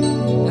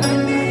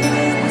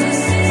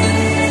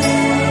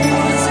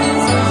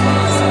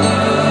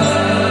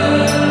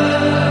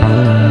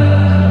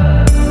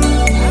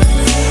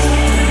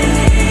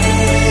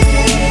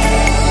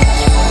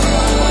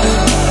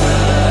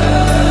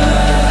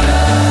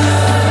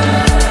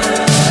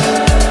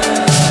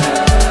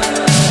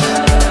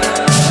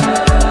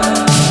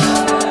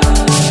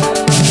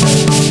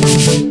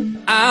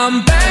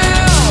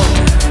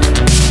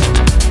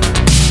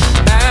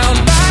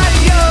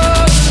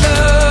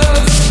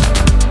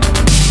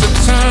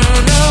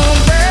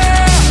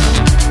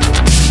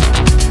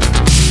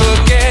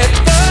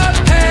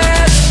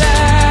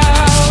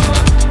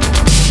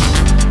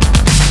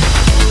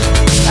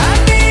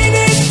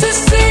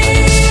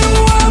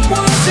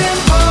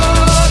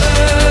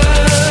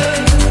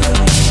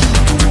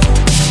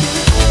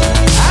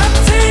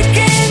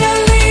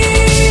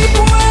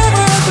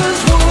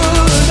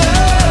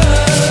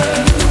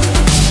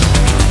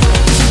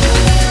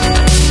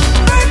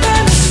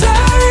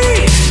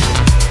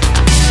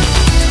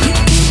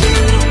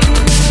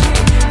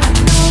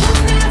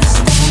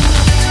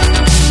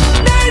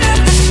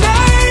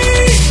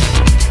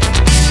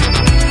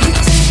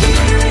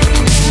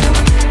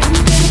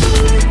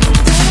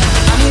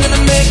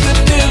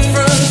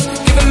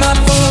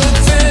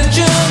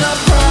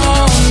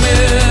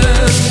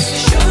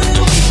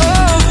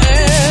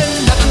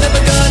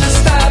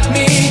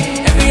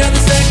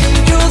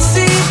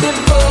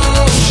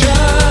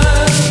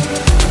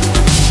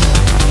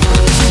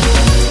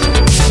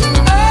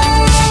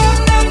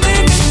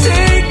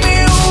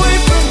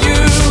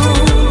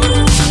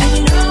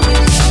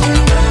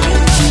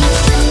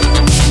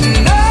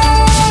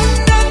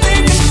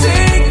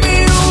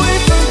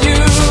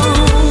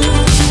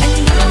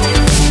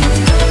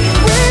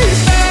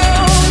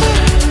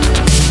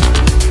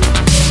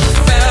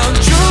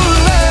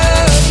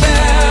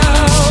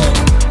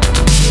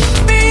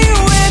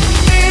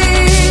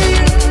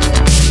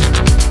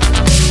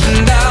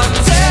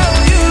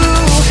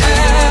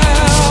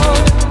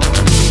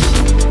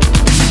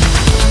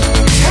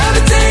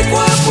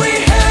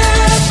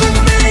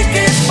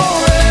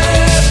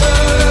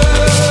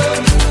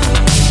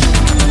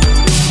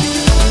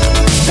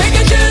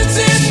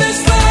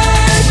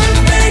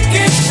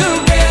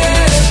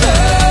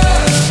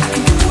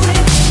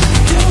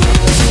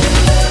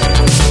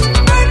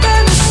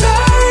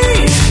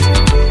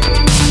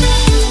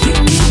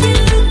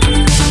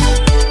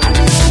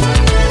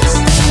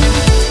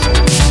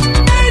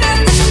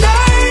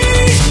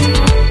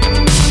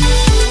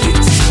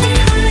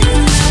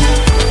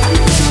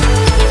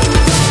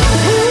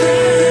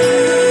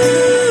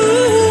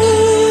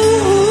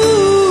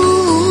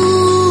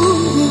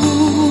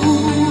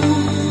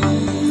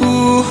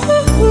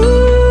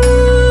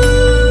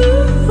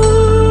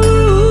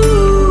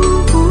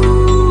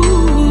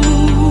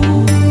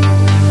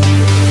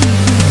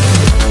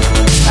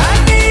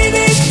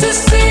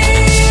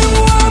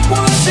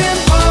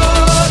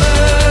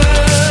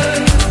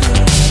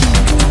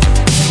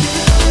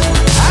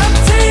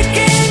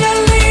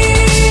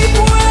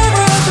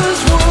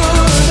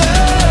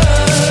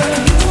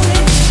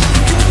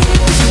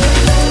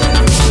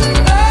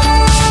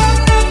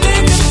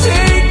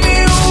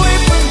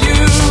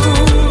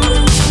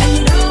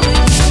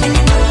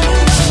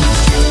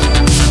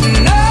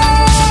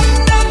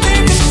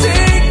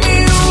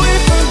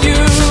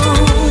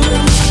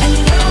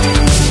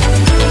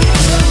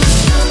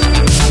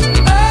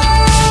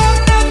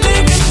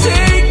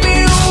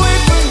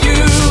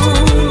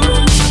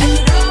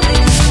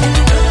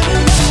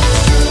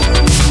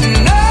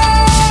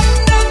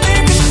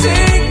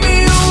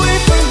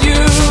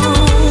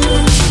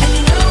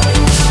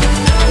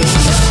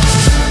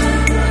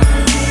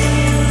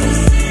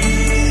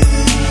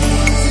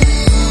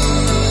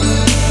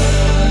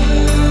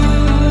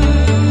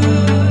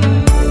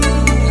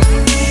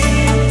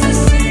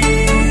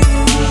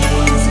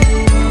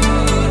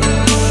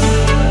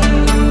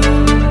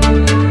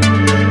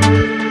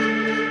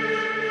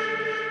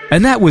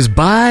 And that was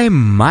By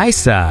My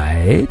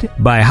Side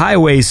by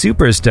Highway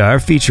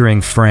Superstar featuring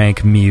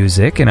Frank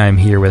Music. And I'm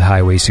here with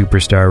Highway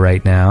Superstar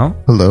right now.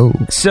 Hello.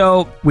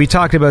 So we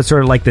talked about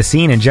sort of like the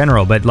scene in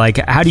general, but like,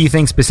 how do you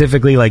think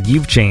specifically like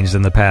you've changed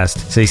in the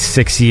past, say,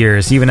 6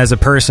 years, even as a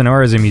person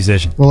or as a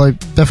musician? Well,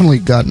 I've definitely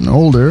gotten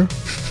older.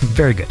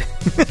 Very good.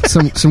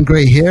 some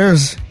gray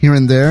hairs here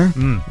and there.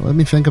 Let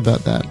me think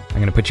about that. I'm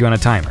going to put you on a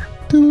timer.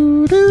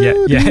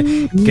 Yeah.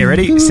 Get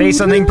ready. Say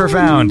something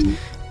profound.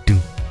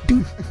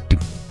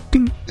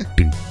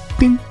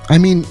 I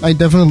mean, I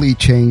definitely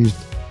changed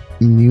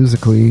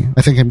musically.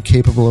 I think I'm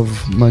capable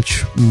of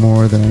much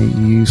more than I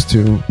used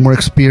to. More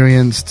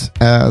experienced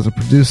as a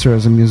producer,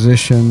 as a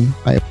musician.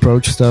 I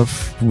approach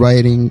stuff,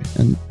 writing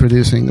and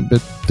producing a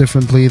bit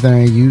differently than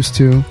I used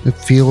to. It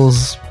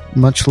feels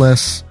much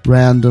less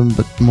random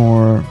but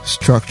more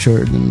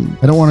structured, and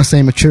I don't want to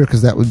say mature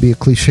because that would be a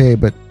cliche,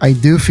 but I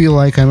do feel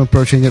like I'm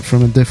approaching it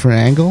from a different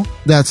angle.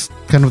 That's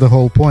kind of the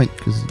whole point,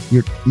 because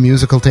your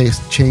musical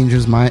taste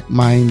changes.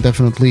 Mine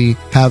definitely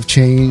have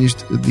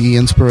changed. The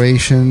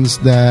inspirations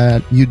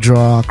that you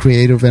draw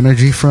creative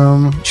energy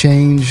from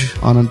change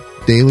on a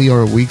daily or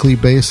a weekly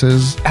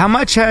basis. How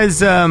much has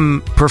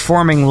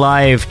performing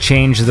live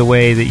changed the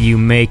way that you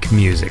make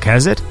music?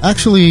 Has it?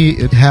 Actually,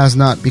 it has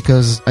not,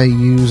 because I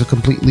use a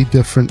completely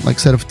different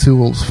set of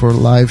tools for a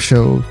live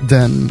show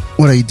than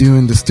what I do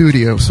in the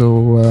studio.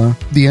 So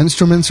the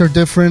instruments are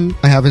different.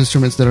 I have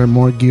instruments that are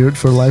more geared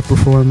for live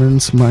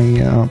performance.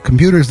 My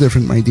computer is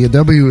different. My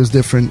DAW is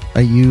different.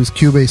 I use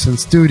Cubase in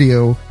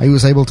studio. I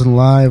use Ableton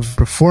Live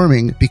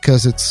performing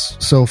because it's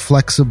so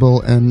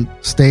flexible and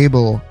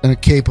stable and a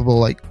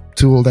capable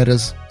tool that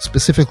is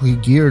specifically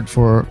geared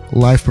for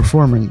live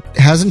performance.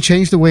 It hasn't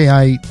changed the way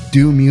I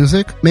do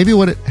music. Maybe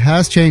what it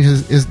has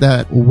changed is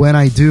that when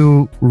I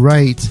do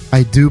write,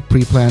 I do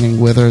pre-planning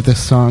whether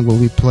this song will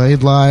be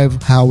played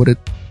live, how would it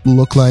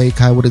look like,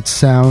 how would it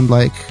sound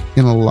like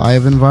in a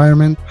live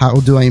environment, how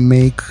do I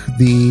make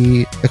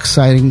the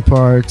exciting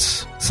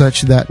parts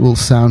such that will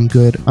sound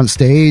good on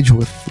stage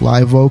with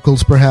live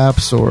vocals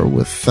perhaps, or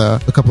with a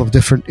couple of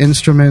different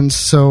instruments.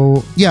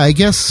 So yeah, I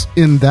guess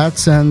in that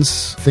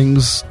sense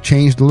things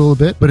changed a little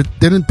bit, but it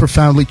didn't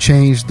profoundly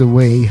change the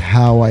way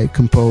how I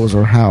compose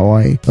or how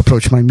I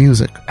approach my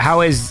music.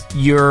 How has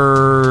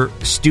your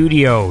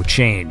studio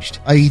changed?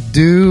 I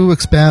do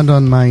expand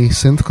on my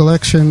synth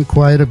collection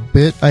quite a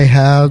bit. I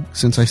have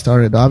since I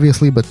started,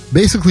 obviously, but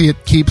basically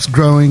it keeps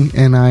growing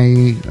and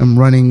I am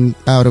running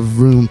out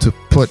of room to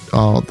put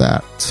all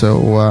that.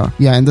 So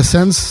yeah, in the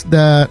sense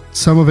that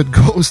some of it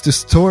goes to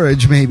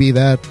storage, maybe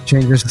that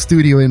changes the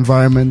studio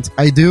environment.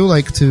 I do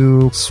like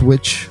to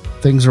switch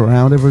things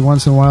around every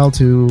once in a while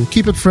to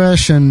keep it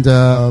fresh and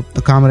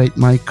accommodate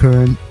my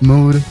current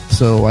mood.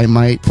 So I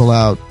might pull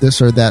out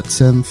this or that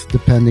synth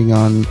depending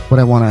on what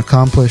I want to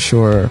accomplish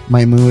or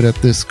my mood at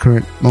this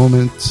current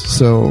moment.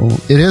 So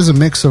it is a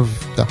mix of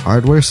the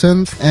hardware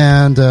synth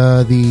and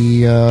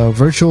the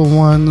virtual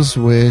ones,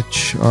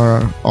 which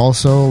are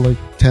also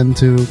tend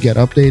to get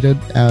updated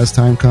as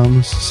time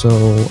comes. So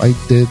I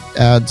did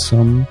add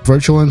some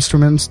virtual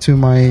instruments to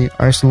my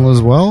arsenal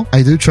as well.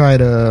 I do try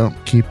to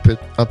keep it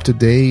up to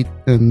date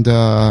and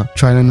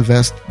try to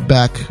invest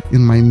back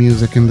in my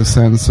music in the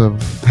sense of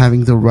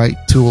having the right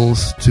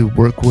tools to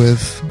work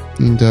with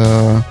and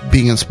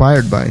being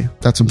inspired by.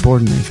 That's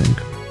important, I think.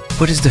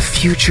 What does the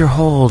future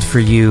hold for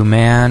you,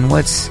 man?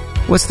 What's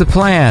the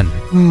plan?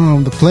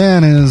 The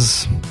plan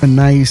is a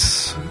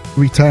nice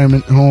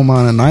retirement home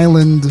on an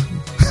island.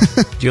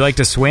 Do you like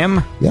to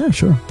swim? Yeah,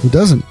 sure. Who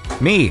doesn't?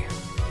 Me.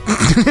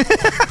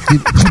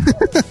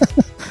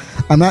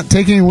 I'm not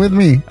taking it with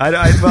me. Well,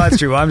 that's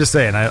true. I'm just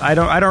saying. I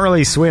don't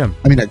really swim.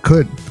 I mean, I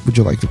could. Would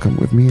you like to come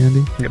with me,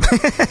 Andy?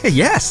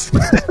 Yes.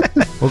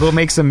 We'll go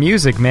make some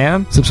music,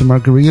 man. Sip some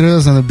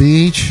margaritas on the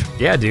beach.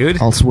 Yeah, dude.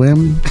 I'll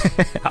swim.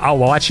 I'll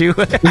watch you.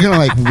 You're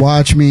gonna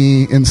watch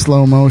me in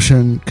slow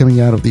motion coming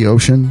out of the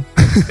ocean.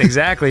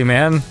 Exactly,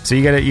 man. So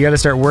you gotta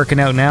start working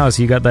out now.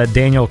 So you got that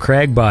Daniel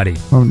Craig body.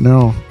 Oh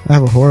no, I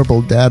have a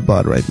horrible dad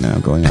bod right now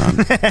going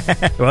on.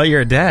 Well,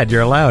 you're a dad.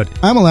 You're allowed.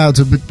 I'm allowed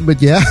to,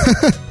 but yeah.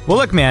 Well,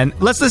 look, man.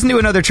 Let's listen to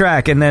another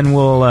track and then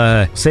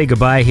we'll say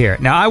goodbye here.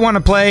 Now, I want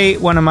to play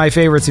one of my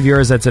favorites of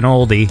yours. That's an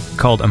oldie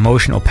called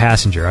 "Emotional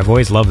Passenger." I've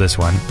always loved this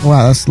one.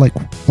 Wow, that's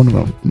one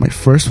of my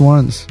first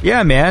ones.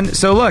 Yeah, man.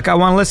 So look, I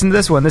want to listen to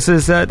this one. This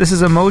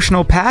is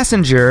 "Emotional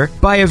Passenger"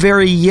 by a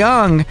very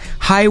young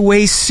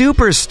highway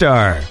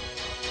superstar.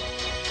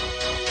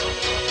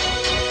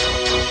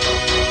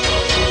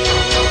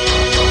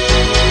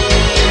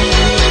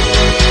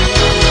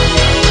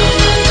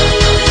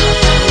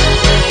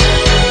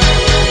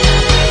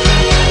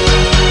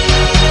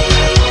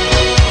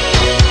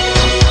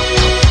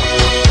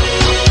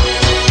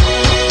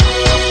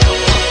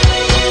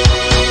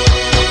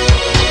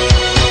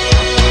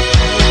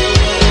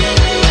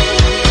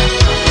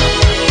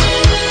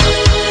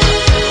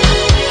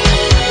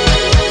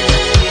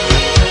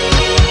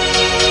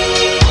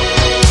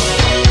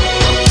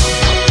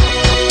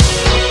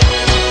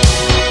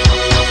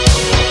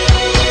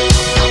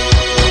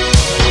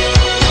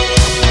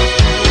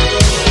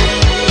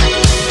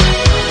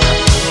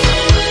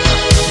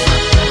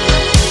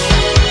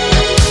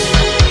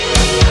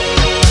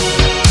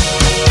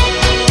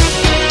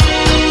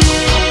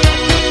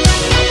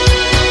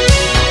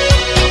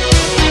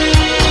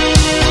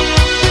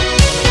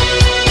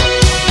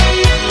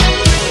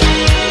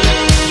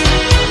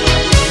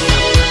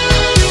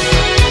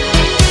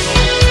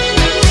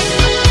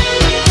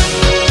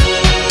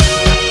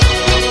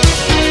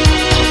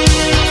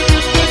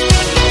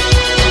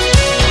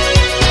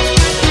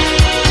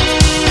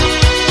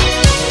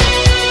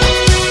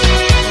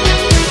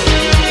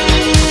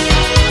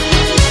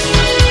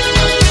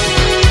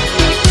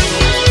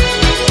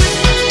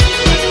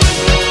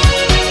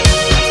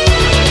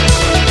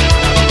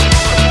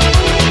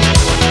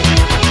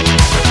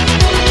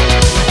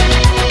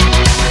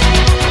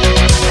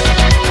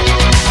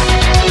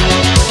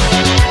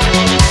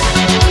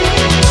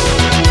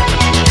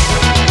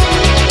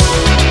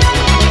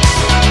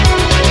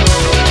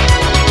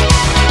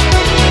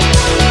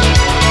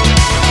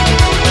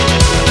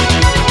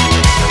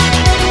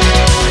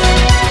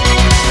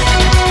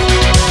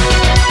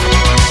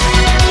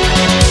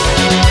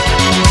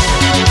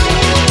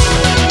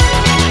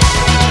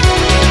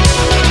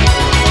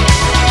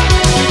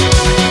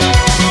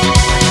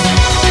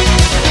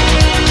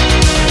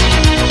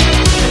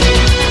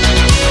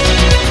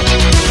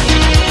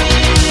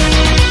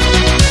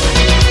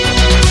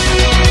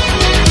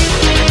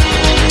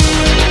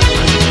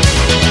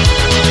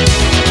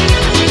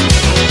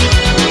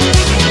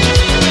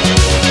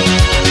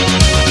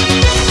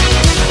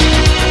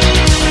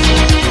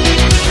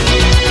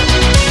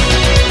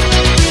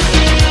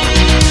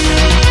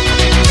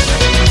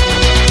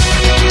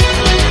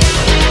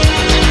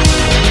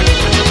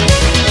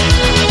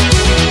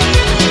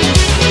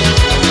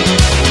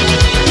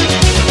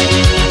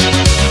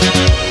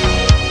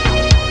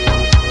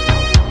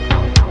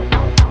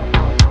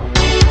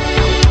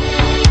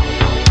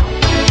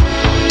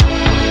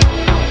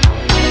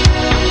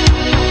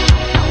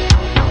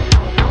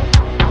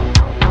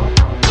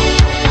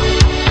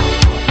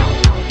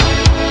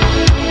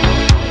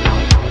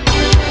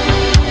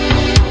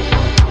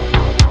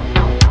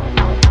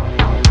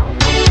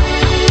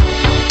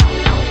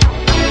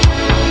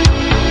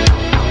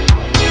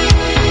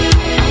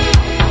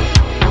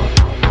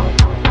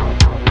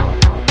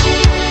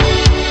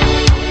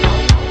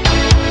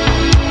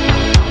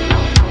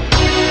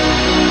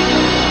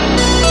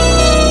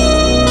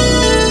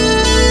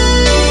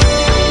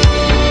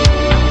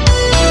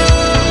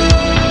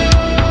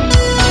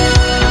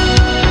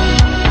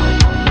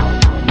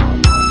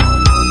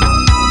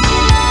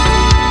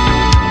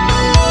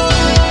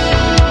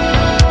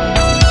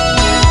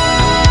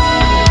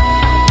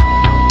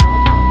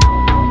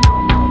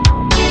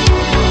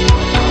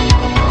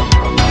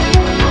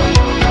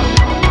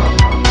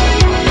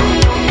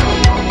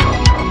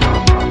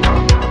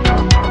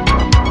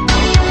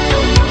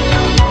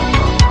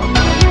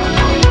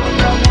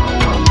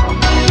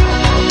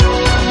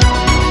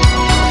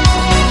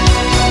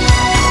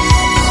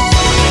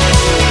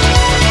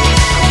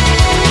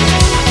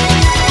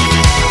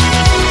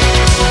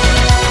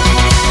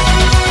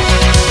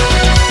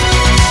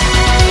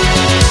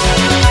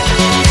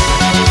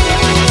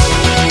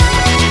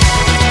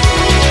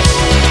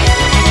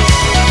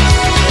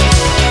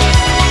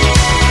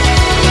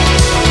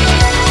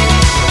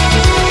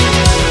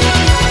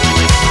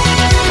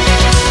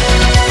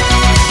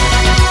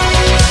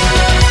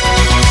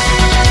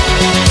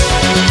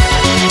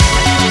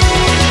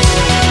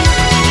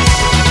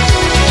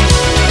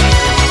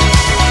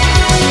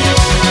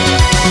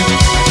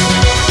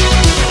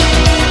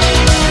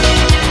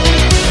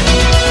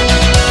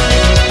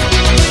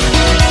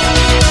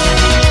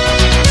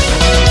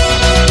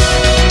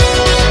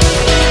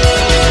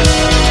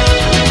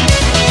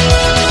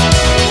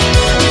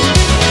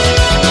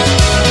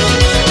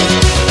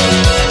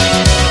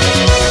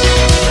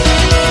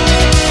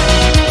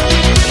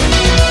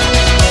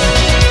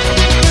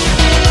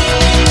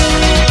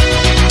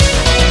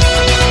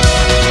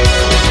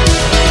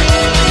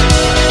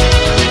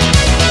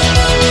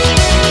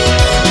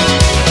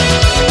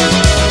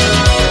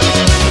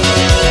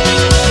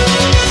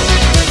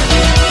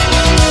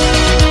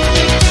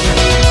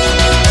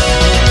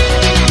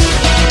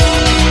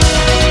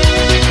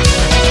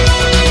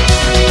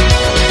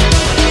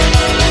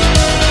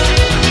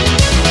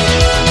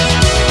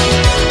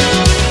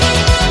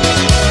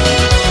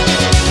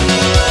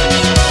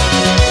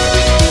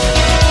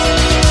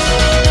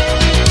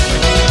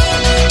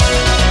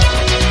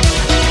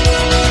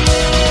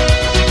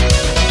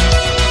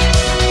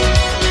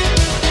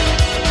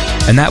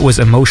 And that was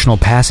Emotional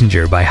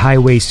Passenger by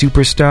Highway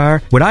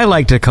Superstar, what I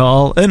like to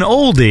call an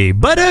oldie,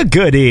 but a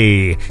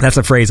goodie. That's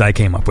a phrase I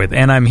came up with.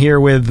 And I'm here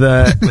with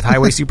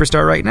Highway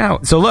Superstar right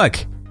now. So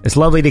look, it's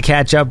lovely to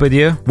catch up with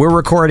you. We're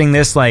recording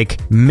this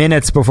like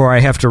minutes before I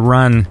have to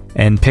run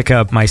and pick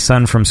up my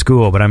son from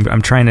school, but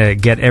I'm trying to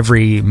get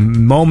every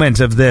moment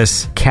of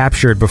this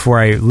captured before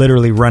I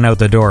literally run out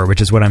the door,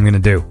 which is what I'm going to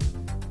do.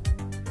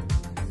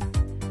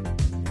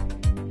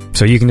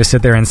 So you can just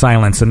sit there in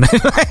silence and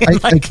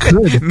I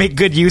could make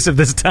good use of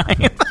this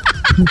time.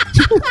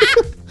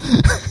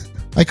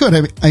 I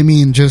could. I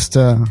mean, just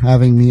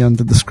having me on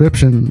the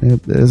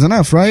description is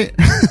enough, right?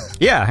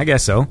 Yeah, I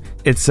guess so.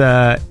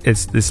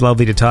 It's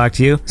lovely to talk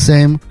to you.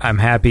 Same. I'm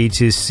happy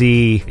to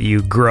see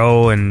you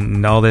grow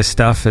and all this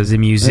stuff as a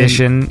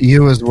musician. And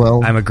you as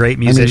well. I'm a great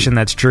musician,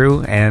 that's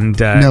true. And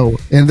no,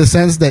 in the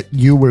sense that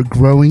you were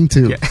growing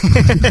too. Yeah.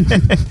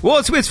 Well,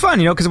 it's fun,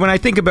 because when I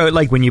think about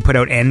like when you put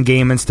out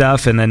Endgame and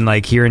stuff, and then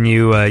like hearing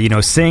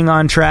you sing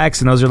on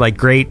tracks, and those are like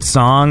great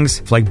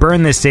songs. Like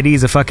Burn This City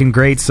is a fucking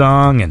great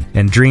song,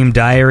 and Dream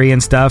Diary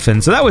and stuff.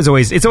 And so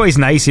it's always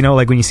nice,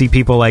 like when you see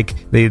people like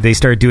they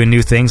start doing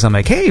new things. I'm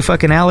like, hey,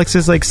 fucking Alex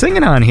is like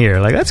singing on here.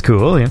 Like, that's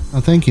cool. Yeah.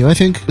 Oh, thank you. I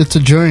think it's a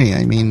journey.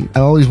 I mean, I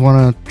always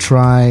want to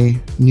try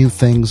new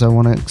things. I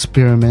want to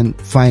experiment.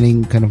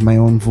 Finding kind of my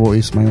own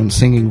voice, my own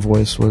singing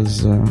voice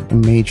was a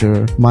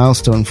major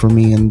milestone for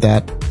me in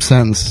that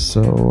sense.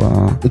 So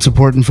it's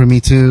important for me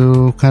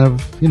to kind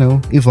of,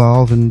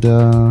 evolve and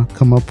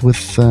come up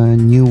with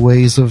new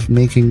ways of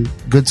making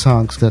good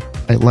songs that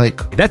I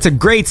like. That's a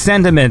great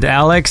sentiment,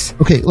 Alex.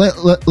 Okay,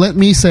 let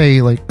me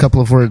say like a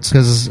couple of words,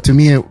 because to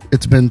me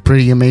it's been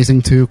pretty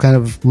amazing to kind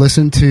of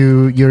listen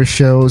to your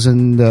shows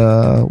and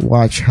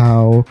watch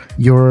how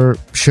your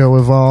show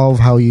evolved,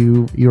 how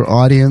your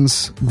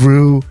audience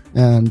grew,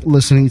 and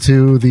listening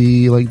to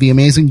the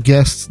amazing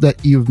guests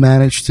that you've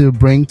managed to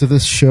bring to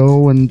this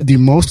show. And the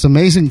most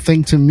amazing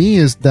thing to me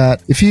is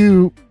that if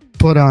you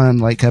put on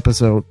like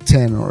episode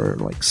 10 or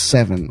like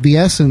 7, the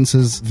essence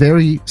is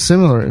very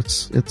similar.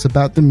 It's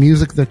about the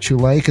music that you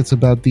like. It's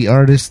about the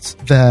artists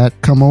that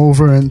come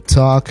over and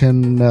talk,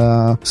 and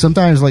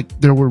sometimes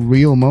like there were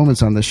real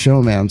moments on the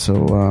show, man.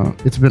 So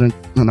it's been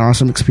an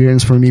awesome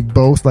experience for me,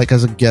 both like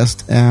as a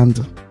guest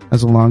and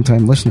as a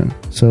longtime listener.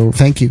 So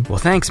thank you. Well,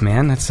 thanks,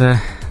 man.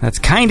 That's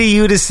kind of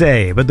you to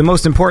say. But the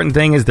most important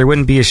thing is there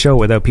wouldn't be a show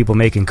without people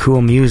making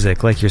cool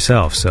music like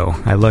yourself. So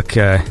I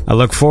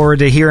look forward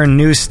to hearing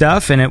new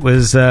stuff, and it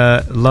was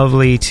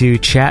lovely to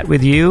chat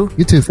with you.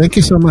 You too. Thank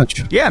you so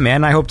much. Yeah,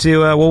 man. I hope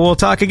to. We'll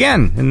talk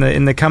again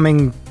in the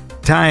coming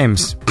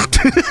times.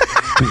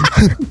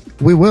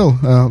 We will.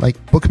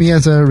 Book me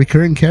as a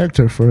recurring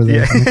character for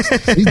the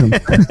next season.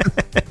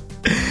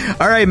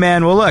 All right,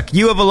 man. Well, look,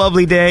 you have a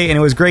lovely day, and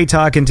it was great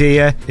talking to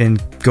you.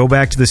 And go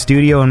back to the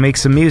studio and make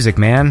some music,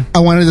 man. I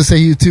wanted to say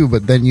you too,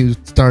 but then you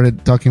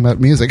started talking about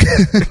music.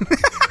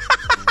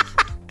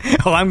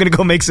 Well, I'm going to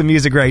go make some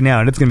music right now,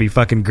 and it's going to be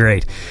fucking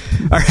great.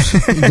 All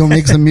right. Go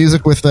make some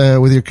music with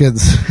your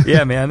kids.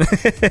 Yeah, man.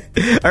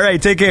 All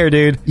right, take care,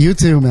 dude. You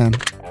too, man.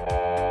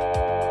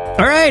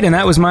 All right, and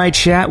that was my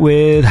chat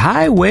with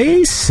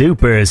Highway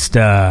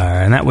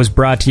Superstar, and that was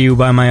brought to you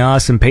by my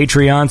awesome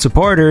Patreon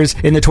supporters.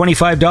 In the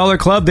 $25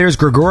 club, there's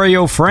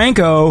Gregorio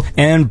Franco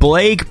and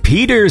Blake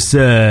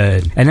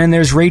Peterson, and then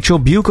there's Rachel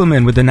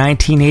Buchelman with the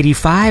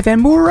 1985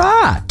 and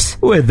Murat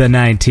with the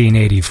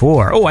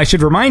 1984. Oh, I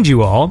should remind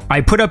you all,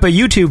 I put up a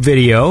YouTube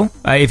video.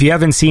 If you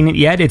haven't seen it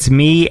yet, it's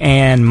me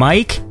and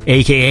Mike,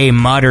 aka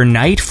Modern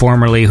Knight,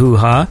 formerly Hoo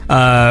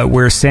Ha.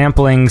 We're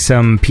sampling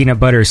some peanut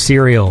butter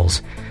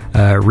cereals.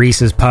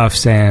 Reese's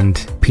Puffs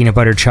and peanut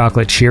butter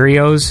chocolate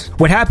Cheerios.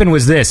 What happened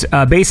was this.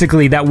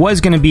 Basically, that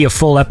was going to be a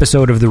full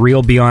episode of The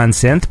Real Beyond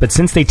Synth, but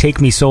since they take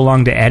me so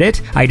long to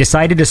edit, I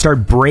decided to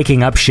start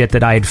breaking up shit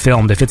that I had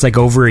filmed. If it's like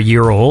over a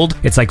year old,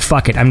 it's like,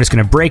 fuck it. I'm just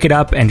going to break it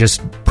up and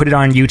just put it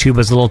on YouTube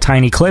as little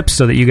tiny clips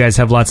so that you guys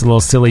have lots of little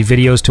silly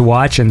videos to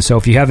watch. And so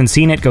if you haven't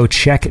seen it, go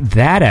check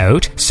that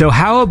out. So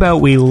how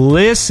about we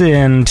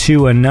listen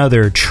to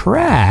another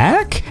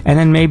track and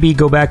then maybe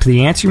go back to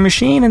the answering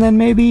machine and then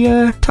maybe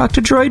talk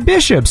to Droid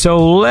Bishop.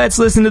 So let's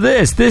listen to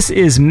this. This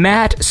is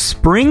Matt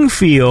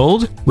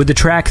Springfield with the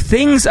track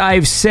Things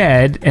I've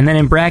Said, and then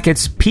in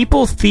brackets,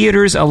 People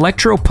Theater's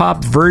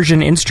Electropop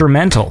Version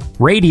Instrumental,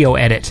 Radio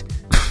Edit.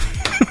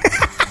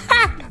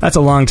 That's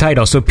a long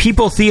title. So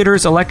People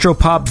Theater's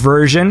Electropop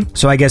Version.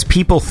 So I guess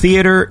People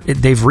Theater,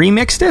 they've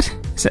remixed it?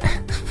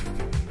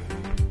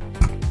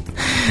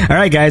 All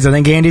right, guys, I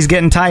think Andy's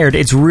getting tired.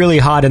 It's really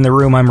hot in the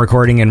room I'm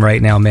recording in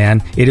right now,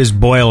 man. It is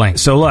boiling.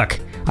 So look,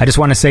 I just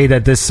want to say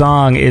that this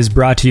song is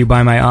brought to you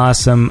by my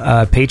awesome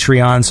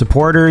Patreon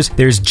supporters.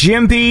 There's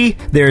Jimpy,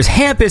 there's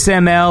Hampus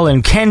ML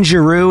and Ken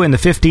Giroux in the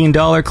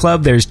 $15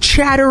 club. There's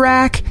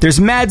Chatterack, there's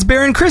Mads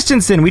Baron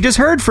Christensen. We just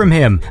heard from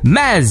him.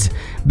 Mads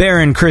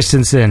Baron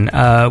Christensen with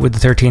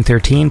the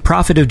 1313,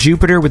 Prophet of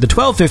Jupiter with the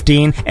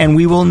 1215, and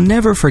we will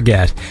never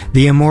forget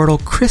the immortal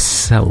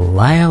Chris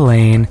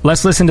Lane.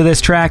 Let's listen to this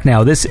track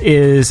now. This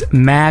is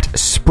Matt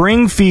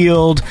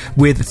Springfield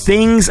with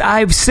Things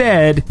I've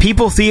Said,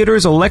 People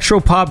Theater's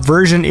Electropop electropop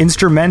version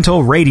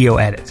instrumental radio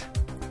edit.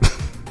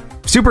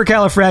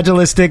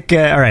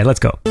 Supercalifragilistic. All right, let's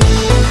go.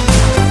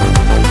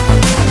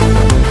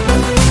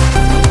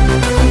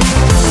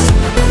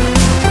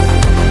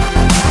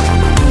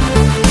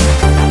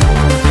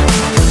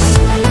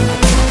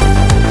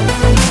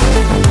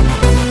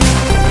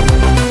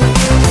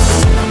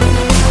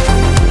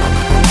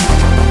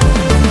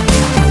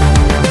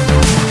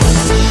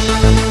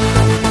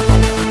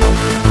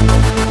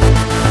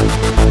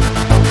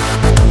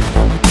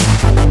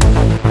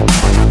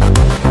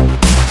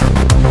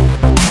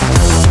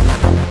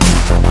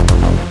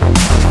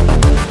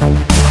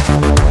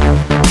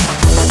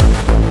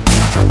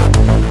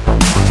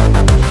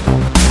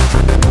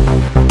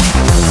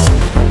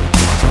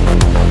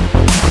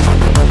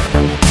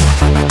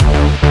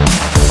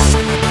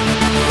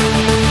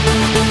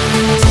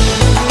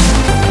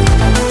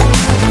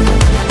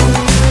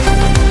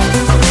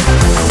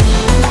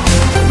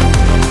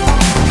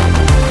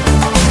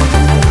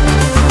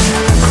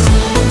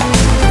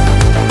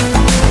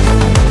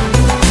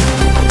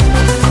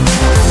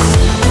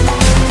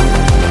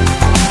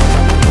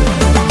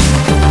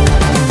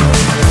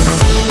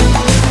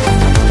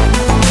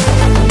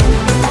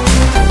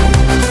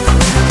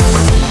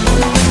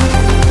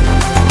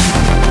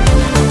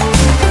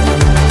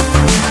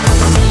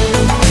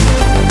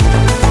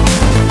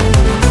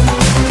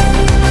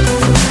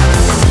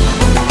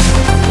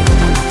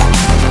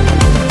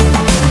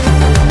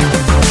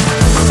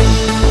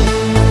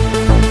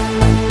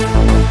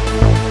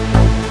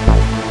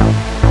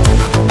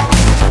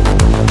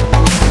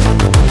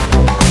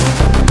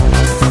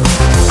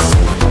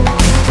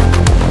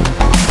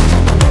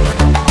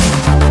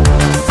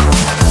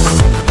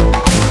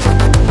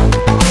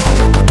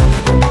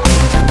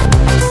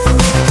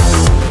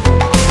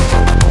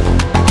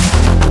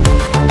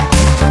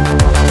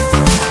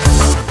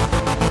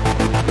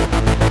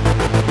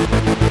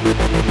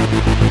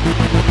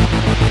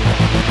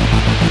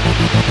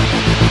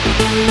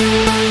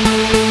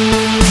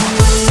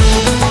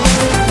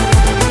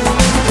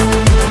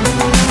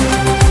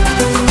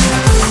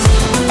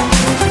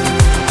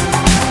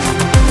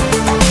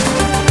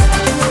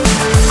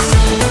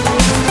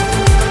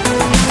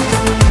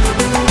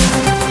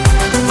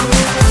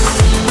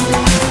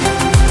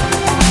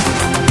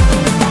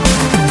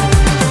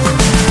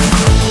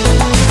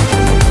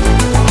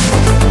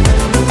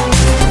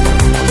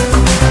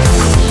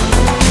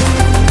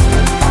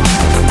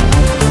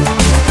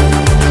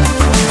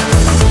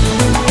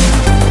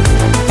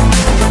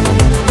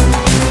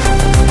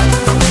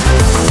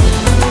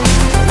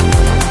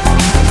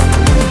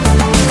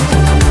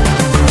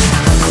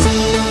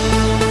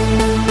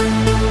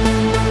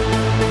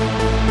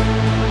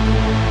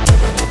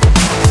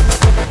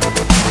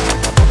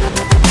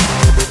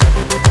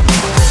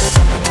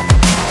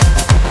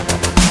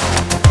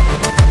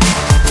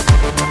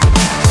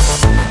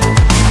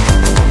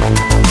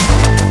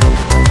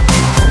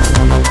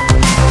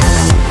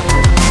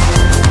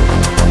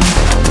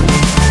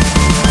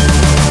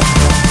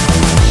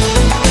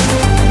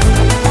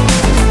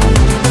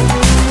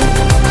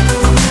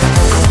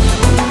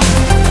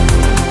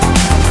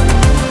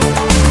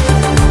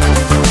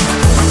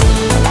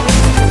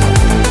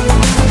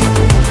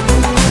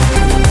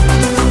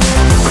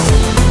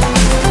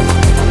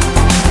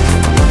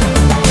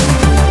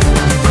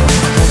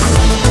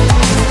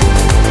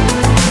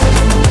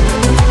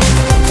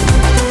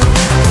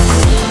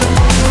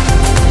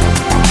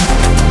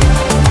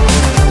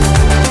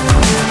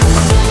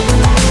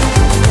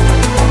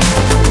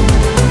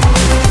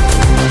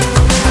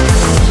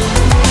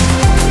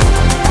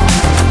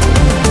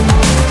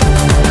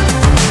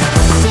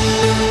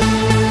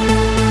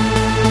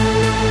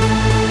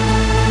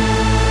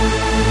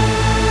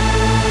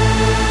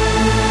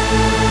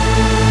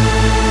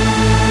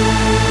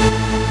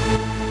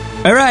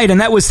 All right, and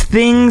that was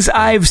Things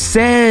I've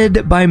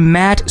Said by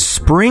Matt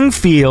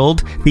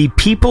Springfield, the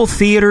People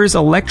Theater's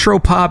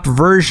electropop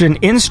version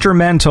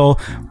instrumental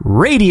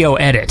radio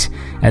edit.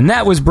 And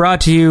that was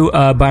brought to you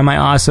by my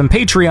awesome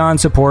Patreon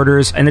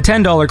supporters. In the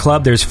 $10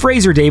 club, there's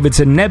Fraser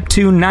Davidson,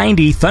 Neptune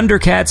 90,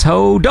 Thundercats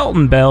Ho,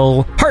 Dalton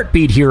Bell,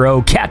 Heartbeat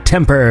Hero, Cat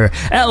Temper,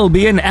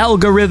 Albion,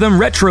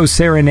 Algorithm, Retro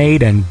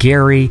Serenade, and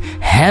Gary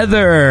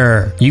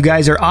Heather. You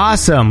guys are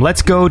awesome.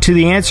 Let's go to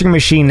the answering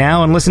machine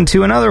now and listen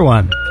to another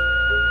one.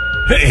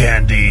 Hey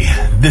Andy,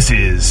 this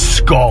is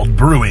Scald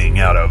Brewing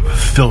out of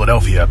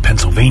Philadelphia,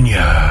 Pennsylvania.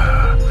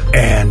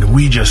 And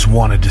we just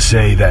wanted to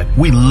say that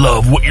we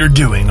love what you're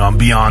doing on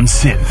Beyond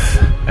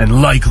Synth.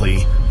 And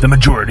likely, the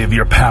majority of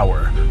your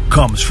power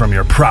comes from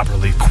your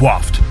properly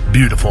coiffed,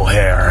 beautiful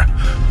hair.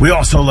 We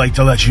also like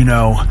to let you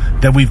know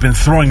that we've been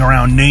throwing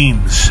around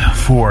names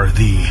for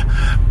the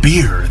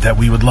beer that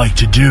we would like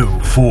to do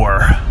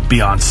for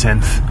Beyond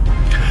Synth.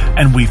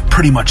 And we've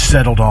pretty much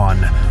settled on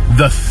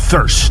the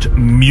Thirst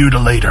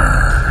Mutilator.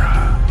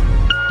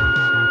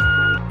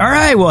 All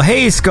right, well,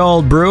 hey,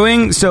 Scald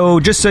Brewing. So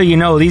just so you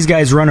know, these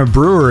guys run a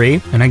brewery,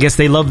 and I guess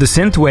they love the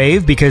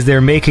synthwave because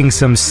they're making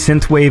some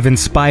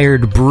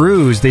synthwave-inspired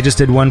brews. They just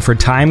did one for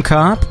Time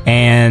Cop,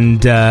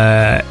 and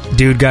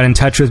dude got in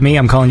touch with me.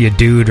 I'm calling you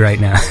dude right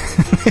now.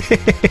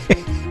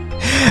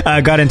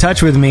 Got in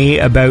touch with me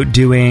about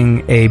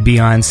doing a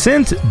Beyond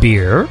Synth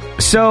beer.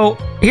 So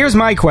here's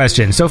my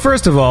question. So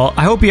first of all,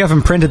 I hope you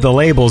haven't printed the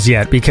labels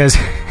yet, because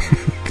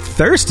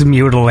Thirst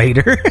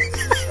Mutilator...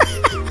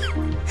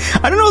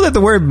 I don't know that the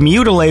word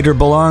mutilator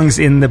belongs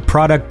in the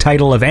product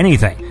title of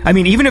anything. I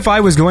mean, even if I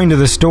was going to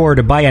the store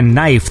to buy a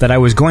knife that I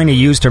was going to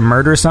use to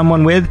murder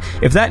someone with,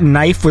 if that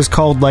knife was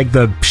called like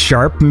the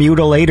Sharp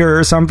Mutilator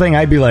or something,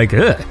 I'd be like,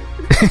 ugh.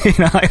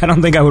 I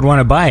don't think I would want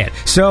to buy it.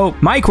 So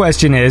my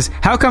question is,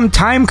 how come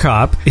Time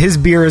Cop, his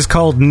beer is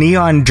called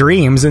Neon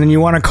Dreams, and then you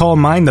want to call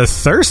mine the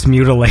Thirst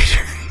Mutilator?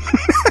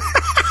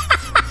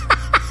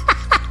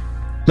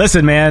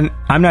 Listen, man,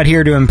 I'm not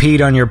here to impede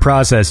on your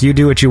process. You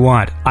do what you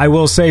want. I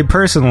will say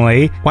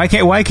personally, why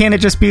can't it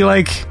just be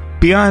like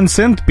Beyond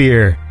Synth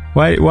beer?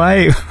 Why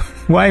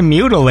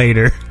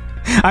Mutilator?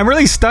 I'm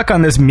really stuck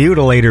on this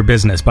Mutilator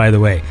business, by the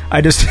way.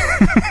 I just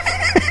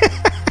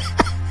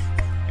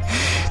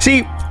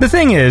see, the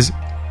thing is,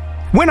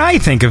 when I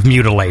think of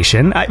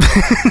mutilation,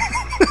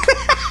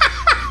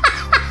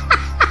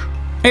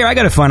 Hey, I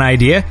got a fun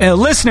idea.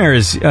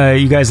 Listeners,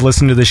 you guys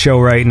listen to the show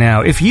right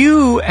now. If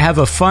you have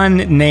a fun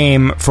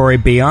name for a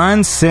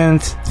Beyond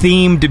Synth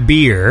themed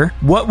beer,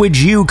 what would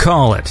you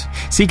call it?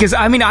 See, because,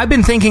 I mean, I've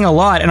been thinking a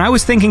lot, and I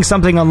was thinking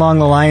something along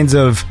the lines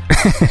of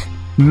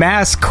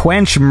Mass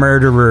Quench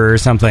Murderer or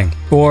something.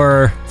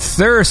 Or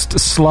Thirst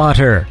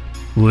Slaughter.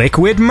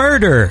 Liquid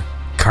Murder.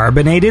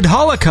 Carbonated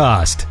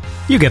Holocaust.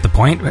 You get the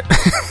point.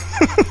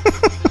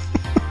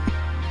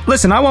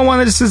 Listen, I want one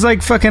that just is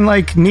like fucking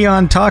like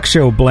Neon Talk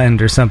Show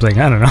blend or something.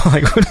 I don't know.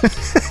 Like,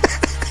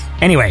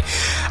 anyway,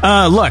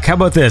 look, how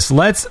about this?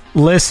 Let's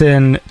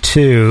listen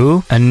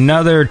to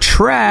another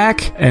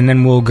track, and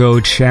then we'll go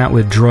chat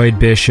with Droid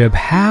Bishop.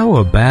 How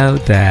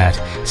about that?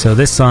 So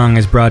this song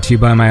is brought to you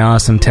by my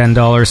awesome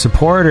 $10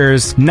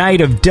 supporters, Night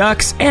of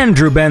Ducks,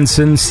 Andrew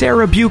Benson,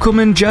 Sarah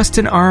Buchelman,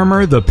 Justin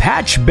Armour, the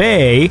Patch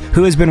Bay,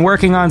 who has been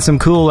working on some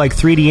cool like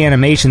 3D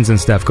animations and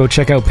stuff. Go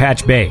check out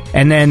Patch Bay.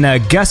 And then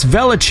Gus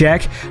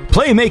Velicek,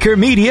 Playmaker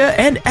Media,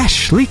 and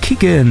Ashley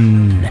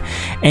Keegan.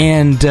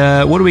 And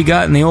what do we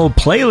got in the old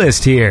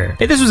playlist here?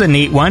 Hey, this was a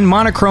neat one.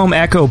 Monochrome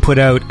Echo put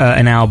out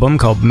an album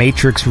called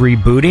Matrix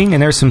Rebooting,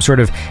 and there's some sort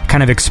of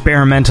kind of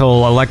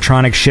experimental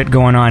electronic shit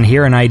going on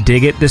here, and I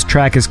dig it. This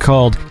track is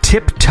called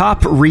Tip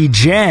Top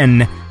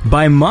Regen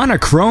by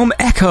Monochrome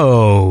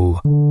Echo.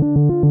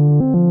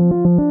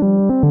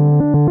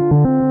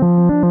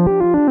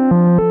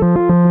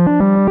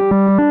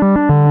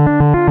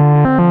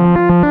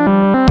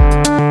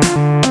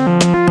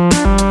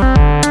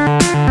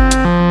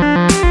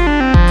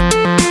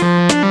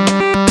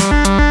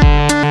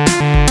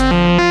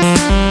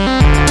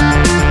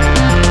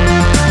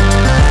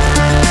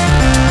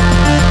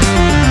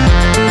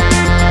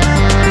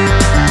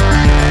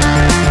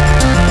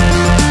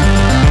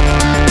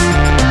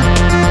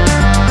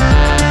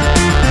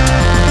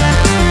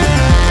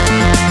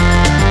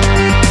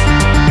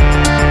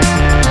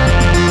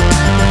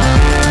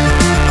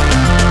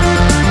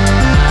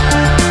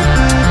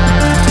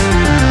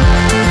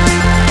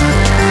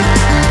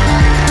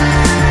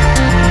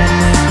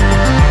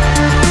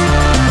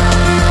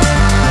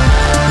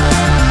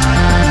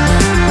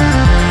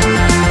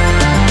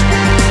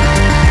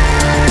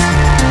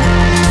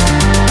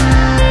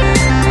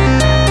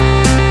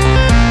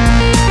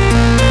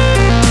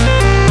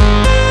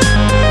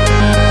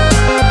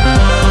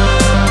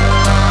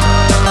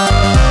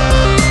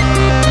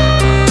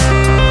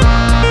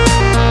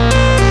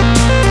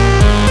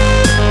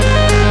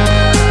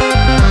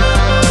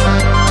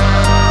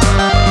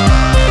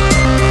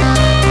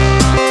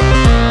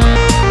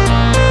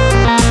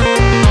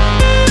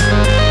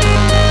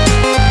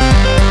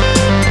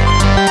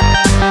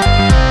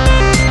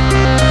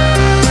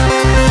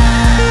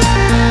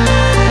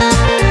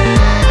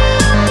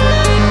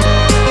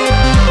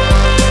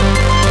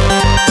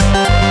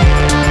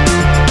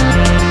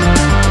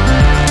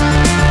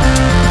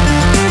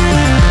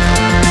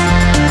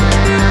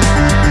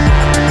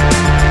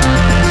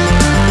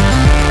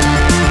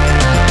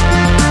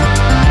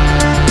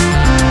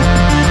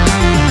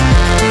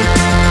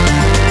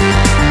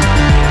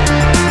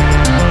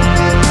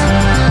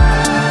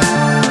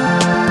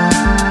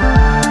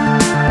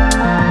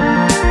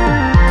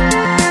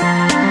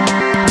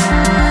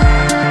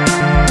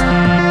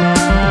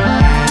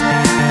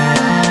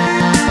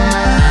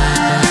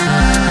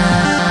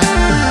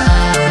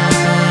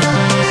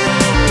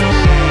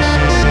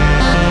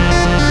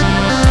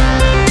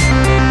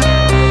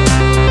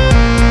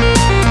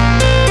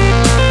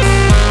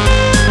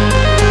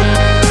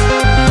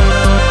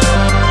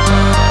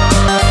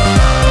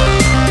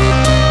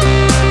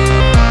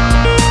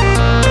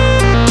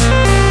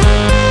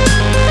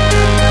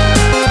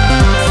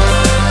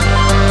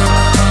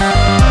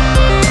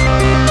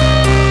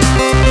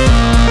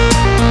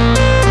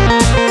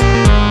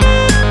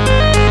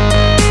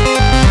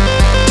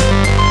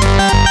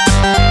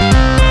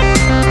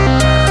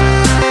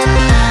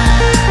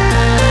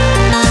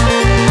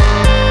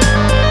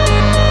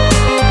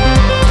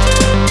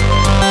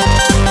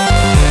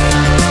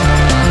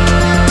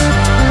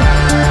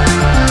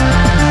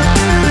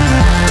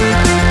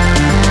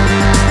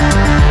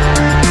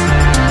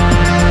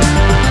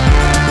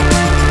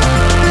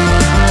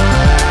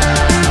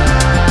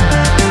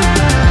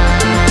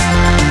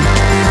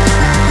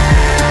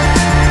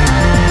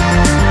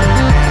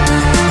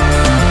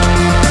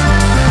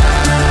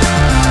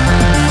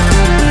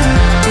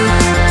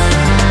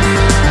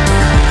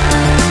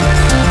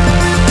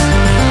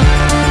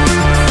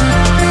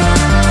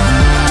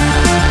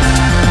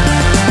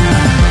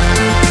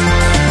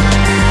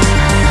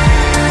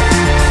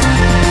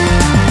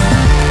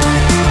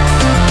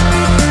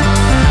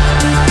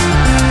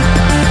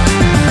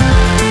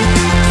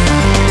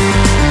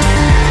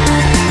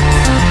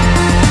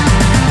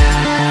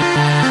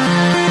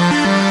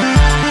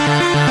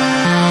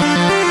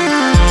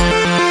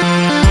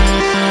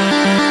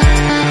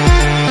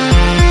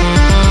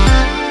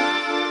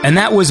 And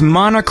that was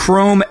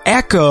Monochrome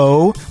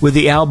Echo with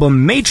the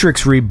album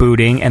Matrix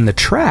rebooting, and the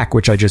track,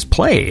 which I just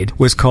played,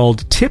 was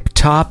called Tip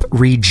Top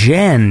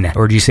Regen.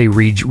 Or do you say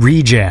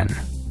regen?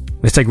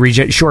 It's like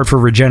short for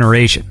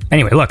regeneration.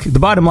 Anyway, look, the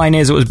bottom line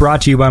is it was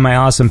brought to you by my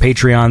awesome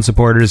Patreon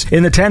supporters.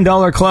 In the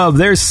 $10 club,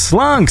 there's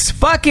Slunks,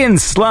 fucking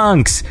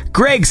Slunks,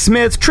 Greg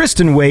Smith,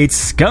 Tristan Waits,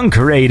 Skunk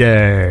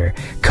Raider,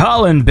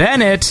 Colin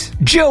Bennett,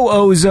 Joe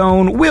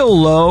Ozone, Will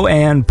Lowe,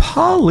 and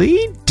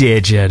Polly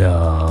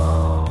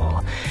Digital.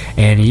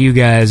 And you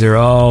guys are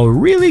all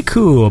really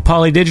cool.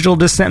 Polly Digital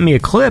just sent me a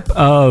clip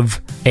of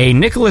a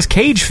Nicolas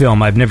Cage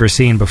film I've never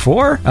seen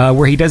before,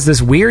 where he does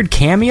this weird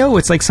cameo.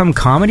 It's like some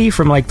comedy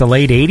from like the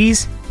late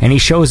 80s, and he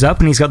shows up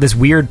and he's got this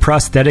weird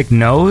prosthetic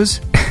nose.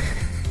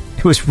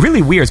 It was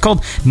really weird. It's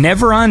called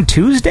Never on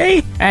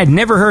Tuesday? I had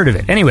never heard of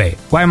it. Anyway,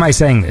 why am I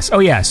saying this? Oh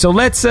yeah, so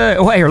let's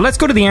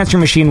go to the answer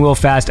machine real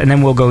fast, and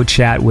then we'll go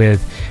chat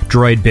with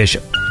Droid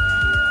Bishop.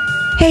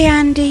 Hey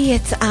Andy,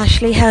 it's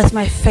Ashley. How's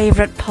my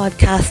favourite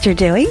podcaster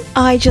doing?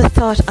 I just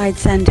thought I'd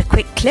send a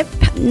quick clip.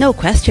 No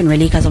question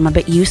really, because I'm a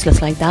bit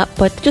useless like that,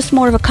 but just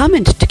more of a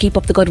comment to keep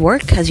up the good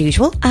work as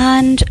usual.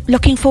 And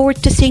looking forward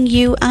to seeing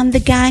you and the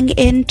gang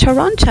in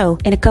Toronto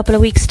in a couple of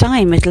weeks'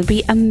 time. It'll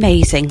be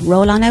amazing.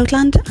 Roll on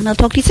Outland, and I'll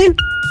talk to you soon.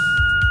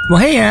 Well,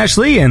 hey,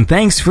 Ashley, and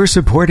thanks for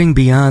supporting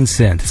Beyond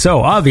Synth.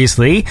 So,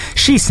 obviously,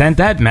 she sent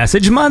that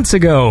message months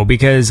ago,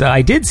 because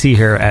I did see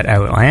her at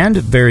Outland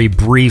very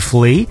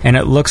briefly, and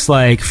it looks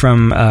like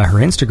from her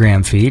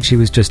Instagram feed, she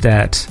was just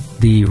at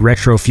the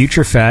Retro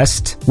Future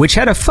Fest, which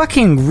had a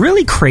fucking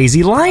really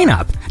crazy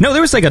lineup. No,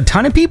 there was like a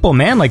ton of people,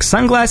 man, like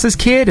Sunglasses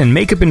Kid and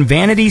Makeup and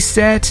Vanity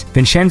Set,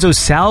 Vincenzo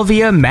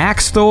Salvia,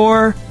 Max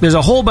Thor. There's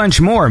a whole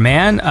bunch more,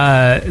 man,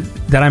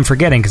 that I'm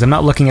forgetting because I'm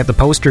not looking at the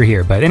poster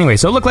here. But anyway,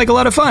 so it looked like a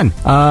lot of fun.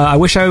 I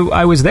wish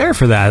I was there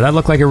for that. That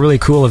looked like a really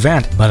cool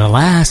event. But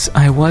alas,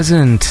 I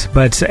wasn't.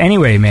 But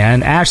anyway,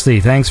 man,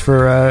 Ashley, thanks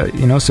for,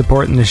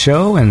 supporting the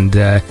show, and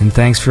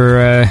thanks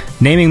for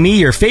naming me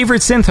your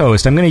favorite synth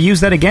host. I'm going to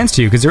use that against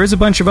you because there is a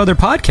bunch of other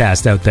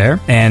podcasts out there,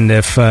 and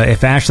if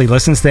Ashley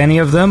listens to any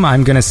of them,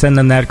 I'm gonna send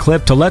them that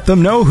clip to let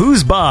them know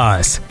who's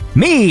boss.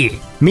 Me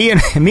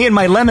and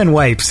my lemon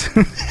wipes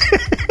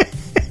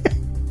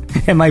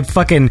and my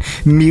fucking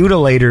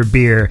Mutilator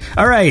beer.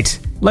 All right,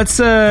 let's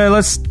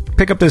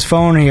pick up this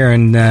phone here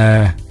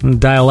and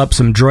dial up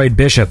some Droid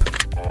Bishop.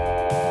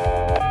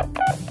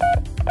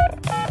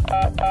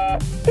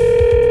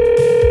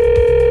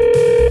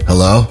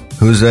 Hello,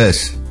 who's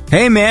this?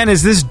 Hey man,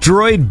 is this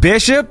Droid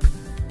Bishop?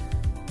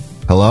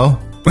 Hello?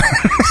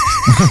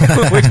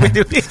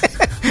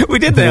 we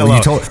did the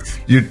hello.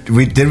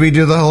 Did we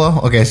do the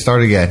hello? Okay,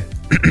 start again.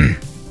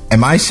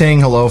 Am I saying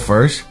hello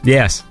first?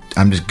 Yes.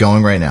 I'm just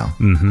going right now.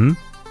 Mm-hmm.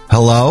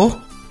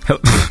 Hello?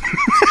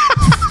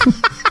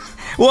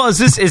 Well, is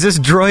this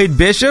Droid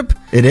Bishop?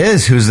 It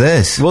is. Who's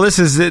this? Well, this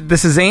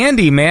is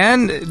Andy,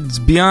 man. It's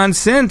Beyond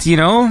Synth, you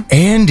know.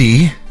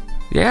 Andy?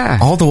 Yeah.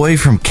 All the way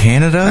from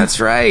Canada?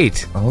 That's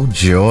right. Oh,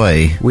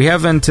 joy. We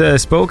haven't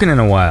spoken in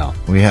a while.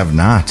 We have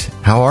not.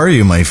 How are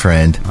you, my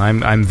friend?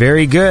 I'm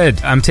very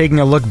good. I'm taking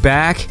a look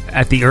back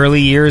at the early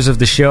years of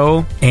the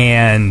show,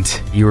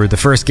 and you were the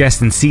first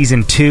guest in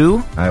Season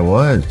 2. I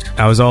was.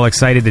 I was all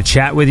excited to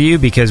chat with you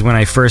because when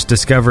I first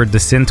discovered the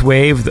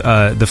synthwave,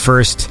 the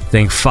first, I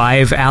think,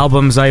 5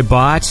 albums I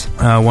bought,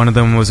 one of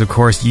them was, of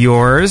course,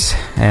 yours,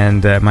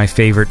 and my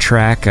favorite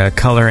track,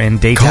 Color and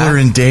Data. Color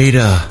and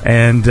Data.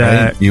 And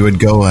right? You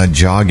would go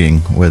jogging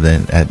with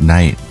it at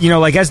night. You know,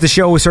 like as the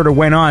show sort of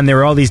went on, there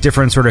were all these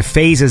different sort of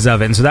phases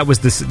of it. And so that was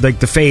this, like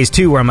the phase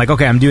 2 where I'm like,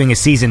 okay, I'm doing a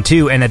Season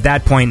 2. And at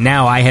that point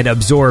now I had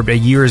absorbed a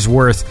year's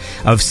worth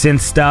of synth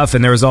stuff.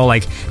 And there was all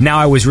like, now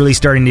I was really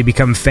starting to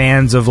become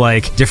fans of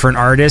like different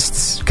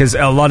artists. Because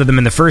a lot of them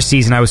in the first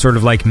season, I was sort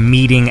of like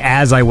meeting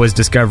as I was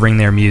discovering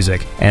their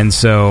music. And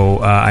so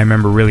I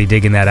remember really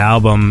digging that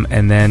album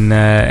and then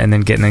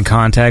getting in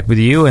contact with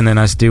you and then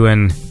us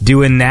doing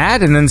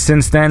that. And then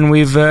since then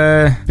we've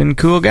been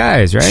cool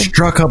guys, right?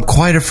 Struck up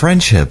quite a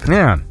friendship.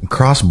 Yeah.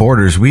 Cross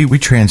borders. We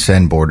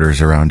transcend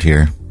borders around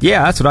here.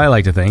 Yeah, that's what I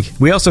like to think.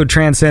 We also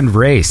transcend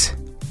race.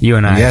 You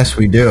and I. Yes,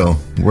 we do.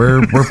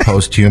 We're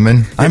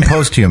post-human. I'm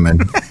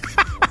post-human.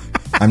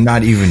 I'm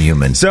not even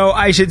human. So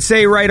I should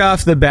say right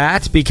off the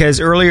bat,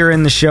 because earlier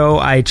in the show,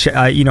 I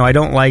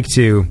don't like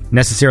to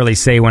necessarily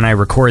say when I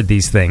record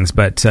these things,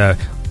 but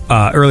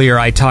earlier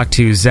I talked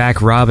to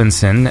Zach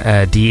Robinson,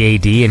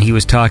 DAD, and he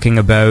was talking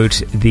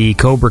about the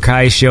Cobra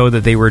Kai show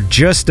that they were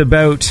just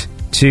about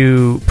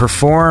to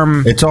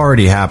perform. It's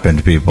already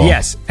happened, people.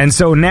 Yes. And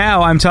so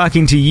now I'm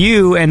talking to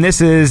you, and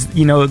this is,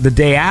 the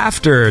day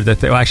after,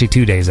 actually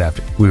 2 days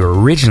after. We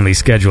were originally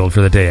scheduled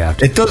for the day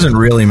after. It doesn't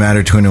really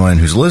matter to anyone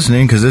who's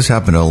listening, because this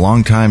happened a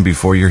long time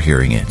before you're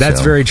hearing it. That's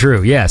very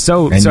true, yeah.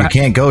 And you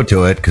can't go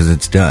to it, because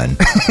it's done.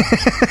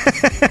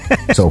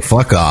 So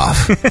fuck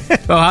off.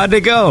 Oh, how'd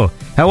it go?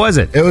 How was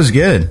it? It was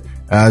good.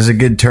 It was a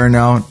good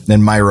turnout.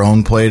 Then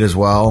Myron played as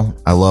well.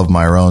 I love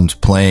Myron's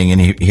playing,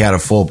 and he had a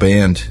full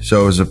band,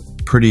 so it was a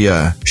pretty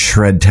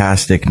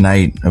shred-tastic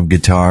night of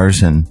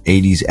guitars and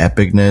 80s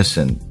epicness.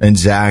 And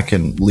Zach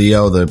and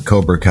Leo, the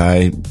Cobra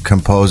Kai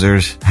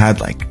composers,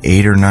 had like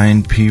 8 or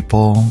 9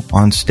 people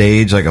on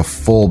stage, like a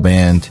full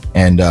band.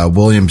 And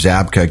William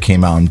Zabka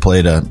came out and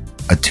played a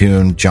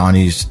tune,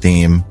 Johnny's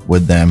theme,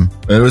 with them.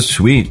 It was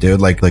sweet,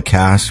 dude. Like, the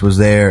cast was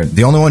there.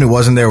 The only one who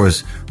wasn't there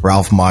was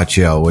Ralph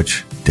Macchio,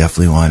 which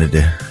definitely wanted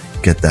to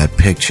get that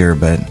picture,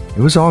 but it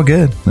was all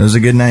good. It was a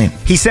good night.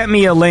 He sent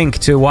me a link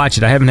to watch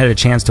it. I haven't had a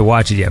chance to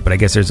watch it yet, but I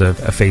guess there's a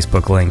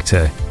Facebook link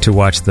to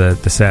watch the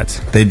sets.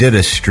 They did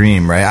a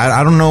stream, right?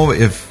 I don't know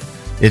if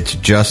it's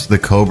just the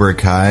Cobra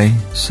Kai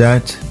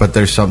set, but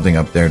there's something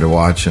up there to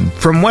watch. And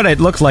from what it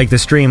looked like, the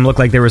stream looked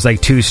like there was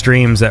like 2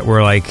 streams that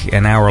were like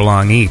an hour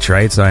long each,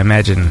 right? So I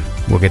imagine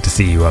we'll get to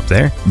see you up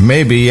there.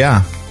 Maybe,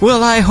 yeah.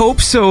 Well, I hope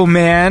so,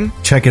 man.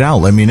 Check it out.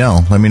 Let me know.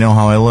 Let me know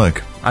how I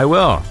look. I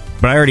will.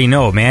 But I already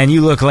know, man.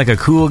 You look like a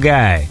cool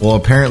guy. Well,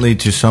 apparently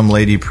to some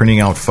lady printing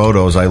out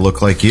photos, I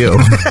look like you.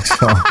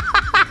 So.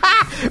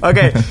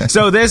 Okay,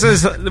 so this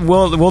is,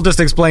 we'll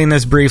just explain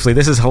this briefly.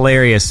 This is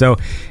hilarious. So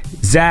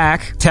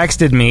Zach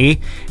texted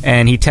me,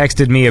 and he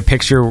texted me a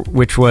picture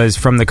which was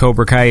from the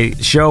Cobra Kai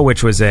show,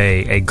 which was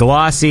a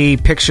glossy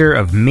picture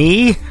of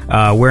me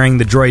wearing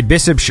the Droid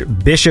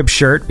Bishop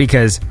shirt,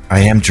 because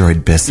I am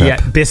Droid Bishop. Yeah,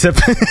 Bishop.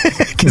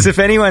 Because if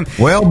anyone...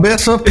 Well,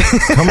 Bishop,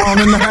 come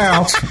on in the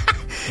house.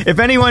 If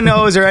anyone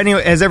knows or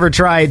has ever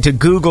tried to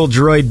Google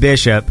Droid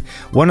Bishop,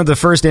 one of the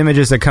first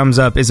images that comes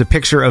up is a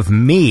picture of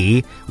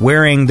me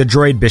wearing the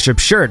Droid Bishop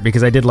shirt,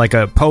 because I did like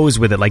a pose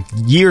with it like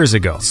years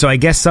ago. So I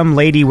guess some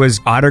lady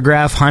was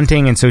autograph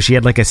hunting, and so she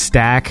had like a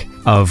stack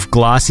of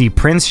glossy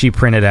prints she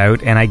printed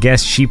out, and I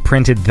guess she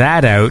printed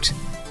that out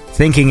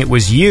thinking it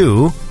was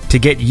you to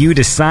get you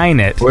to sign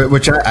it.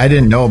 Which I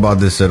didn't know about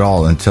this at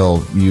all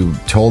until you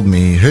told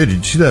me, hey, did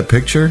you see that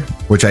picture?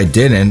 Which I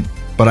didn't,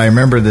 but I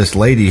remember this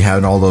lady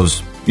had all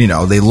those, you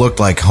know, they looked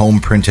like home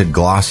printed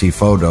glossy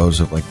photos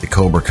of like the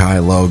Cobra Kai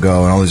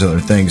logo and all these other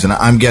things. And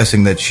I'm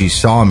guessing that she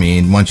saw me,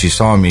 and when she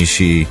saw me,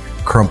 she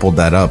crumpled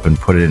that up and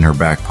put it in her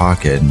back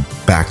pocket and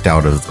backed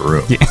out of the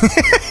room. Yeah.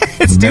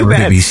 It's never too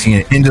bad to be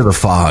seen into the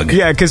fog.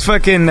 Yeah, because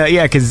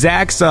because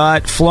Zach saw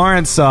it,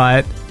 Florence saw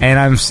it, and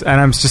I'm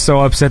just so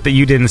upset that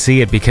you didn't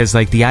see it, because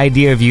like the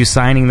idea of you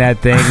signing that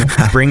thing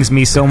brings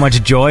me so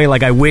much joy.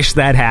 Like, I wish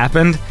that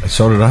happened.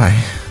 So did I.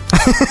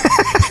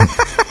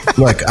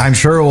 Look, I'm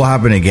sure it will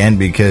happen again,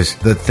 because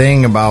the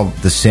thing about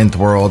the synth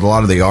world, a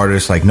lot of the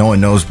artists, like, no one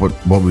knows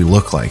what we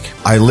look like.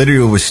 I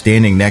literally was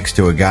standing next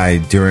to a guy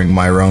during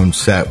my own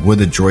set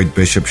with a Droid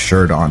Bishop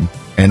shirt on,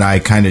 and I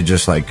kind of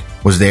just like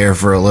was there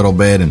for a little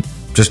bit and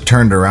just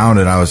turned around,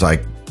 and I was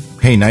like,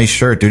 hey, nice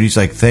shirt, dude. He's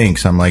like,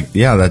 thanks. I'm like,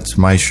 yeah, that's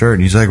my shirt.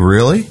 And he's like,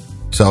 really?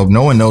 So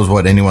no one knows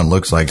what anyone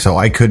looks like. So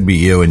I could be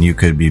you and you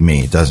could be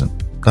me. It doesn't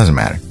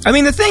matter. I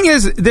mean, the thing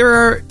is, there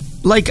are...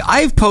 Like,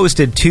 I've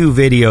posted 2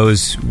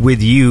 videos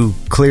with you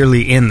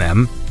clearly in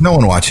them. No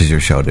one watches your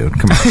show, dude.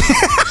 Come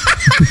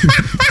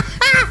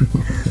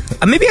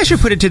on. Maybe I should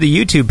put it to the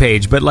YouTube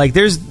page, but like,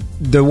 there's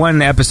the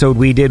one episode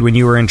we did when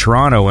you were in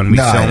Toronto and we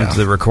filmed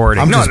the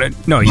recording.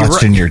 No, you're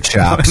right. Your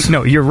chops.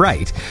 No, you're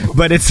right.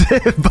 But it's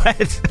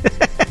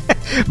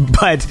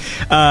but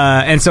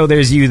and so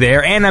there's you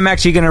there, and I'm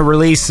actually going to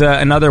release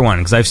another one,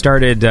 because I've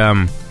started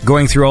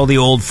going through all the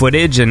old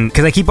footage, and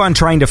because I keep on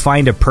trying to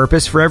find a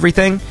purpose for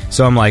everything.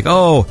 So I'm like,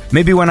 oh,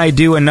 maybe when I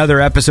do another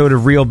episode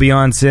of Real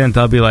Beyond Synth,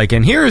 I'll be like,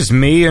 and here's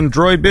me and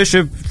Droid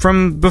Bishop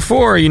from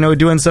before, you know,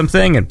 doing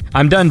something. And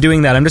I'm done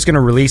doing that. I'm just going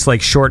to release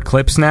like short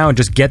clips now and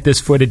just get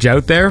this footage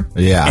out there.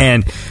 Yeah.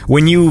 And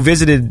when you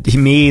visited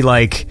me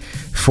like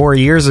 4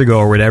 years ago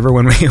or whatever,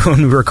 when we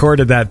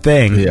recorded that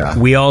thing,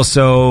 we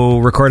also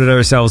recorded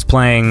ourselves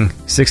playing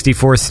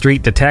 64th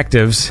Street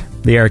Detectives,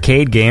 the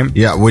arcade game.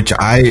 Yeah, which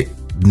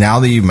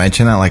now that you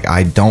mention that, like,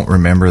 I don't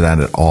remember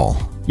that at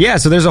all. Yeah,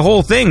 so there's a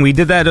whole thing. We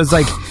did that. It was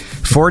like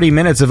 40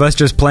 minutes of us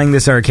just playing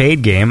this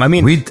arcade game. I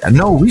mean... we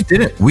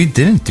didn't. We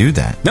didn't do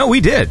that. No,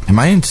 we did. Am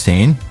I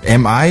insane?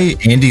 Am I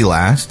Andy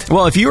Last?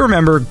 Well, if you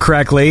remember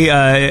correctly,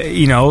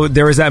 you know,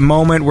 there was that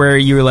moment where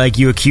you were like,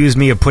 you accused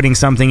me of putting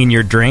something in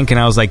your drink, and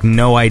I was like,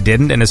 no, I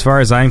didn't. And as far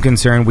as I'm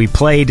concerned, we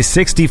played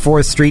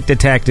 64th Street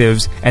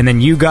Detectives, and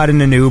then you got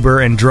in an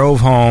Uber and drove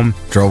home.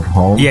 Drove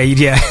home? Yeah,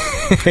 yeah.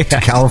 To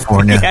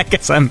California. Yeah, I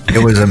guess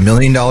It was $1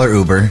 million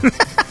Uber.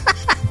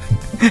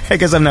 I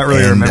guess I'm not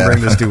really remembering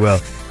this too well.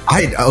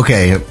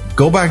 Okay,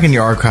 go back in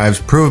your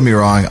archives, prove me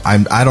wrong.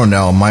 I don't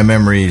know. My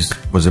memories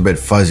was a bit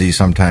fuzzy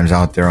sometimes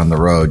out there on the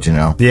road, you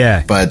know?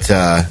 Yeah. But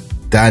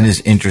that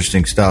is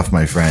interesting stuff,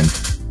 my friend.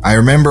 I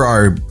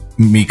remember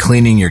me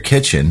cleaning your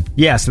kitchen.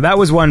 Yeah, so that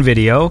was one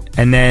video,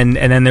 and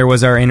then there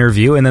was our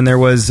interview, and then there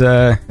was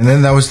and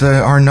then that was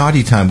our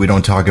naughty time we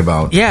don't talk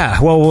about.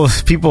 Yeah, well,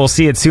 people will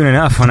see it soon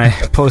enough when I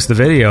post the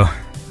video.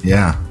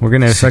 Yeah, we're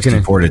gonna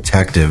 64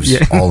 detectives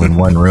all in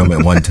one room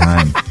at one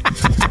time.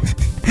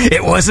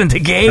 It wasn't a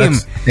game.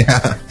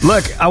 Yeah.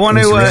 Look, I want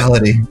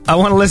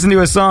to listen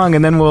to a song,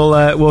 and then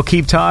we'll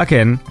keep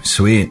talking.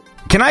 Sweet.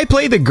 Can I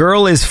play "The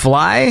Girl Is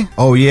Fly"?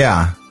 Oh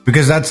yeah,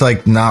 because that's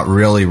like not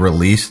really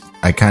released.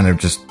 I kind of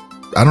just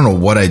I don't know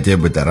what I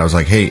did with that. I was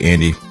like, hey,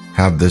 Andy,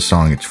 have this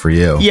song. It's for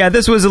you. Yeah,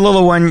 this was a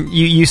little one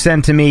you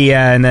sent to me,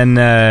 and then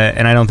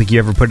and I don't think you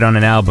ever put it on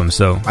an album.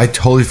 So I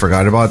totally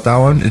forgot about that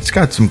one. It's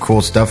got some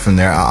cool stuff in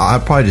there. I'll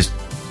probably just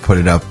put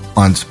it up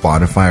on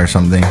Spotify or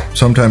something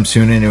sometime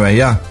soon. Anyway,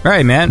 yeah. All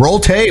right, man. Roll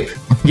tape.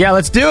 Yeah,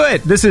 let's do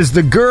it. This is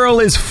 "The Girl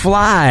Is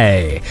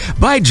Fly"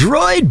 by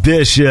Droid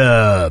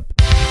Bishop.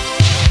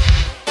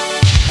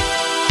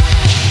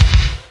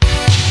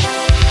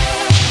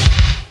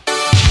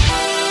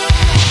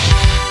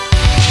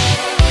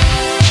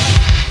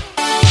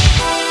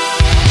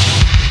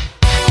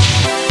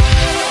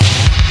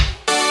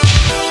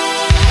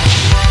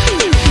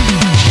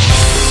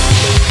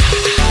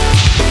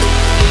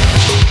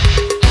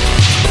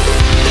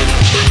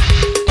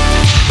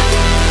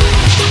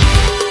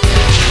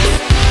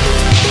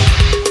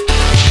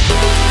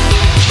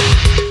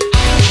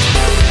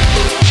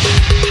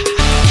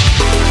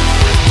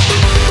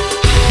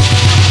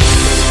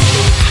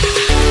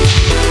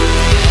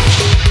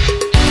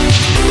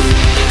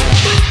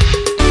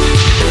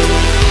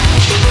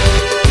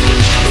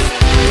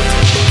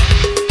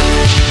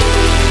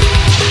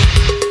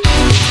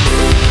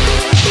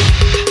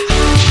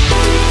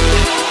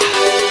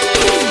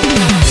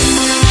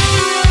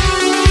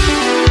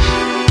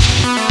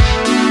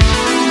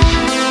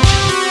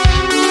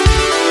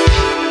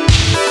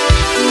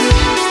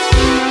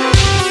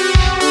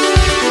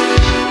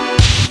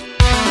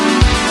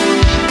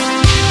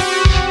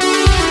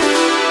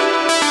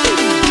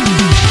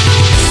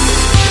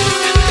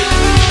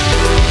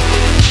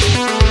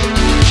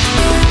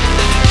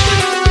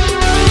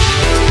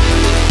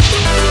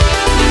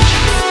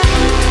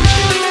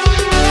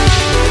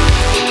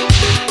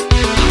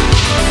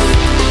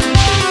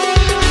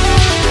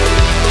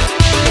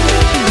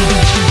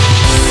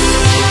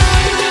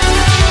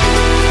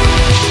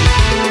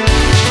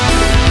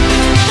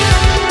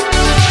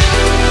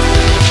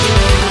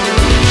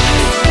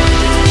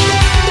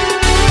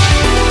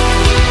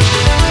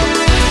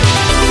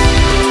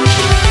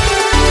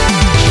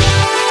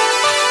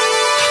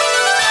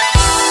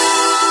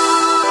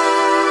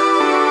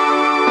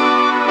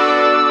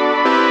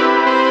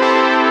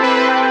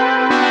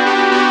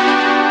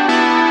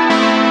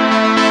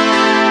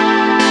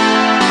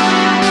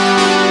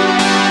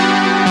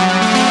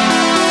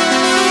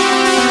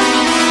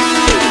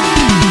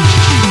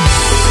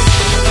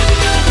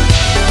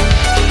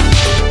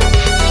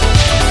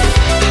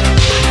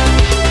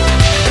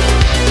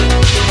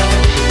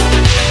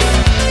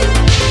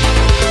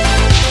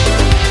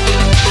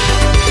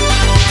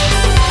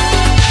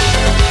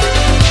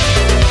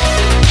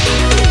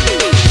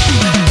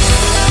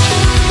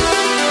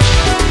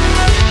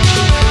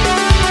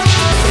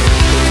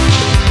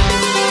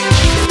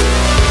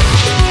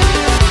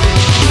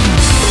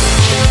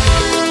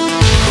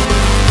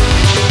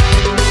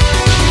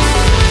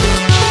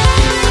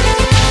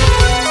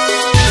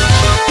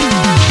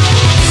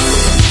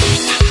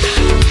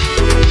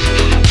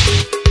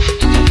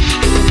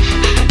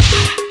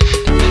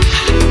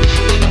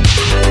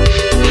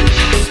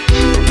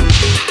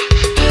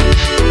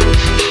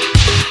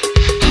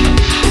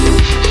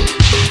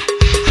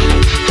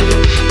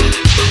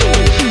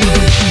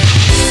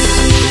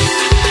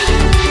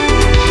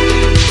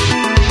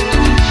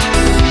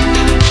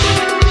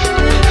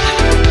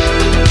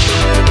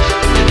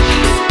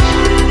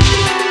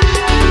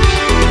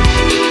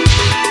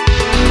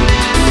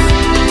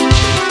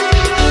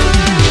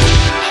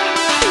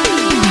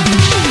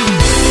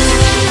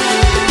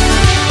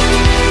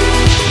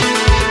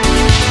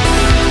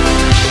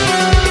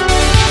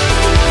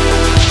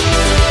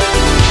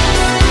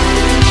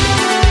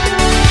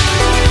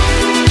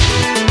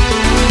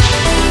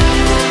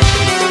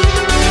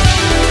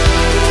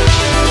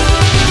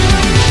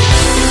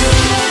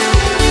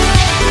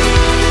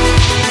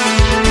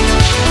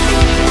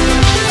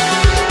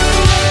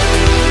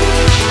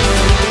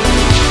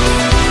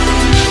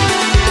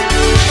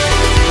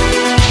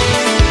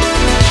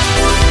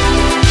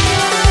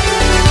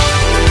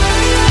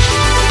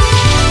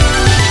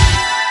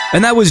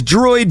 And that was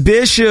Droid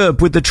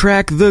Bishop with the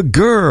track The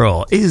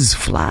Girl Is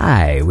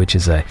Fly, which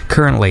is a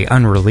currently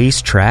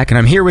unreleased track. And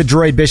I'm here with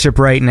Droid Bishop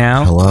right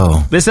now.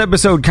 Hello. This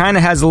episode kind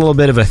of has a little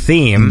bit of a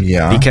theme.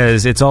 Yeah.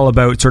 Because it's all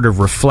about sort of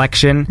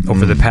reflection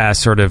over the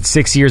past sort of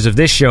 6 years of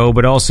this show,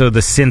 but also the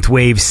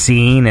synthwave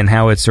scene and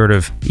how it's sort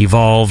of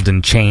evolved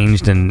and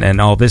changed and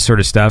all this sort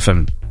of stuff.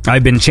 And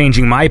I've been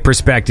changing my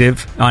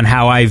perspective on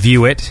how I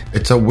view it.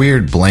 It's a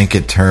weird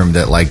blanket term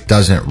that like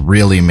doesn't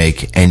really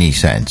make any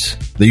sense.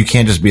 That you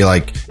can't just be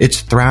like,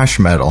 it's thrash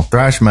metal.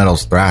 Thrash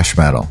metal's thrash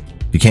metal.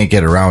 You can't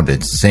get around it.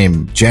 It's the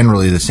same,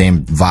 generally the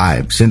same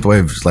vibe.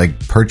 Synthwave's like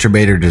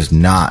Perturbator does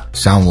not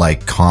sound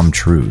like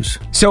Com-Trues.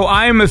 So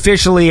I'm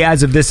officially,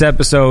 as of this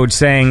episode,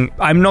 saying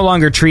I'm no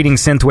longer treating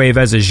synthwave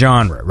as a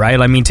genre,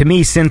 right? I mean, to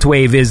me,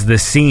 synthwave is the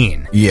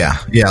scene. Yeah,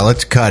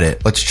 let's cut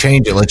it. Let's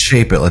change it. Let's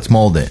shape it. Let's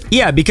mold it.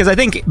 Yeah, because I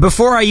think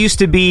before I used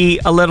to be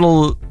a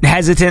little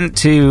hesitant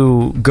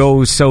to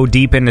go so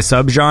deep into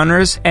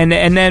subgenres, and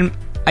then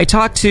I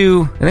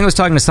think I was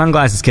talking to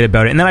Sunglasses Kid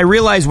about it, and then I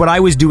realized what I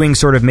was doing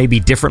sort of maybe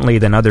differently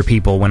than other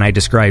people when I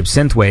describe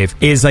synthwave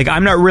is like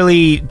I'm not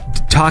really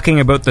talking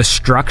about the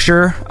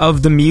structure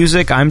of the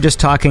music. I'm just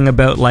talking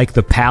about like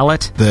the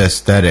palette, the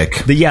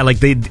aesthetic,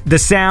 the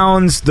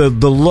sounds, the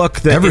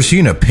look. Ever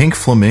seen a pink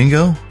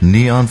flamingo?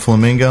 Neon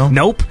flamingo?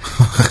 Nope.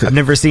 I've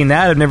never seen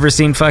that. I've never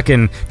seen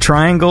fucking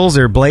triangles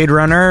or Blade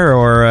Runner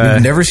or...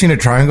 You've never seen a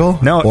triangle?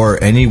 No.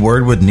 Or any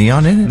word with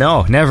neon in it?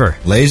 No, never.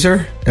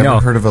 Laser?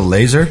 Ever heard of a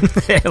laser?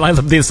 I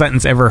love the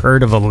sentence, ever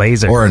heard of a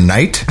laser. Or a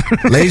night?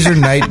 Laser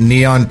night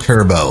neon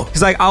turbo.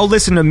 It's like, I'll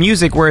listen to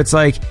music where it's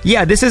like,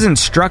 yeah, this isn't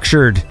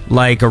structured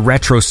like a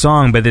retro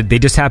song, but they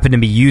just happen to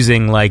be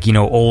using like,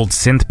 old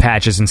synth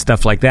patches and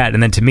stuff like that.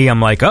 And then to me, I'm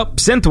like, oh,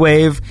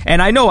 synthwave.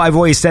 And I know I've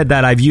always said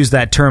that I've used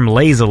that term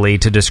lazily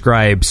to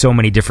describe so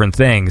many different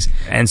things.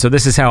 And so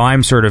this is how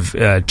I'm sort of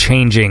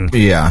changing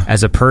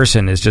as a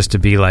person, is just to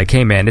be like,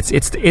 hey man,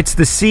 it's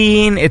the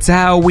scene. It's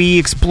how we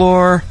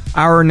explore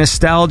our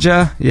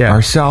nostalgia. Yeah.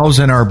 Ourselves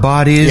and our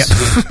bodies.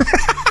 Yep.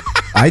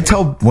 I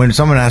tell when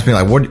someone asks me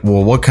like,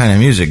 what kind of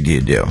music do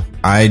you do?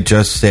 I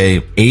just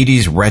say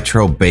 80s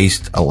retro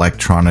based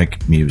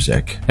electronic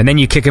music. And then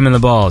you kick them in the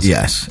balls.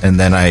 Yes. And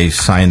then I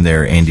sign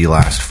their Andy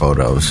Last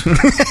photos.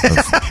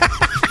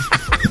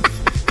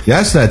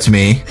 Yes, that's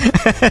me.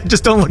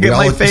 Just don't look at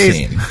my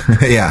face.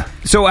 Yeah.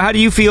 So how do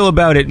you feel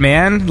about it,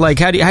 man? Like,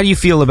 how do you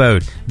feel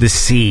about the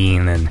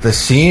scene? And the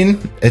scene?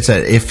 It's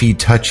an iffy,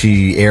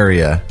 touchy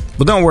area.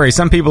 Well, don't worry.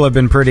 Some people have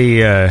been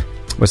pretty...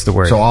 what's the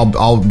word? So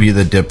I'll be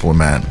the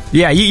diplomat.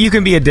 Yeah, you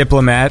can be a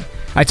diplomat.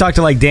 I talked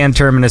to like Dan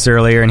Terminus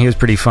earlier, and he was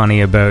pretty funny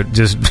about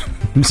just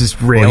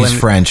railing. Well, he's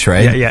French,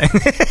 right? Yeah.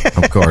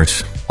 Of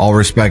course. All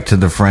respect to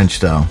the French,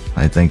 though.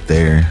 I think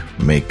they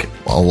make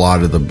a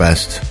lot of the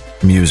best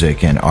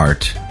music and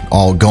art.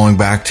 All going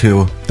back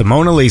to the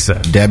Mona Lisa.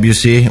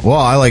 Debussy. Well,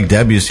 I like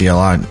Debussy a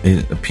lot.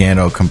 He's a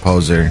piano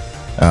composer.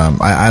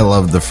 I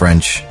love the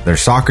French. Their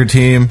soccer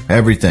team,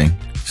 everything.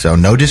 So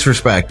no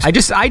disrespect. I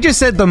just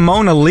said the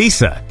Mona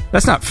Lisa.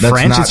 That's not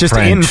French. Not it's just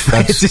French.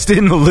 It's just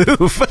in the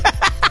Louvre.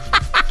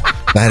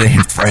 That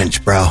ain't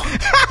French, bro.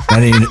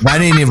 That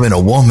ain't even a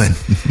woman.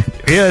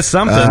 Yeah,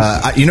 something.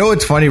 You know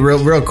what's funny?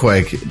 Real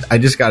quick. I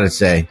just got to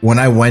say, when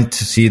I went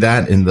to see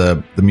that in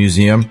the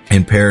museum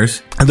in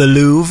Paris. The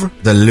Louvre.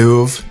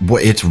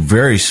 Boy, it's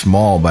very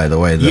small, by the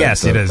way.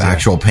 Yes, it is. The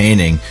actual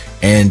painting.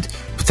 And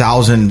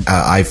 1,000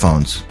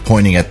 iPhones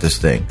pointing at this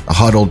thing.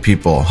 Huddled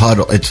people.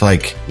 It's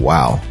like,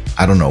 wow.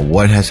 I don't know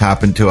what has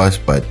happened to us,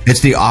 but it's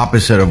the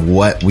opposite of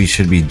what we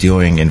should be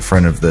doing in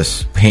front of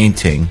this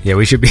painting. Yeah,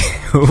 we should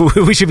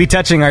be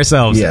touching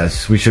ourselves.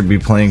 Yes, we should be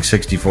playing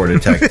 64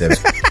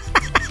 Detectives.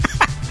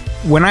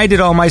 When I did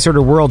all my sort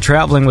of world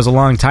traveling was a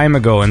long time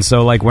ago, and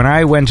so like when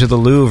I went to the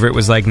Louvre, it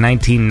was like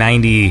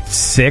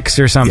 1996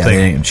 or something. Yeah,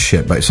 they ain't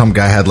shit. But some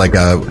guy had like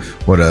a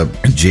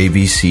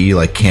JVC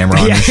like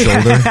camera on his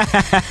shoulder.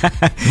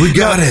 We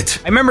got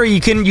it. I remember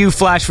you couldn't use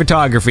flash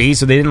photography,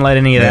 so they didn't let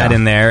any of that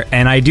in there.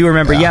 And I do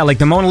remember, like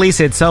the Mona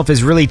Lisa itself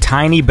is really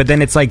tiny, but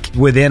then it's like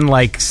within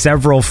like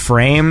several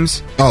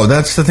frames. Oh,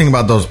 that's the thing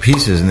about those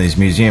pieces in these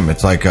museums.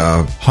 It's like a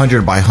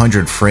 100 by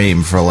 100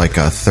 frame for like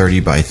a 30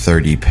 by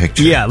 30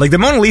 picture. Yeah, like the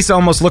Mona Lisa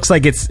almost looks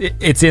like it's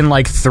in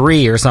like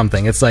 3 or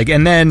something. It's like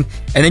and then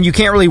you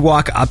can't really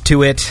walk up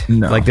to it.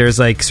 No. Like there's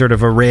like sort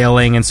of a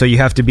railing, and so you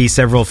have to be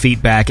several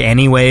feet back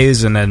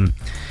anyways, and then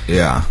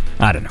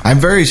I don't know. I'm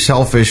very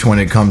selfish when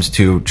it comes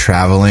to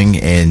traveling,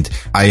 and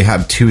I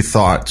have two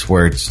thoughts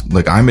where it's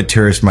like I'm a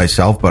tourist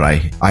myself, but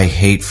I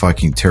hate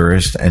fucking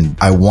tourists, and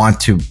I want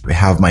to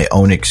have my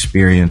own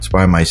experience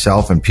by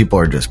myself, and people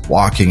are just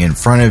walking in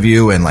front of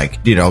you, and like,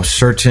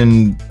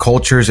 certain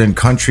cultures and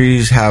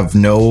countries have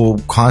no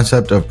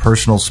concept of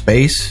personal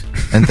space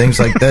and things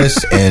like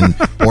this, and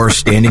or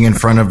standing in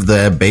front of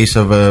the base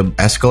of a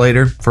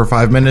escalator for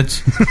 5 minutes,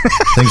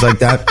 things like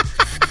that.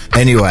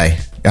 Anyway,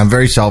 I'm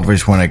very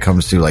selfish when it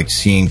comes to like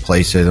seeing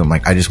places. I'm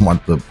like, I just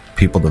want the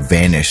people to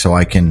vanish so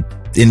I can,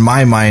 in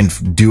my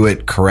mind, do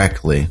it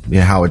correctly,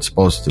 how it's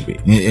supposed to be,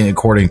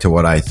 according to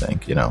what I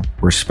think,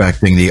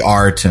 respecting the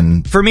art.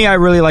 And for me, I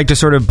really like to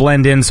sort of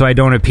blend in so I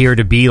don't appear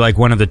to be like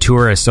one of the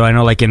tourists. So I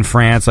know like in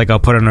France, like I'll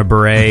put on a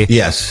beret.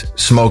 Yes.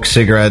 Smoke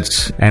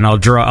cigarettes. And I'll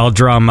draw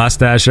a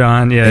mustache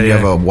on. Yeah. And you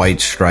have a white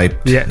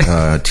striped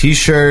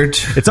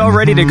t-shirt. It's all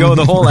ready to go.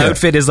 The whole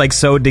outfit is like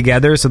sewed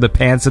together. So the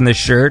pants and the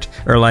shirt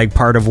are like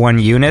part of one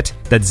unit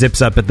that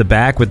zips up at the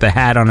back with the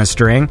hat on a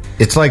string.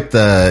 It's like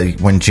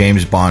when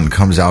James Bond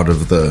comes out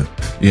of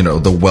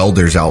the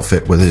welder's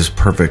outfit with his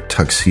perfect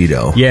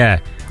tuxedo. Yeah.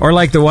 Or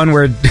like the one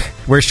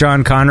where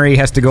Sean Connery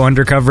has to go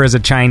undercover as a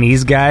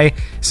Chinese guy.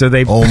 So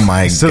they God.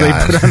 They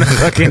put on a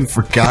fucking I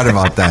forgot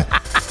about that.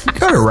 You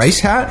got a rice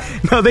hat?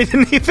 No, they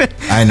didn't even.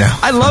 I know.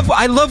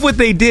 I love what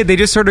they did. They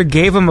just sort of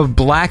gave him a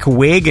black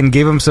wig and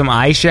gave him some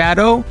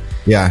eyeshadow.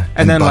 Yeah.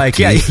 And then like,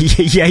 yeah,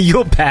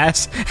 you'll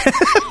pass.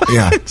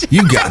 Yeah.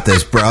 You got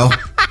this, bro.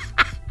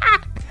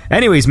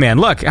 Anyways, man,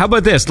 look, how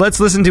about this? Let's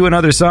listen to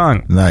another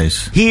song.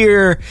 Nice.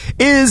 Here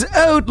is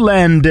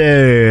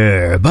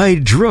Outlander by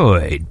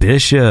Droid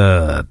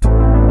Bishop.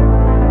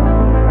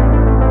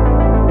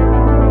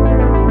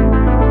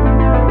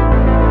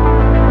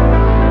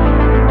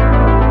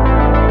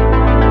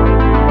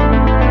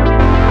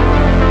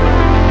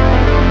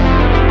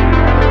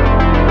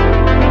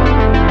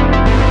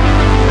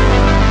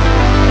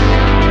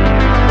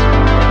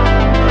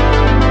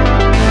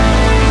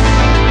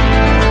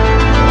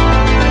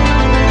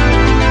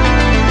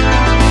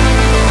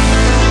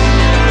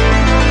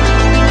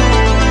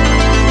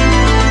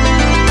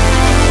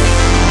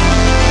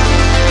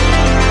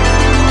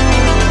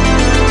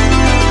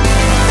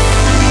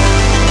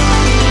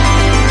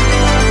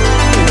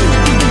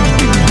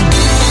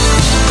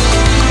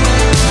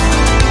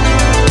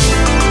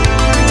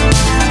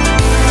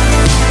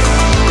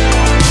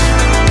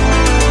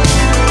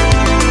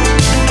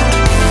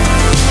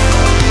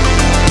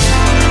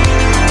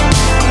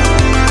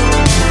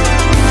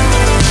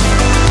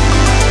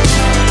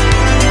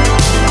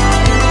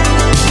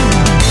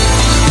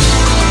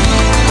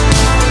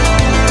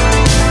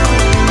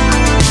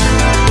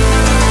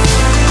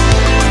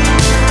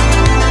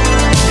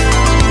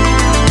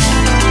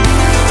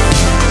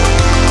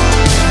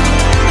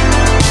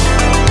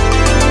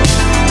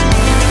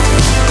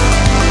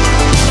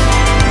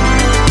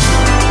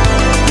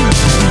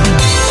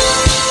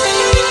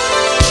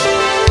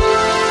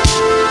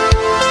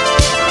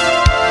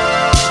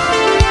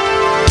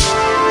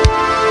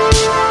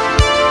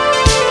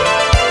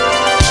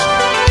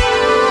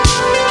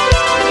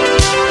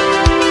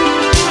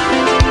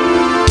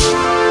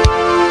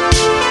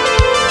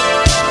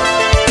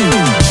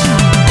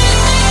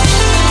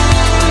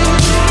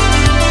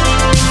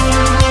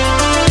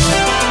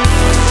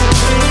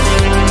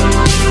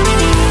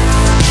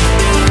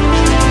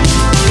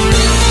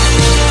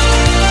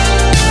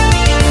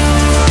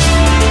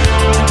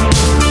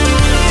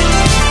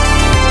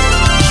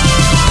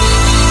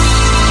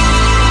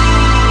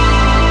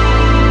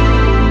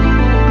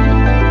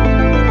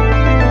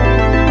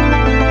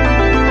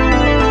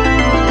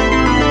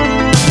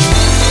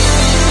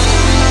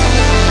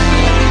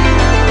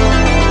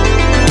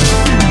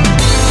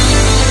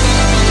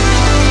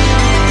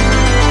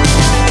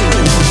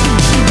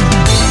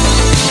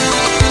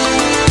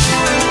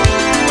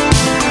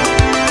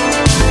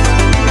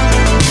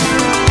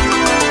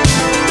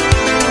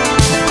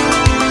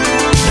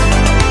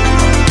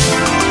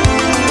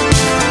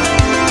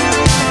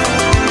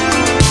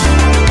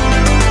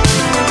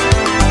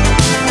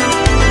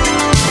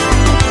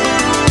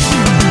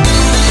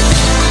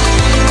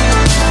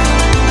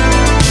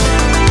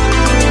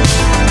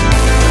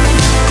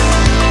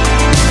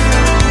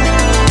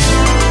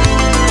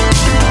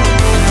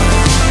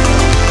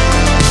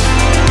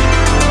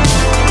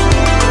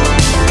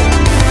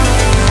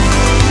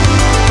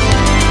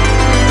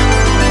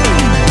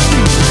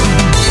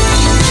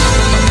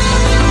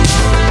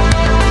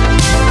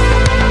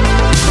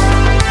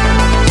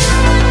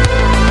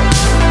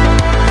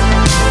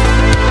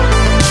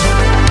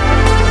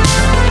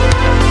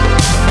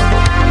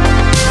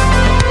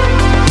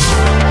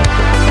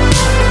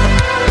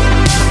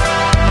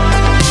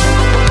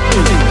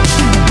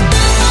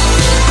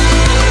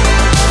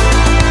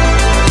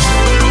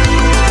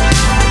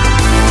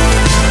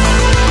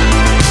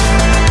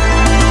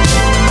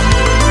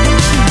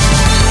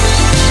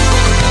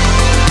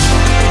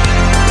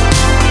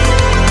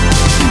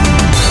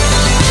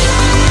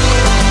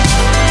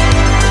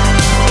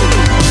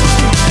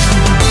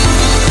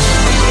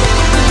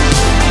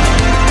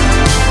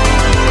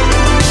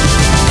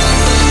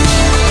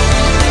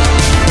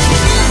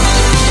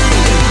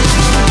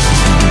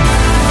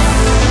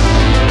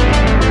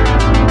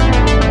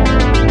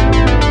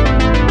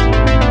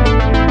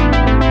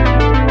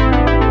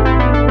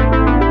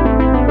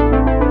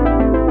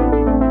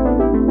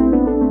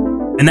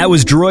 And that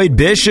was Droid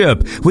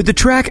Bishop with the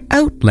track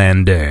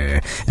Outlander.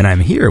 And I'm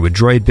here with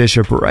Droid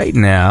Bishop right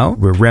now.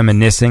 We're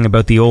reminiscing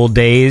about the old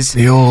days.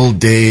 The old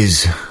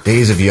days.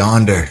 Days of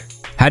yonder.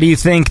 How do you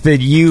think that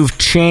you've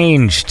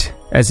changed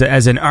as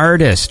an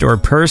artist or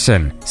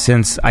person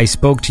since I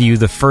spoke to you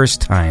the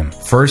first time?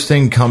 First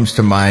thing comes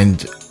to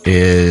mind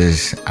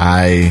is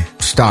I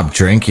stopped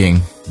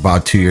drinking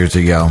about 2 years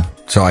ago.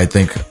 So I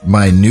think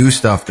my new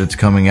stuff that's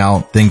coming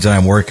out, things that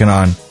I'm working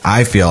on,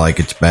 I feel like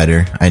it's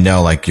better. I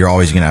know like you're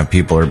always going to have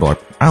people who are like,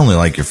 I only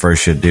like your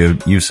first shit,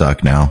 dude. You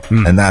suck now.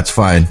 And that's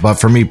fine. But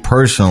for me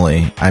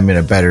personally, I'm in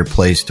a better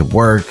place to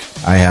work.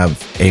 I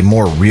have a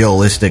more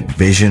realistic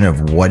vision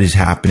of what is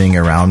happening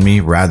around me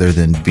rather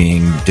than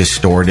being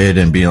distorted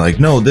and being like,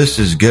 no, this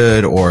is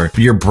good. Or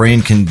your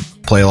brain can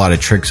play a lot of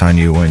tricks on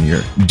you when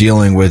you're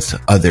dealing with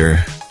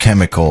other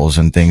chemicals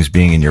and things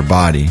being in your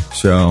body.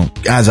 So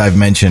as I've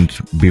mentioned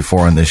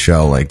before on this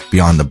show, like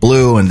Beyond the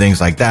Blue and things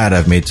like that,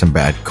 I've made some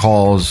bad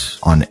calls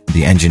on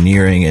the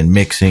engineering and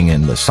mixing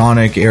in the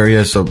sonic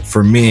area. So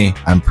for me,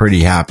 I'm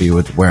pretty happy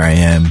with where I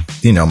am,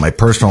 you know, my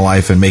personal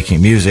life and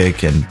making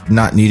music and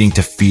not needing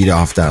to feed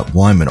off that,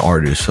 well, I'm an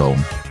artist, so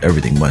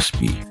everything must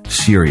be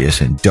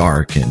serious and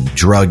dark and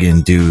drug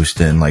induced.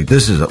 And like,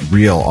 this is a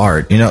real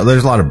art. You know,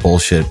 there's a lot of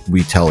bullshit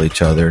we tell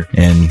each other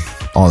and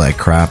all that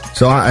crap.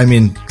 So, I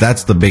mean,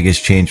 that's the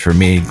biggest change for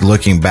me.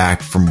 Looking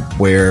back from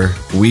where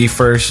we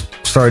first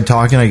started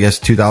talking, I guess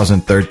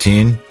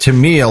 2013, to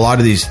me, a lot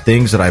of these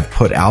things that I've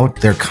put out,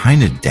 they're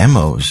kind of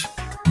demos,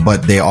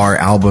 but they are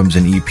albums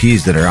and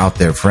EPs that are out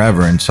there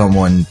forever. And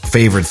someone's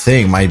favorite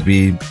thing might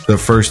be the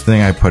first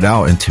thing I put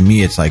out. And to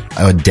me, it's like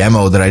a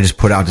demo that I just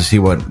put out to see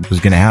what was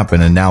going to happen.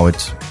 And now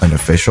it's an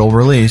official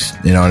release.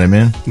 You know what I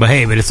mean? But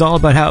hey, but it's all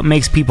about how it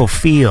makes people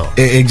feel.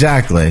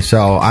 Exactly.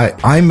 So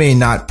I may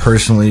not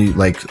personally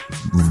like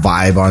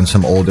vibe on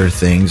some older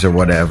things or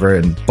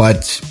whatever, but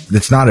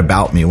it's not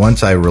about me.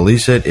 Once I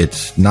release it,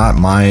 it's not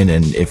mine.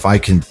 And if I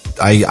can,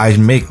 I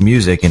make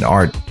music and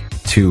art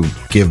to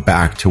give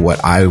back to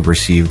what I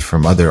received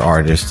from other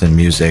artists and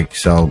music.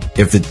 So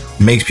if it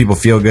makes people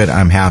feel good,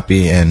 I'm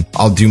happy, and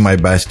I'll do my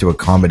best to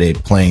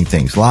accommodate playing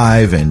things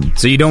live. And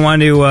so you don't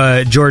want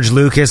to George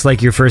Lucas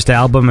like your first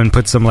album and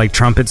put some like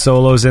trumpet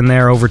solos in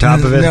there over top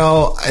of it?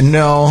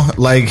 No,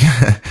 like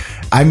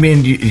I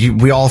mean,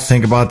 we all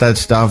think about that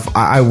stuff.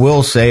 I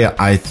will say,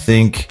 I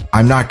think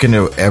I'm not going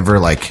to ever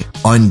like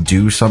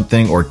undo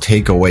something or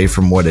take away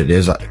from what it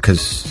is.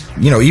 Cause,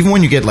 you know, even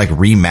when you get like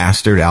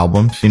remastered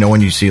albums, you know,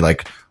 when you see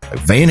like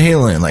Van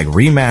Halen, like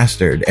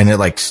remastered, and it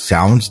like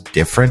sounds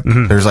different.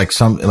 Mm-hmm. There's like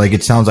some, like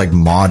it sounds like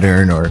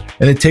modern, and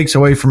it takes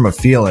away from a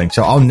feeling.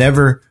 So I'll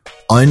never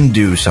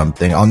undo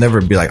something. I'll never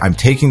be like, I'm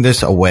taking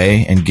this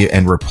away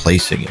and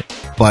replacing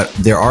it. But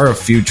there are a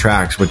few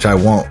tracks, which I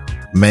won't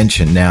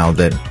mention now,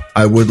 that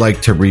I would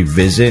like to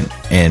revisit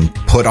and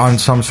put on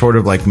some sort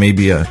of like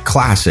maybe a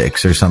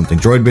classics or something,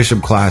 Droid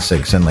Bishop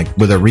classics, and like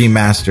with a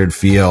remastered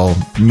feel,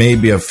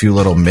 maybe a few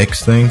little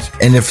mix things.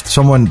 And if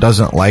someone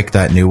doesn't like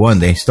that new one,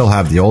 they still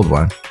have the old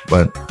one,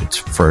 but it's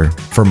for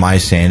my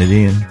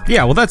sanity. And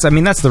yeah, well, that's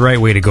the right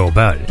way to go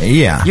about it.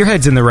 Yeah. Your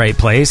head's in the right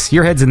place.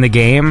 Your head's in the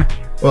game.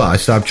 Well, I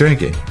stopped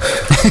drinking.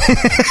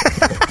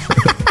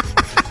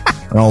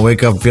 I don't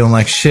wake up feeling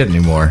like shit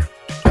anymore.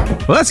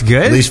 Well, that's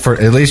good. At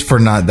least for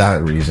not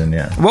that reason,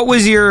 yeah. What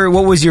was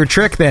your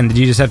trick then? Did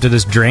you just have to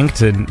just drink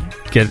to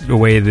get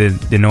away the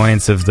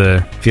annoyance of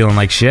the feeling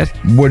like shit?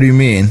 What do you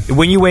mean?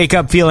 When you wake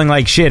up feeling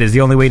like shit, is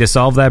the only way to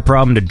solve that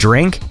problem to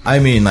drink? I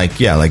mean, like,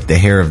 yeah, like the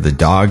hair of the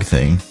dog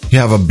thing. You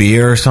have a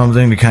beer or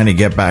something to kind of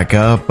get back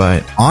up,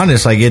 but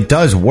honest, like, it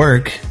does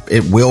work.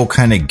 It will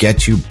kind of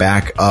get you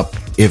back up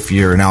if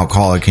you're an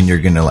alcoholic and you're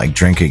gonna like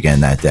drink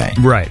again that day.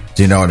 Right.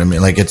 Do you know what I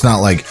mean? Like, it's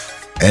not like,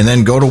 and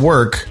then go to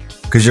work,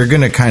 because you're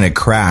going to kind of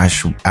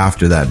crash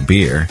after that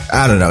beer.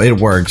 I don't know. It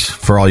works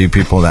for all you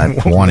people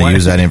that want to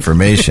use that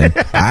information.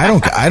 I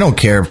don't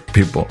care if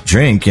people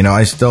drink. You know,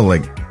 I still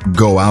like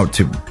go out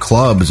to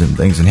clubs and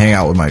things and hang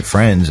out with my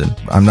friends. And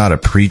I'm not a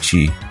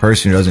preachy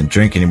person who doesn't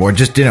drink anymore. It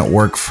just didn't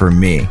work for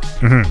me.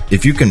 Mm-hmm.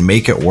 If you can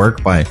make it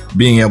work by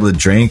being able to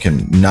drink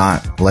and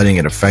not letting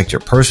it affect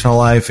your personal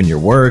life and your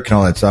work and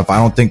all that stuff, I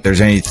don't think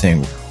there's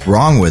anything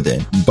wrong with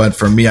it. But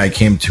for me, I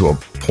came to a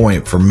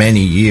point for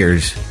many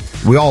years.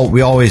 We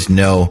always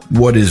know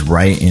what is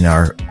right in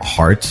our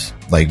hearts.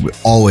 Like, we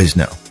always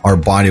know. Our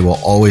body will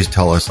always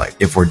tell us, like,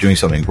 if we're doing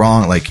something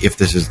wrong, like, if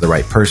this is the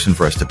right person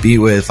for us to be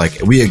with.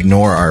 Like, we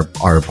ignore our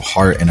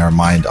heart and our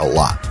mind a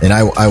lot. And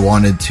I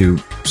wanted to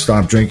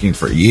stop drinking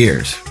for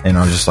years. And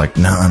I was just like,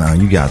 no,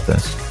 you got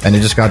this. And it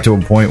just got to a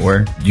point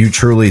where you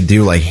truly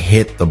do, like,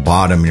 hit the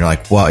bottom. And you're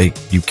like, well,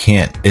 you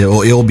can't.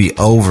 It'll be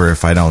over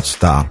if I don't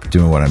stop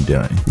doing what I'm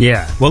doing.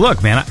 Yeah. Well,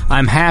 look, man,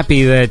 I'm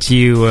happy that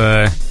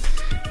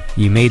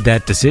you made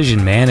that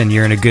decision, man, and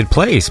you're in a good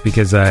place,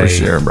 because For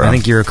sure, bro. I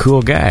think you're a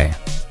cool guy.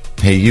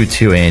 Hey, you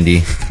too,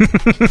 Andy.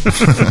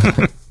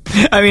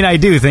 I mean, I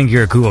do think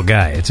you're a cool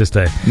guy. It's just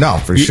No,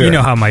 for sure. You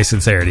know how my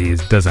sincerity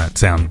does not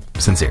sound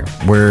sincere.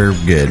 We're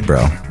good,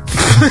 bro.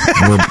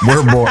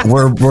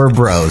 we're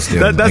bros,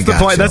 dude. That's the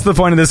point. That's the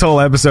point of this whole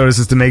episode, is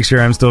just to make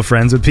sure I'm still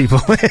friends with people.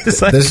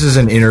 It's like, this is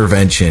an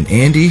intervention.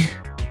 Andy,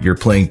 you're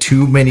playing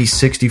too many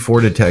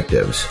 64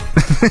 detectives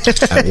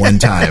at one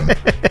time.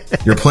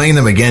 You're playing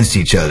them against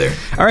each other.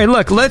 All right,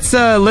 look, let's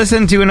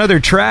listen to another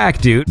track,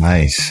 dude.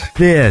 Nice.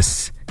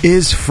 This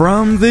is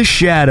From the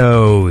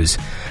Shadows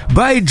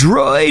by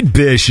Droid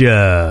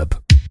Bishop.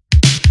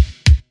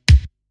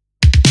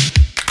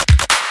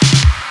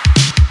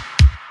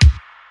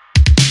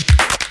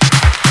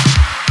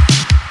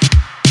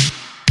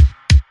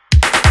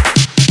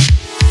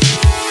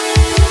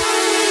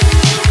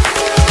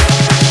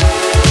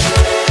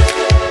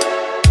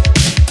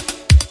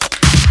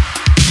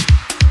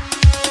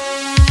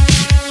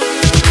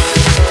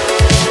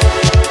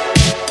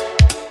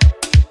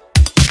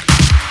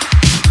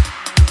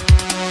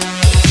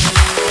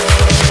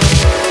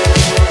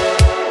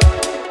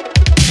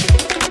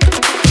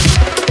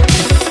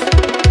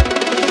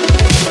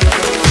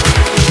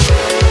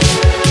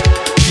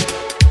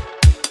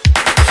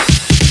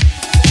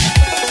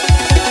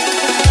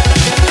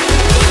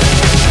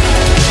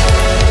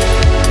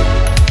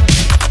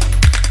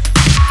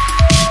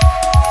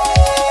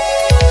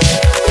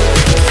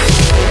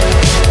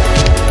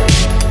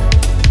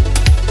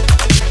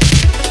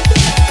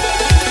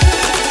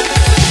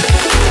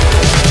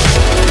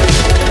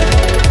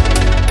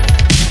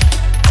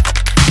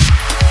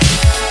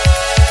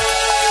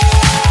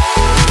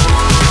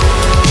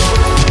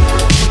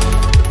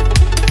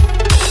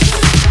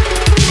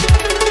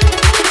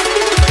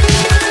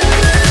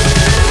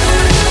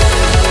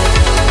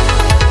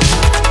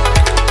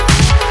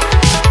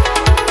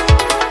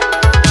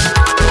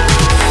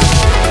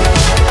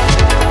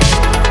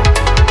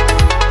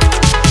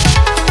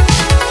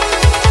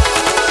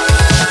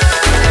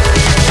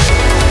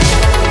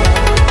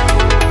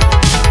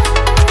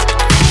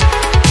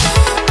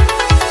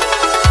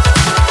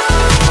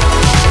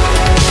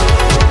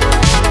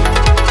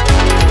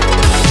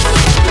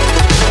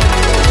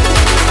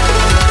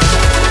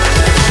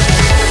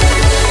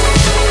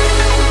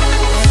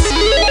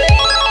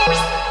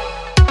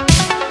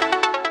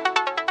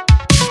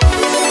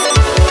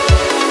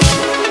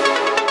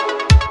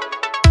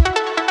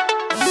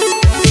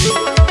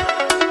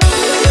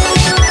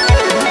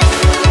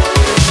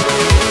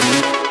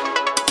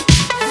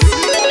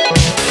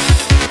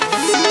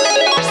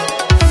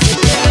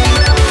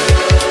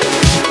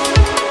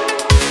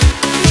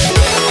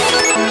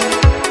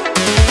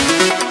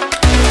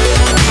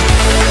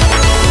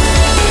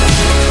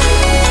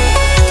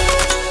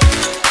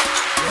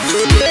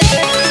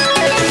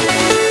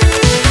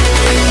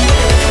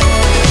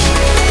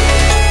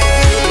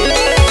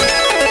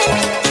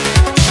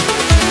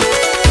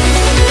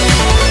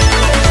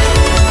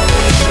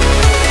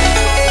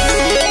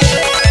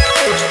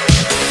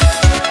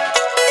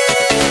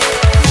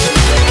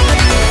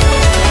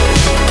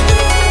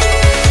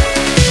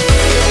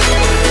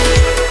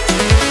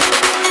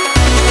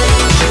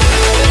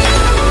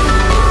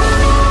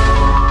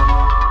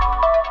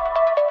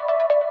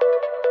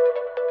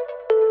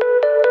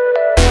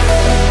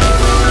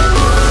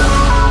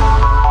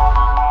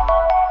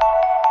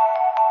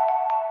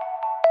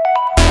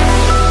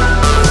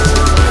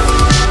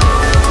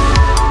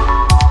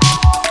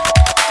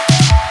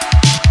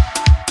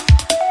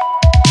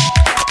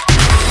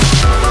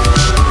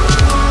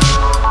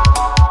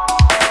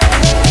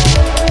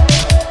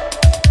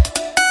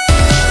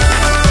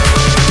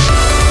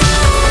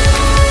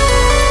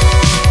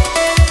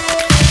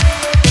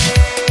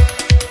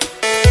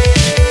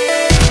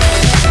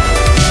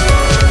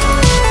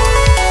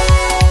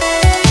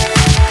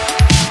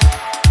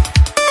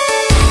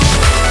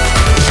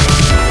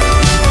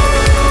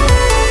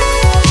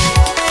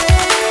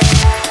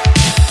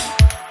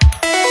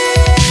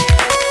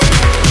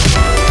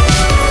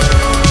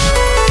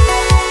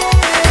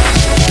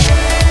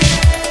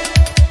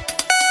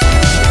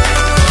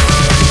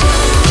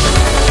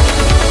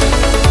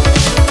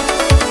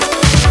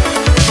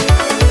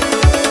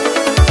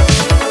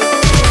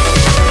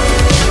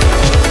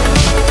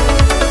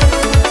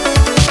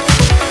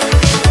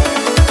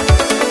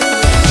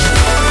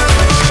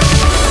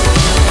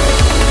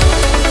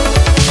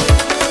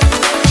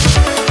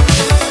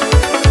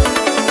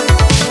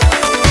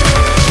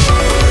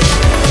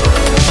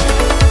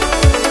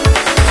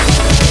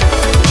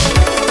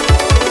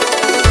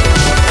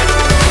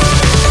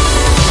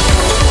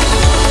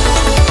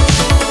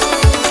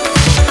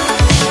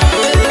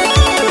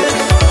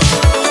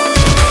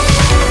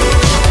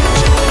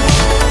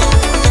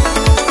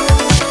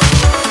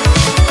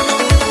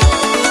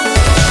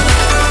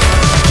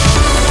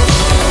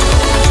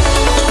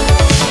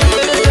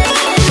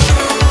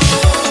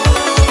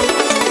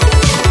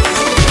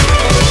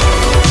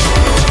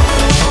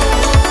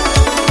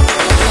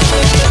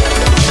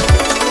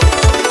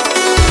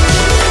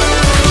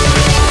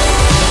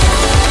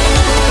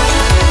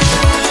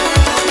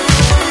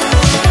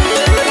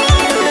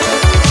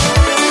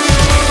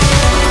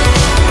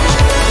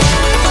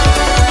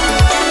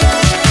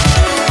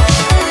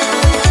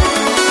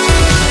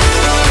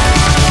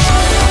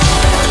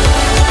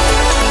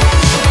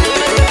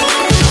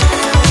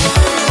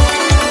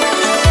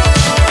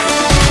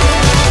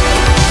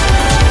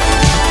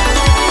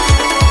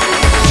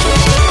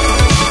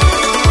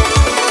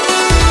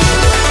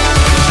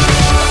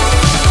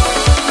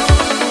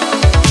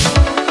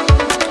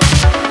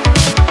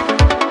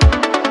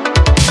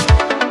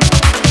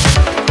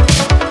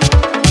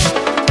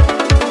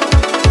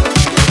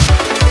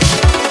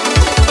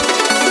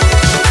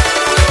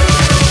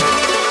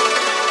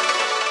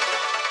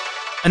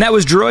 And that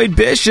was Droid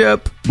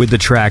Bishop with the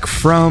track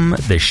From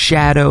the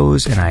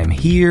Shadows. And I'm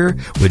here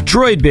with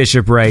Droid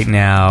Bishop right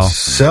now.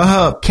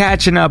 Sup?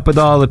 Catching up with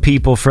all the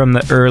people from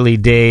the early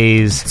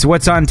days. So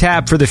what's on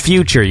tap for the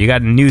future? You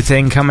got a new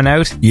thing coming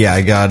out? Yeah,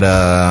 I got,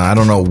 I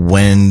don't know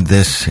when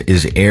this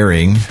is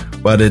airing,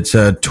 but it's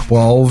a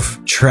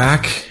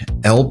 12-track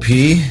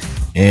LP.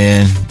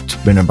 And it's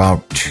been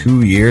about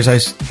 2 years, I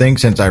think,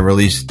 since I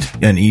released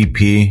an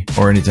EP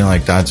or anything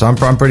like that. So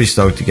I'm pretty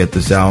stoked to get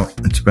this out.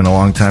 It's been a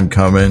long time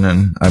coming,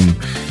 and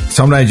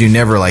sometimes you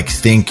never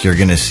think you're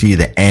going to see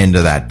the end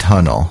of that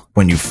tunnel.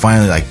 When you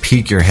finally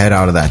peek your head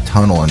out of that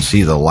tunnel and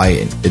see the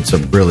light, it's a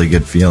really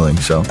good feeling.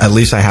 So at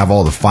least I have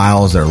all the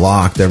files, they're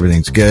locked,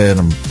 everything's good.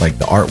 I'm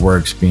the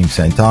artwork's being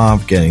sent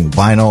off, getting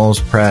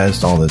vinyls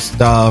pressed, all this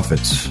stuff.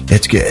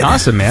 It's good.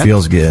 Awesome, man.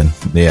 Feels good.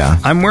 Yeah.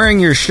 I'm wearing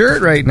your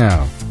shirt right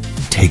now.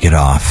 Take it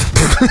off.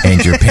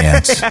 And your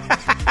pants.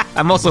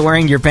 I'm also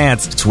wearing your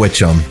pants. Switch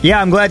them.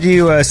 Yeah, I'm glad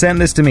you sent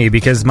this to me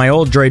because my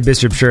old Droid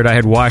Bishop shirt I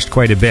had washed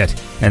quite a bit.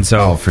 And so...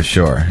 Oh, for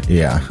sure.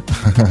 Yeah.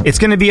 It's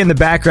going to be in the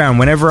background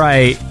whenever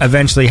I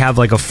eventually have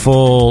a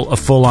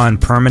full-on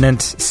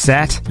permanent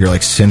set. You're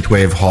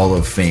Synthwave Hall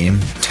of Fame.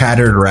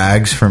 Tattered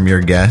rags from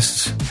your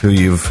guests who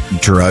you've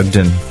drugged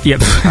and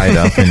tied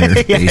up in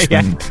your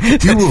basement. Yeah.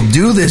 You will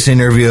do this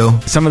interview.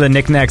 Some of the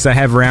knickknacks I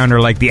have around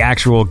are the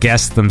actual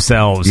guests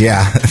themselves.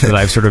 Yeah. That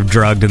I've sort of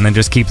drugged and then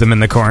just keep them in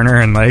the corner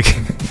and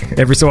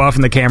every so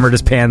often the camera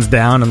just pans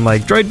down and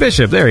Droid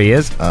Bishop, there he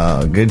is.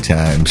 Oh, good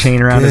times.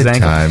 Chain around his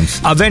ankle.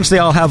 Times. Eventually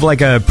I'll have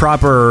a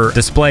proper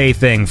display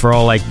thing for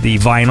all the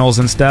vinyls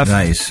and stuff.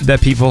 Nice.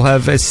 That people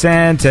have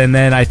sent, and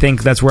then I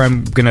think that's where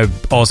I'm going to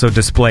also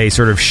display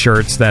sort of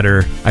shirts that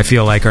I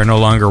feel are no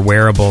longer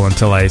wearable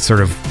until I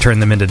sort of turn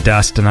them into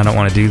dust, and I don't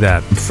want to do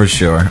that. For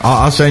sure.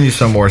 I'll send you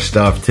some more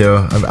stuff too.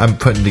 I'm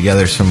putting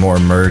together some more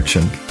merch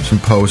and some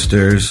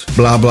posters.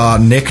 Blah, blah,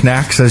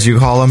 knickknacks, as you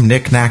call them.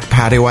 Knick-knack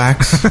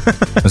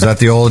paddywhacks. Is that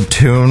the old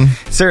tune?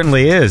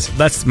 Certainly is.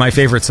 That's my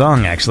favorite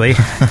song, actually.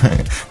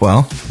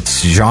 Well,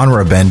 it's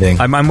genre bending.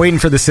 I'm waiting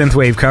for the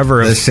synthwave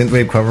cover. The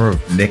synthwave cover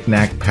of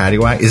Knick-knack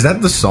paddywhack. Is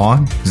that the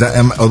song?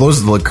 Are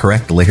those the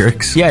correct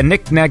lyrics? Yeah,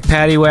 knick-knack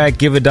paddywhack,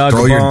 give a dog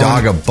Throw a bone. Throw your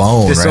dog a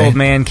bone, This right? old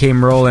man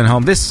came rolling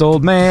home. This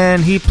old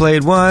man, he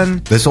played one.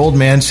 This old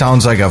man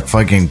sounds like a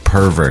fucking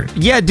pervert.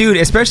 Yeah, dude,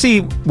 especially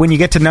when you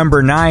get to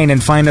number 9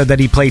 and find out that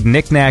he played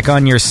knick-knack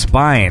on your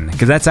spine,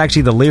 because that's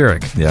actually the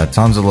lyric. Yeah, it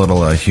sounds a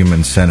little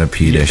human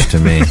centipede-ish to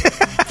me.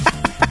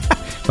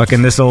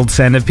 Fucking this old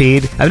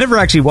centipede. I've never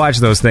actually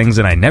watched those things,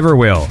 and I never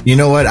will. You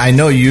know what? I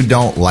know you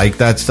don't like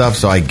that stuff,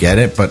 so I get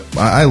it, but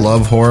I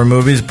love horror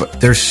movies, but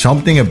there's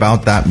something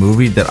about that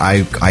movie that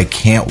I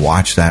can't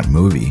watch that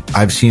movie.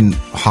 I've seen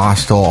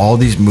Hostel, all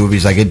these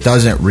movies, it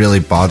doesn't really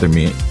bother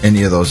me,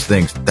 any of those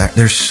things.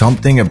 There's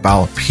something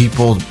about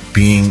people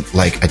being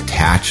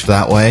attached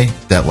that way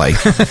that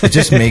it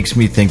just makes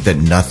me think that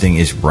nothing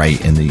is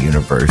right in the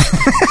universe.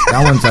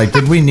 That one's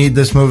did we need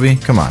this movie?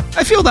 Come on.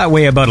 I feel that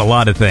way about a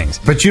lot of things.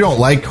 But you don't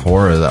like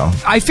horror, though.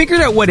 I figured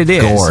out what it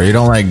is. Gore. You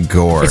don't like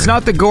gore. It's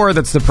not the gore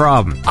that's the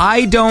problem.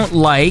 I don't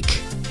like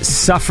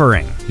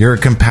suffering. You're a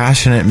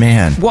compassionate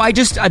man. Well,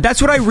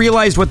 that's what I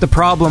realized what the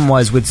problem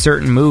was with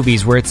certain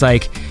movies, where it's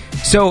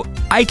so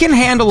I can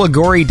handle a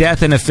gory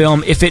death in a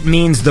film if it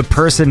means the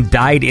person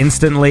died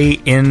instantly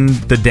in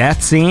the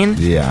death scene.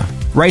 Yeah.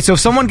 Right? So if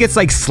someone gets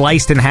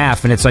sliced in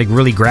half and it's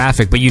really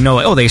graphic, but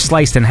oh, they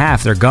sliced in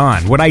half, they're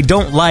gone. What I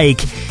don't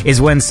like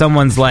is when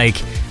someone's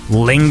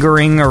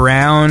lingering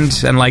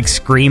around and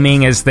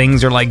screaming as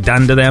things are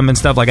done to them and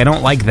stuff. I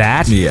don't like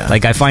that. Yeah.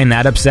 I find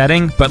that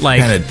upsetting, but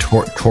kind of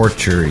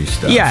torture-y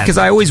stuff. Yeah, because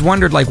I always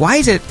wondered why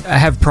is it I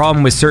have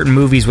problem with certain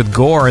movies with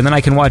gore, and then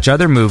I can watch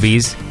other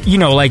movies,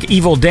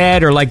 Evil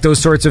Dead or those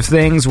sorts of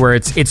things where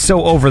it's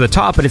so over the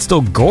top, but it's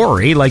still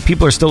gory.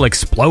 People are still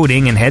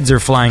exploding and heads are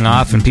flying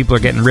off and people are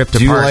getting ripped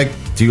apart.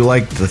 Do you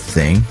like The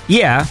Thing?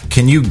 Yeah.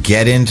 Can you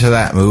get into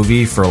that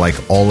movie for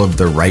all of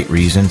the right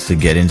reasons to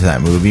get into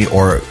that movie,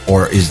 or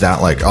is that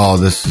oh,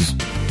 this is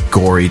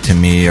gory to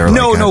me? Or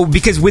no,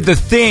 because with The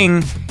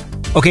Thing,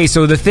 okay,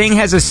 so The Thing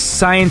has a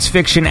science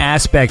fiction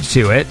aspect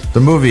to it. The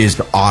movie is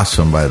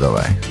awesome, by the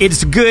way.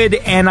 It's good,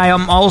 and I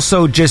am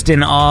also just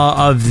in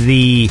awe of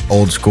the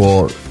old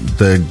school,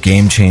 the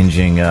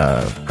game-changing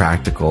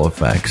practical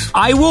effects.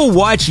 I will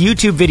watch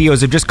YouTube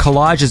videos of just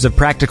collages of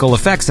practical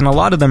effects, and a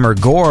lot of them are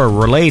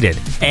gore-related.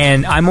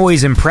 And I'm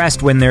always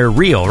impressed when they're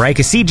real, right?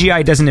 Because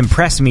CGI doesn't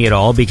impress me at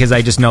all, because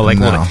I just know,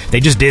 well, they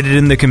just did it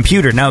in the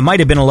computer. Now, it might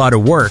have been a lot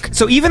of work.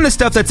 So even the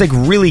stuff that's,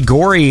 really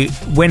gory,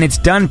 when it's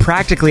done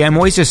practically, I'm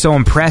always just so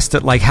impressed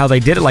at, how they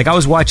did it. I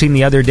was watching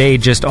the other day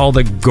just all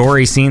the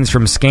gory scenes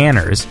from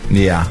Scanners.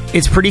 Yeah.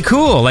 It's pretty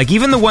cool.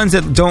 Even the ones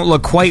that don't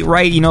look quite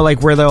right,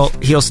 where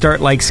he'll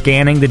start,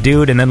 scanning the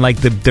dude, and then,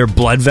 their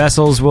blood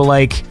vessels will,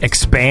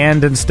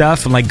 expand and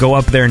stuff, and, go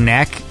up their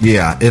neck.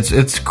 Yeah,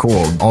 it's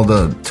cool. All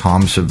the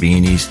Tom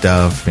Savini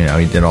stuff,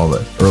 he did all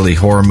the early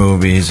horror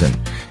movies, and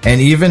And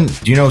even,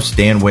 do you know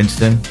Stan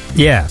Winston?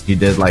 Yeah. He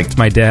did like... It's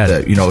my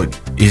dad.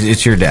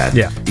 It's your dad.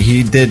 Yeah.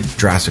 He did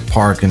Jurassic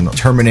Park and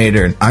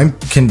Terminator. And I'm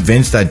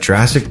convinced that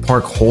Jurassic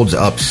Park holds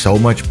up so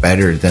much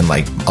better than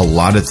like a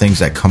lot of things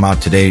that come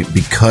out today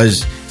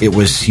because it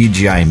was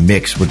CGI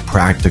mixed with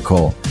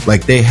practical.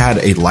 Like they had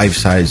a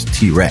life-size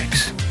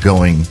T-Rex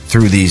going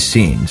through these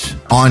scenes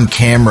on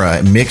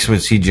camera mixed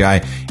with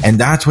CGI. And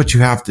that's what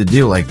you have to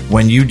do. Like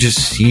when you just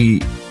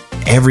see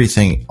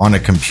everything on a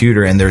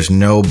computer and there's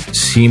no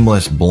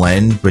seamless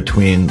blend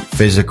between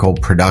physical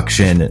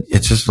production,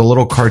 it's just a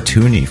little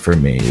cartoony for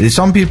me.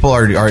 Some people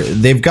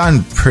they've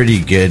gotten pretty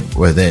good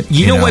with it.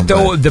 You know what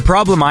though? The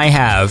problem I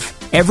have,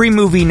 every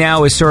movie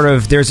now is sort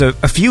of, there's a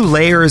few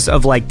layers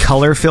of like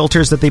color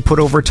filters that they put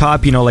over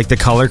top, like the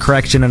color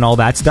correction and all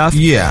that stuff.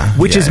 Yeah.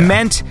 Which is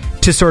meant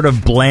to sort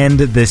of blend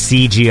the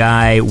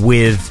CGI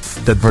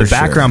with the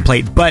background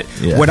plate. But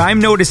what I'm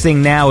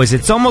noticing now is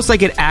it's almost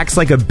like it acts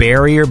like a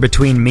barrier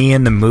between me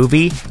and the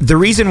movie. The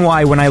reason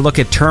why when I look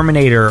at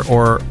Terminator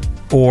or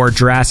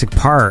Jurassic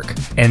Park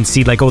and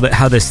see like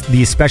how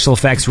these special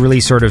effects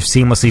really sort of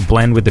seamlessly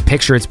blend with the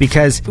picture, it's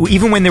because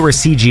even when they were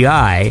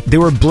CGI, they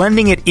were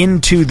blending it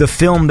into the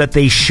film that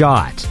they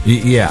shot.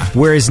 Yeah.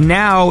 Whereas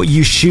now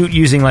you shoot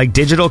using like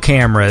digital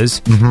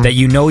cameras that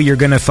you're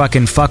gonna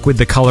fucking fuck with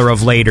the color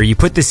of later. You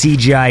put the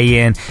CGI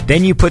in,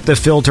 then you put the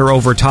filter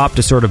over top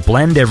to sort of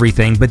blend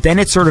everything, but then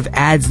it sort of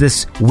adds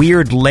this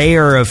weird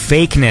layer of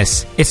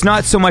fakeness. It's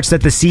not so much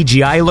that the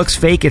CGI looks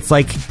fake, it's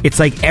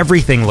like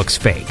everything looks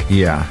fake.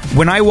 Yeah.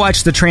 When I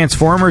watch the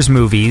Transformers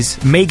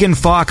movies, Megan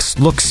Fox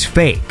looks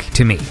fake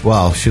to me.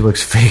 Well, she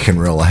looks fake in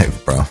real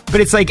life, bro. But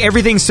it's like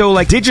everything's so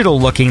like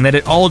digital looking that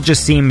it all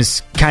just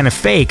seems kind of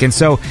fake. And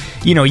so,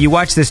 you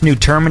watch this new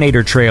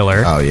Terminator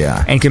trailer. Oh,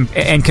 yeah.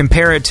 And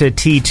compare it to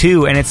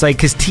T2. And it's like,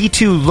 because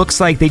T2 looks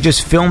like they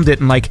just filmed it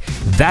and like,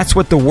 that's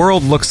what the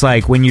world looks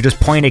like when you just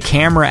point a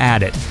camera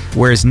at it.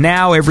 Whereas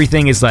now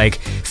everything is like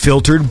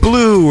filtered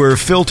blue or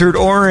filtered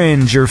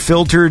orange or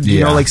filtered,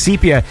 like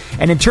sepia.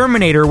 And in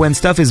Terminator, when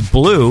stuff is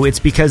blue, it's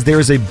because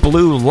there's a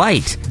blue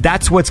light.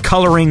 That's what's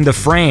coloring the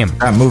frame.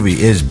 That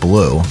movie is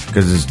blue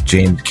because it's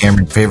James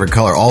Cameron's favorite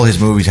color. All his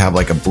movies have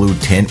like a blue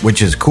tint,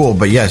 which is cool.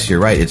 But yes, you're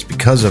right. It's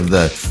because of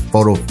the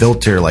photo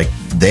filter like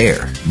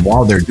there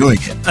while they're doing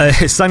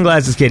it.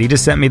 Sunglasses Kid, he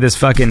just sent me this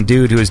fucking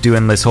dude who is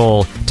doing this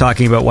whole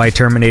talking about why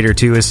Terminator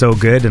 2 is so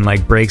good and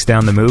like breaks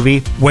down the movie.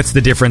 What's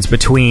the difference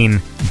between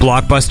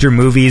blockbuster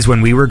movies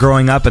when we were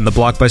growing up and the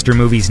blockbuster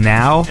movies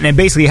now? And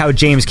basically how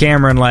James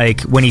Cameron,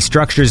 like when he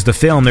structures the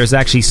film, there's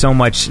actually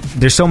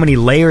there's so many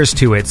layers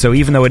to it. So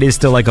even though it is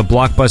still like a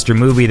blockbuster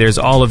movie, there's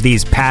all of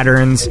these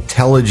patterns.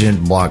 Intelligent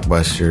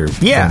blockbuster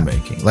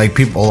filmmaking. Like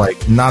people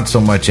like, not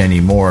so much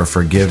anymore,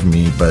 forgive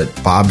me, but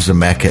Bob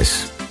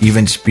Zemeckis,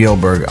 even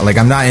Spielberg, like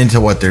I'm not into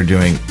what they're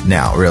doing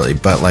now really,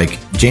 but like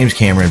James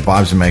Cameron,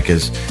 Bob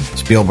Zemeckis,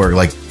 Spielberg,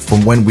 like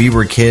from when we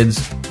were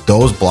kids,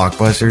 those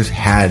blockbusters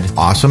had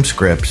awesome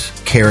scripts,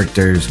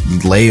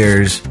 characters,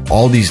 layers,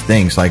 all these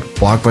things. Like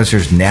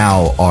blockbusters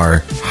now are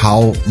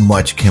how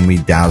much can we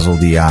dazzle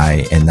the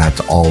eye, and that's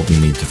all we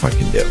need to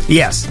fucking do.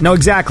 Yes, no,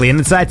 exactly.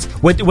 And that's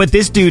what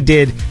this dude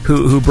did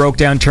who broke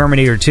down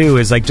Terminator 2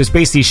 is like just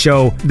basically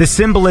show the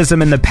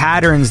symbolism and the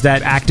patterns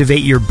that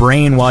activate your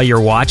brain while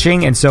you're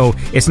watching. And so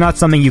it's not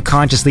something you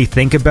consciously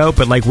think about,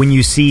 but like when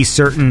you see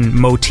certain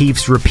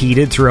motifs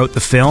repeated throughout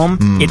the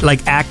film, it like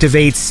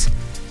activates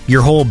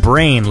your whole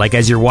brain, like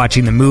as you're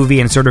watching the movie,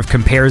 and sort of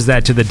compares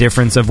that to the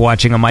difference of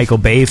watching a Michael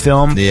Bay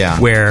film,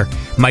 where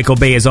Michael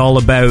Bay is all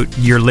about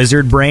your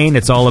lizard brain.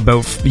 It's all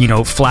about,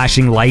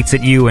 flashing lights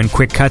at you and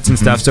quick cuts and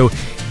stuff.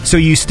 So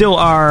you still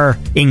are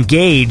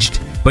engaged,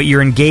 but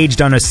you're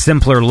engaged on a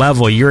simpler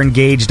level. You're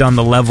engaged on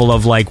the level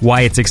of like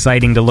why it's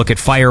exciting to look at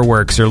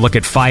fireworks or look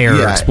at fire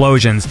or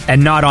explosions,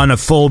 and not on a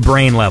full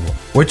brain level.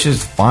 Which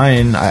is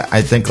fine.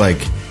 I think like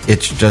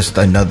it's just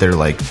another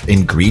like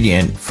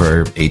ingredient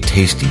for a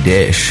tasty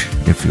dish,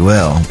 if you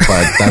will.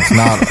 But that's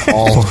not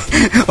all.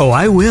 Oh,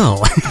 I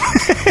will.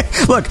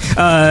 Look,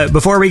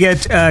 before we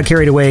get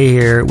carried away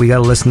here, we got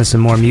to listen to some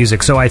more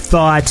music. So I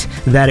thought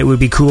that it would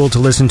be cool to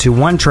listen to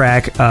one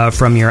track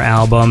from your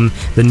album,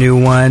 the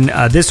new one.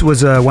 This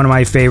was one of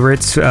my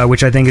favorites,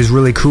 which I think is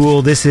really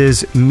cool. This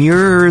is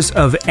Mirrors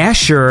of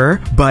Escher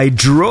by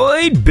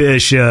Droid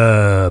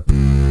Bishop.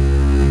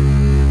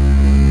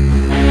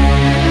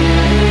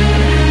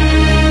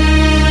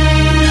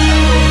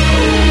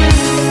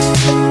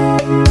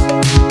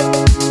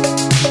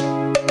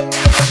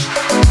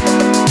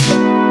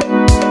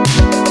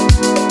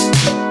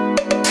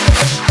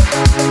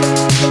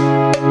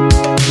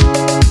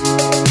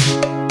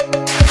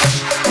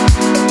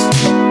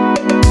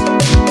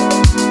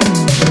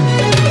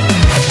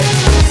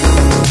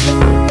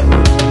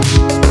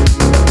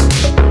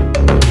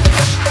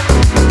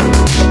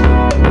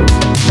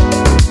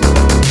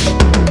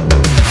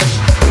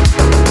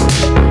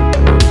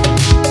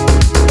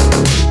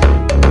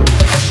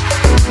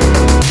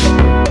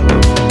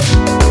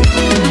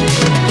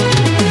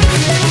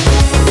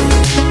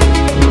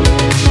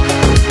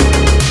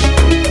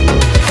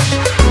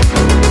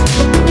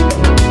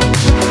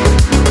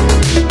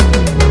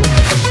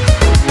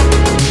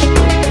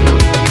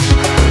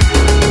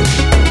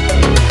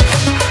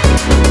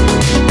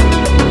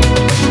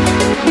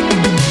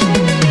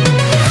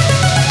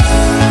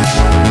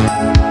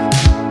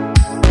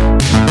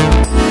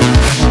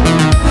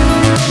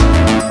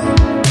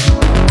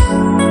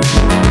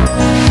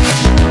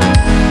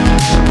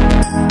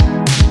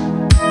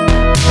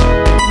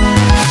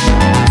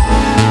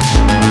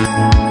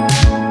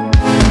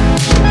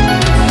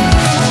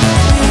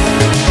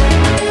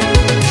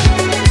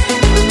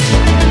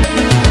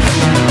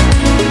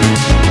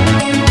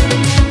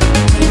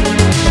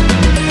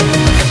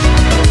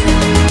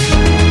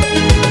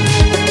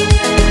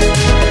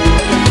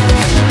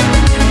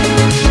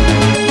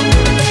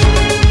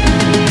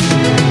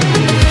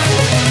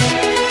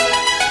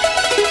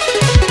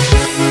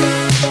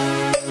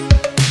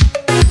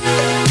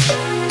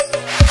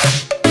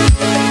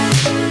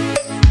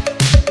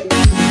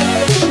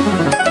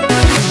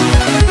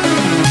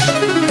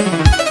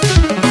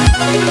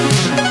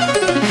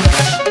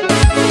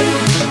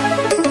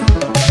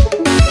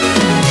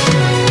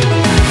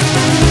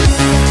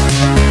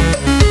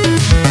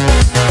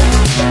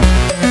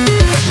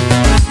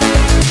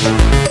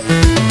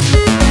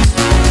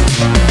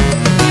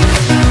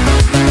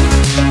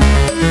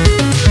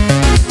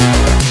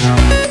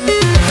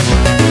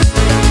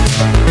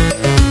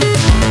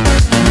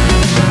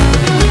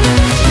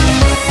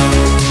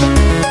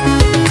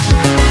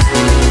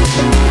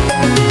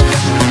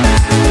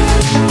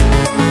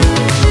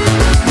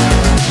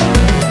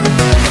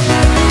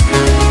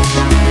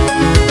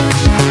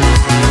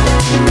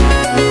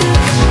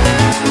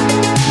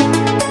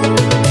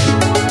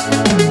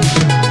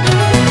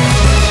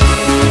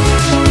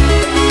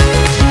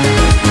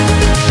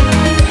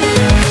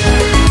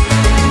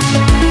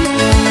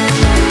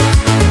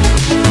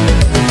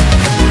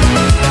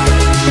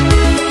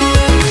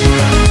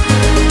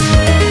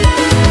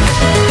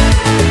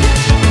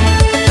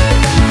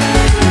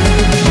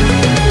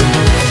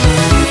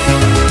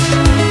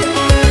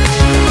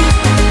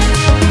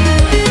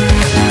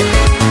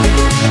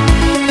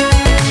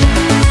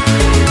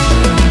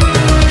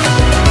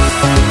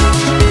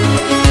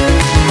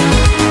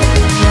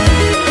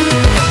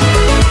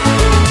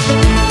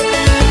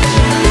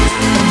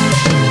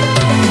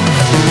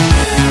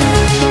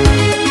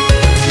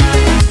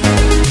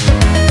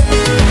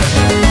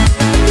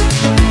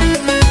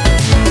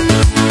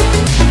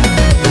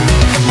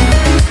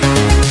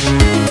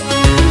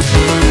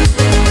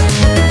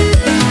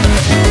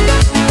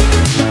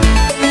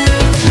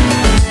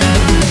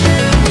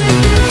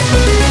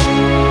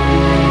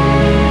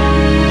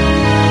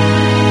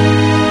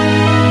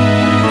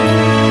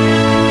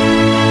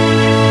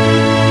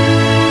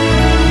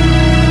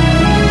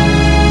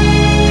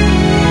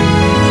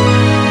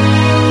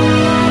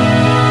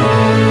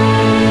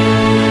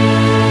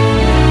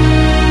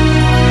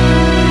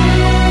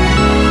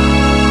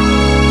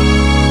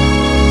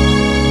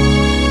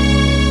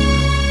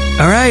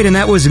 right, and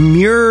that was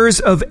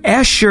Mures of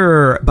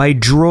Escher by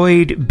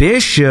Droid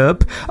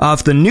Bishop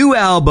off the new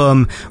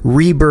album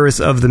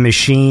Rebirth of the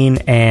Machine,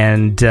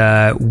 and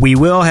we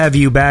will have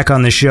you back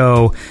on the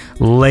show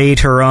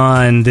later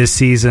on this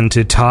season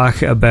to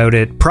talk about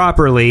it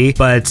properly,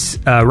 but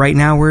right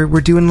now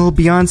we're doing a little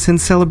Beyond Synth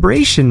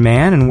celebration,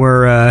 man, and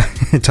we're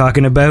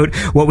talking about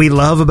what we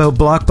love about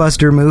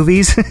blockbuster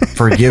movies.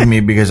 Forgive me,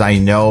 because I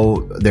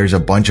know there's a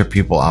bunch of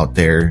people out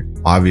there,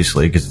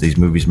 obviously, because these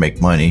movies make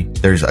money.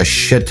 There's a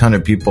shit ton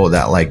of people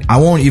that, like, I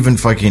won't even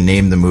fucking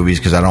name the movies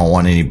because I don't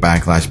want any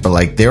backlash, but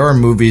like there are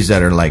movies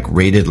that are like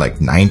rated like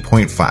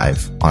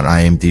 9.5 on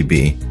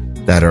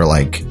IMDb that are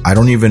like, I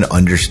don't even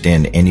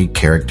understand any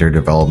character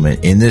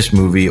development in this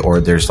movie, or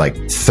there's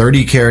like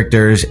 30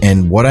 characters,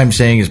 and what I'm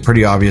saying is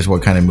pretty obvious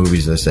what kind of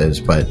movies this is,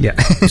 but yeah.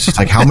 It's just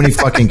like, how many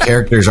fucking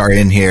characters are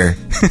in here?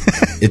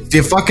 It's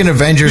the fucking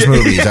Avengers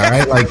movies, all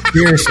right? Like,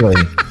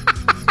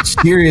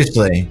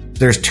 seriously,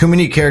 there's too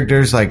many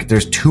characters, like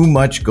there's too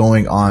much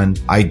going on.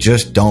 I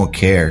just don't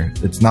care.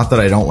 It's not that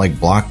I don't like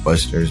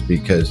blockbusters,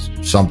 because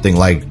something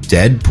like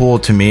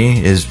Deadpool to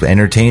me is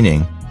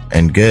entertaining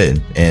and good,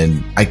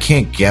 and I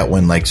can't get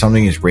when like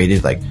something is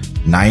rated like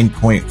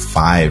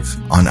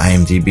 9.5 on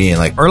IMDb, and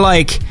like, or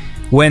like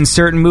when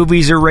certain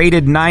movies are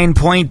rated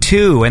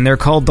 9.2 and they're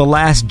called The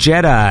Last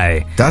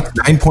Jedi. That's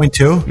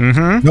 9.2?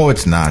 Mm-hmm. No,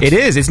 it's not. It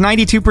is. It's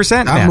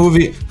 92%. That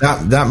movie,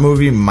 that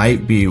movie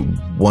might be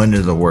one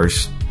of the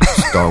worst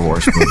Star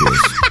Wars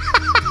movies,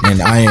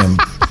 and I am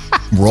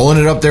rolling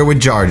it up there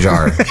with Jar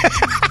Jar.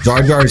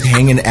 Jar Jar is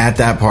hanging at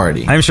that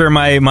party. I'm sure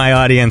my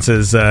audience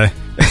is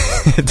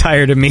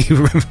tired of me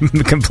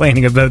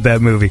complaining about that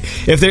movie.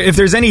 If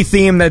there's any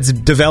theme that's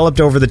developed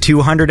over the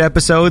 200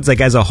 episodes, like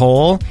as a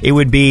whole, it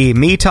would be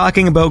me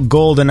talking about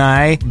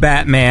GoldenEye,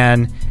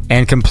 Batman,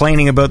 and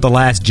complaining about The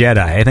Last Jedi.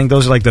 I think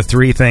those are like the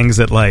three things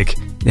that like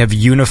have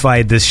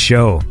unified this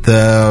show.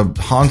 The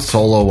Han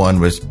Solo one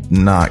was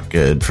not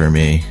good for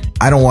me.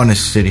 I don't want to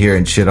sit here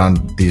and shit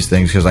on these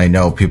things because I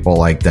know people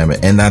like them,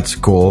 and that's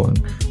cool.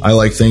 I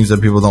like things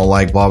that people don't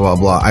like, blah, blah,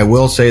 blah. I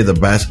will say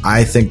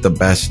I think the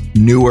best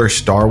newer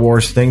Star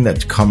Wars thing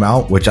that's come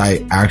out, which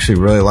I actually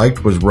really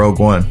liked, was Rogue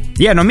One.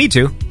 Yeah, no, me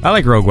too. I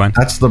like Rogue One.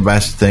 That's the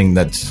best thing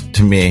that's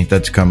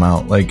come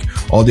out. Like,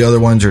 all the other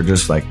ones are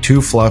just like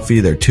too fluffy.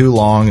 They're too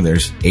long.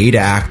 There's 8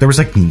 acts. There was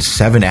like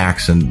 7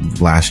 acts in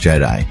Last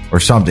Jedi or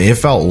something. It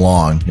felt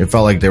long. It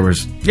felt like there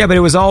was... Yeah, but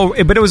it was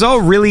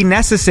all really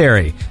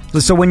necessary.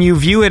 So when you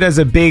view it as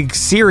a big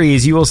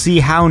series, you will see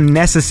how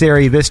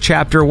necessary this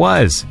chapter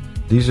was.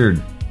 These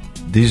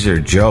are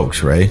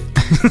jokes, right?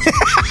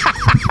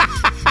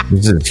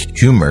 This is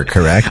humor,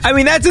 correct? I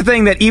mean, that's the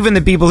thing, that even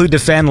the people who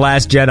defend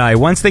Last Jedi,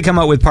 once they come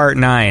out with Part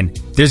 9,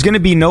 there's going to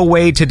be no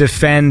way to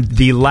defend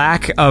the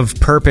lack of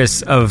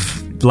purpose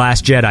of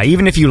Last Jedi.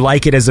 Even if you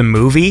like it as a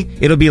movie,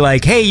 it'll be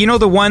like, hey, you know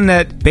the one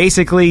that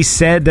basically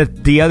said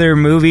that the other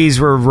movies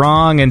were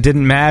wrong and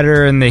didn't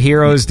matter and the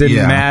heroes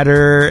didn't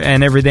matter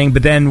and everything,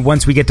 but then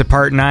once we get to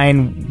Part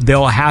 9,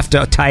 they'll have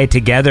to tie it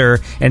together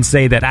and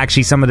say that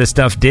actually some of the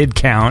stuff did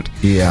count.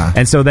 Yeah.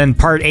 And so then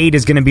Part 8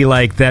 is going to be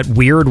like that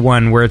weird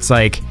one where it's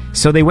like,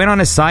 so they went on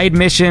a side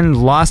mission,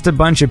 lost a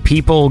bunch of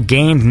people,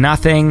 gained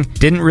nothing,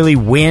 didn't really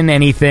win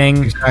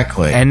anything.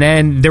 Exactly. And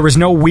then there was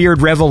no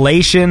weird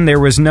revelation. There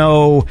was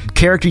no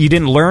character. You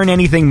didn't learn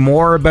anything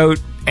more about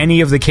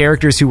any of the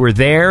characters who were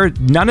there.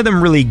 None of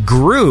them really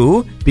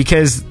grew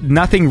because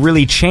nothing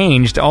really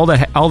changed. All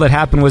that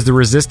happened was the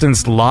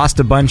Resistance lost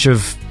a bunch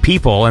of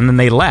people and then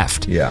they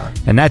left. Yeah.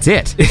 And that's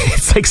it.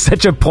 It's like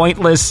such a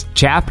pointless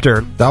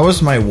chapter. That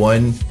was my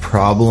one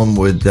problem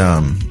with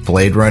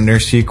Blade Runner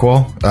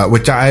sequel,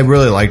 which I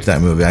really liked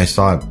that movie. I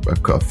saw it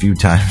a few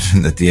times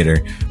in the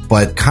theater.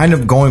 But kind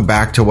of going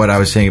back to what I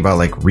was saying about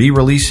like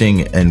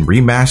re-releasing and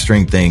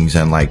remastering things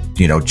and like,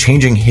 you know,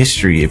 changing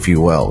history, if you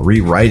will,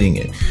 rewriting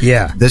it.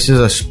 Yeah. This is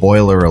a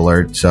spoiler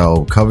alert,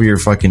 so cover your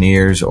fucking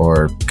ears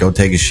or go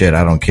take a shit.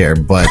 I don't care.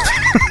 But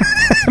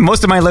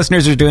most of my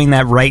listeners are doing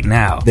that right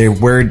now. They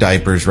wear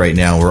diapers right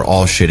now. We're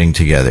all shitting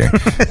together.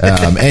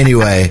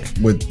 Anyway,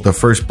 with the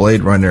first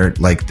Blade Runner,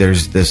 like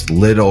there's this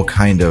little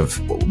kind of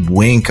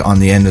wink on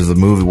the end of the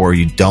movie where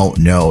you don't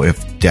know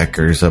if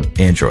Decker's an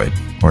android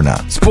or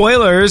not.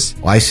 Spoilers.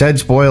 Well, I said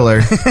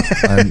spoiler.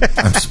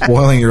 I'm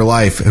spoiling your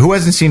life. Who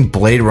hasn't seen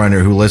Blade Runner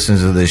who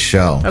listens to this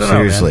show? I don't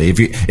Seriously,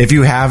 know, if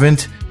you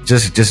haven't,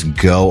 just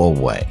go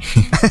away.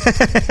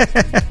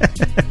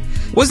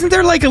 Wasn't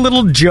there like a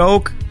little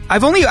joke?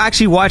 I've only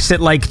actually watched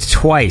it like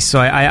twice, so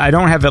I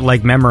don't have it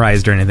like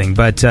memorized or anything,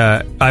 but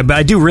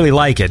I do really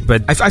like it.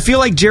 But I feel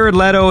like Jared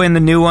Leto in the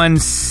new one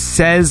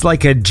says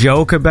like a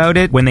joke about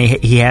it when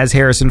he has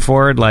Harrison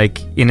Ford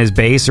like in his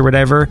base or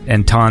whatever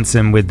and taunts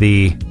him with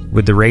the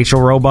with the Rachel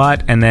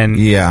robot, and then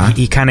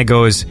he kind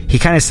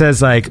of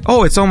says like,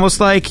 oh, it's almost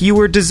like you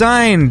were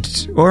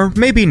designed, or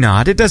maybe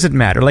not, it doesn't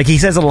matter. Like he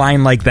says a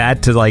line like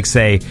that to like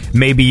say,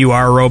 maybe you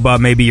are a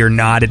robot, maybe you're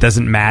not, it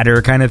doesn't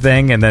matter kind of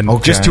thing, and then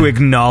just to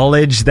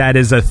acknowledge that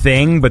is a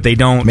thing, but they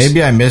don't.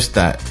 Maybe I missed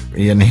that,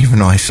 and even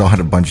though I saw it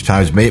a bunch of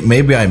times,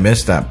 maybe I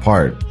missed that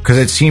part, because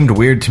it seemed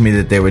weird to me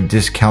that they would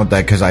discount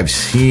that, because I've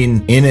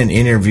seen in an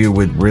interview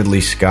with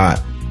Ridley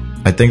Scott,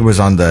 I think it was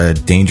on the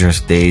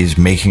Dangerous Days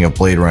Making a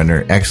Blade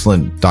Runner,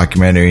 excellent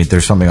documentary.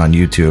 There's something on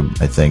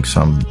YouTube, I think,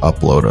 some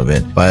upload of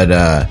it.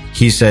 But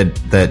he said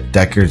that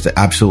Deckard's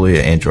absolutely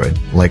an android.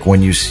 Like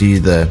when you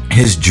see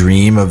his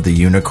dream of the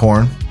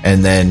unicorn,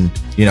 and then,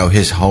 you know,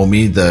 his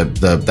homie,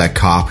 that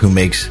cop who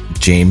makes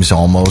James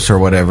Olmos or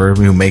whatever,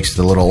 who makes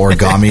the little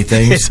origami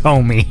things. His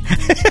homie.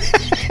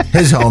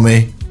 His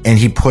homie. And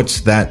he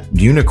puts that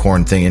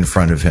unicorn thing in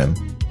front of him.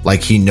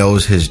 Like he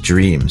knows his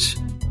dreams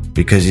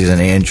because he's an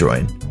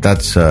android.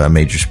 That's a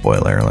major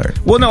spoiler alert.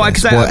 Well, no,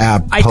 because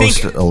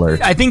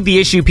I think the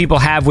issue people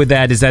have with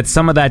that is that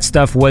some of that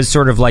stuff was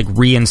sort of like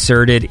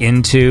reinserted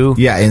into...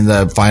 Yeah, in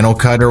the final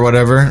cut or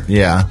whatever.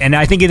 Yeah. And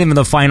I think in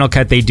the final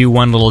cut, they do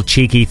one little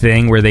cheeky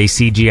thing where they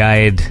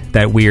CGI'd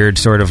that weird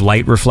sort of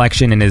light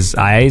reflection in his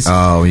eyes.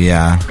 Oh,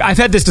 yeah. I've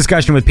had this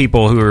discussion with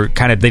people who are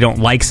they don't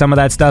like some of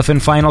that stuff in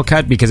Final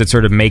Cut because it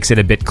sort of makes it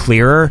a bit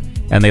clearer,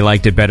 and they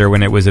liked it better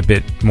when it was a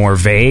bit more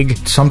vague.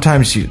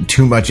 Sometimes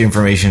too much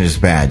information is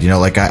bad. You know,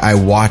 like I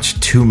watch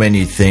too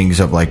many things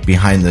of like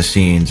behind the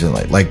scenes and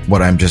like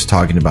what I'm just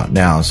talking about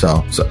now.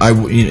 So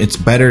it's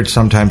better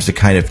sometimes to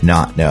kind of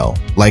not know.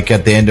 Like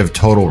at the end of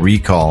Total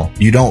Recall,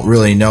 you don't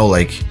really know,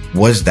 like,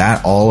 was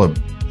that all a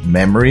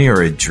memory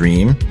or a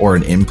dream or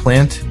an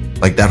implant?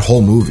 Like that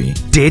whole movie.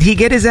 Did he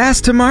get his ass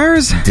to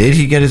Mars? I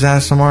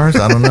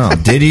don't know.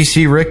 Did he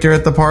see Richter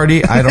at the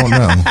party? I don't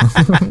know.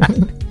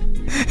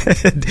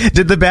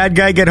 Did the bad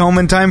guy get home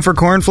in time for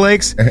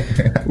cornflakes?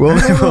 We'll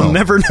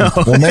never know.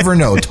 We'll never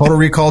know. Total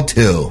Recall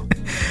 2.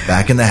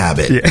 Back in the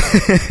habit. Yeah.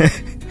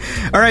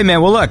 All right,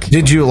 man. Well, look.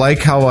 Did you like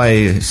how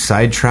I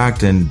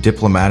sidetracked and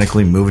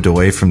diplomatically moved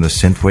away from the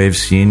synthwave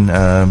scene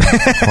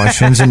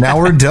questions, and now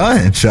we're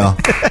done? So,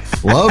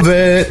 love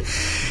it.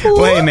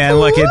 Wait, man.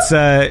 Look,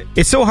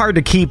 it's so hard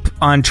to keep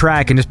on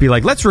track and just be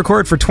like, let's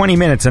record for 20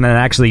 minutes and then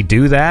actually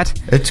do that.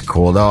 It's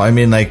cool though. I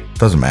mean, like,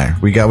 doesn't matter.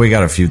 We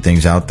got a few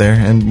things out there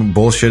and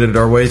bullshitted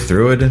our way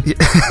through it.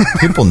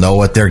 People know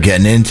what they're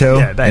getting into.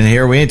 Yeah, and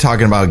here we ain't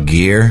talking about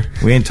gear.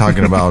 We ain't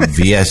talking about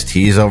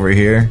VSTs over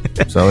here.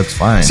 So it's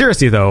fine.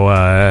 Seriously though,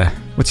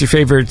 what's your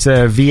favorite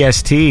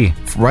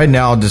VST? Right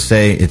now, I'll just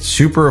say it's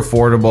super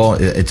affordable.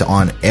 It's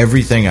on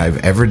everything I've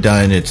ever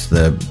done. It's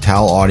the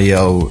Tal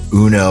Audio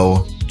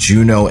Uno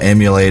Juno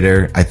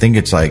emulator. I think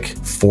it's like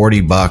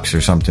 $40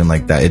 or something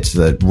like that. It's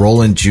the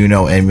Roland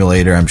Juno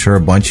emulator. I'm sure a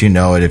bunch of you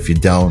know it. If you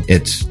don't,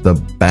 it's the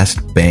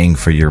best bang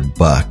for your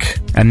buck.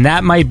 And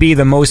that might be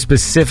the most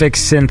specific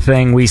synth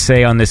thing we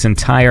say on this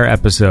entire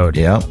episode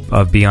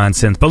of Beyond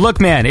Synth. But look,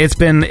 man, it's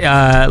been,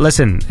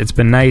 it's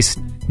been nice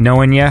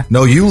knowing you.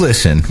 No, you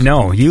listen.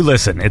 No, you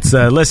listen. It's,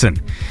 listen.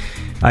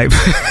 I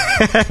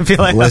feel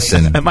like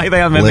listen. I might be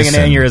having an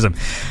aneurysm.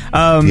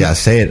 Yeah,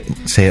 say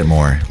it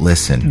more.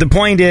 Listen. The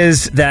point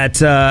is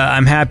that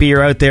I'm happy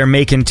you're out there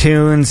making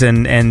tunes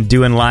and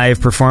doing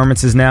live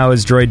performances now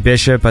as Droid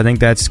Bishop. I think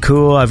that's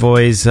cool. I've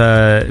always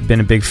been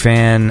a big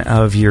fan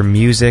of your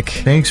music.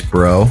 Thanks,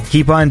 bro.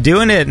 Keep on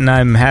doing it, and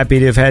I'm happy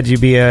to have had you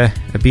be a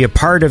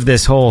part of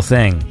this whole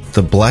thing.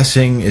 The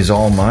blessing is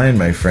all mine,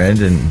 my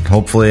friend, and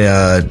hopefully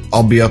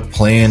I'll be up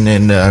playing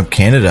in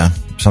Canada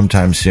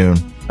sometime soon.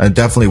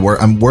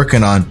 I'm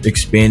working on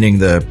expanding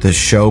the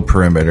show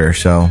perimeter,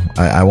 so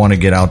I want to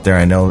get out there.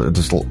 I know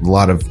there's a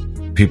lot of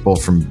people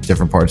from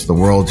different parts of the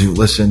world who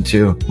listen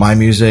to my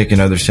music and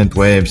other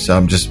synthwaves, so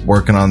I'm just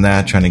working on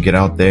that, trying to get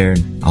out there,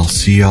 and I'll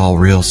see y'all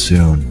real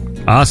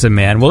soon. Awesome,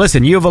 man. Well,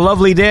 listen, you have a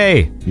lovely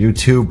day. You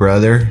too,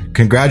 brother.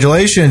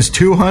 Congratulations,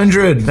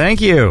 200.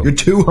 Thank you. You're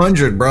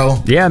 200,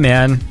 bro. Yeah,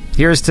 man.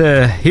 Here's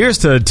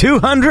to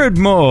 200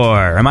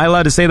 more. Am I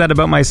allowed to say that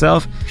about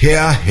myself?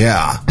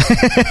 Yeah.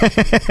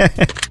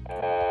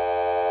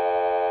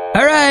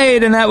 All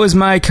right, and that was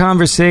my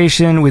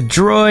conversation with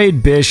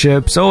Droid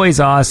Bishop. It's always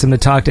awesome to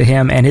talk to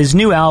him, and his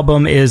new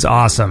album is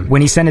awesome.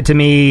 When he sent it to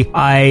me,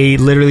 I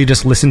literally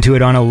just listened to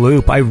it on a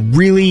loop. I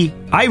really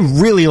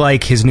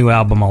like his new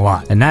album a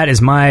lot, and that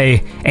is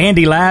my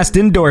Andy Last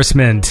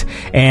endorsement.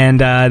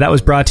 And that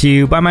was brought to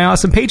you by my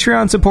awesome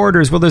Patreon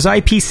supporters. Well, there's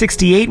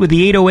IP68 with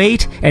the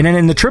 808, and then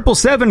in the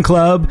 777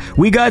 Club,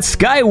 we got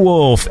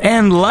Skywolf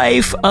and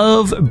Life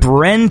of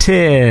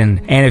Brenton.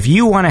 And if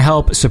you want to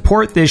help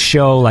support this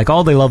show, like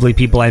all the lovely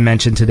people I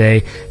mentioned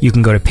today, you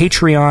can go to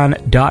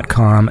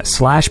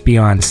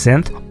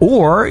patreon.com/BeyondSynth,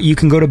 or you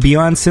can go to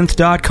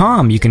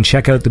BeyondSynth.com. You can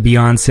check out the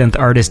Beyond Synth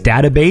artist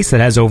database that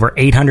has over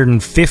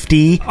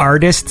 850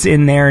 artists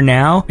in there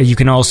now. You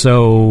can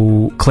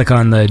also click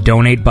on the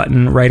donate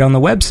button right on the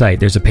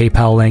website. There's a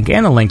PayPal link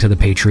and a link to the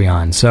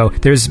Patreon. So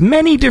there's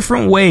many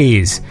different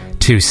ways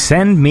to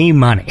send me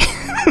money.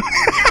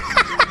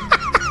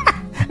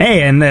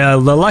 Hey, and the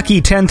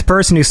lucky 10th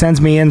person who sends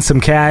me in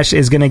some cash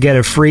is going to get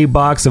a free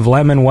box of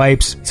lemon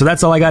wipes. So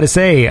that's all I got to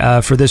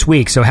say for this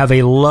week. So have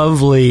a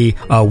lovely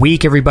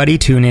week, everybody.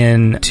 Tune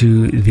in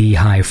to the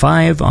High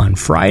Five on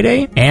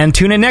Friday. And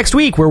tune in next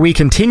week where we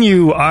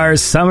continue our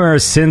Summer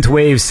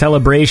Synthwave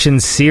Celebration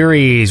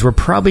series. We're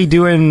probably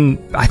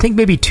doing, I think,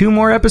 maybe 2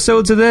 more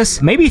episodes of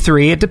this. Maybe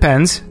 3, it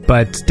depends.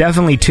 But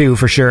definitely 2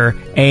 for sure.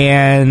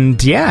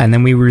 And yeah, and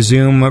then we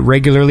resume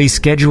regularly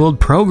scheduled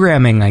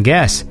programming, I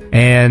guess.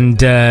 And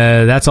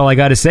that's all I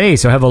got to say.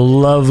 So have a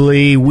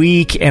lovely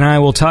week, and I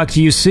will talk to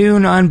you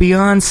soon on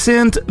Beyond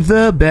Synth,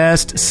 the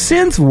best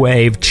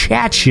synthwave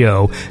chat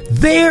show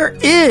there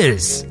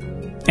is,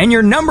 and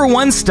your number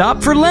 1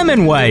 stop for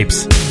lemon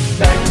wipes.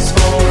 Thanks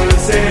for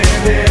listening.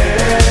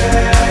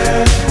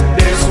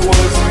 This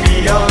was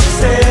Beyond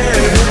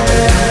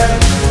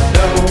Synth.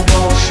 No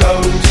more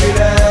show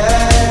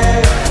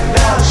today.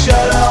 Now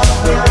shut up,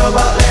 the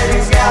robot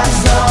lady's got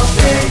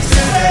something to say.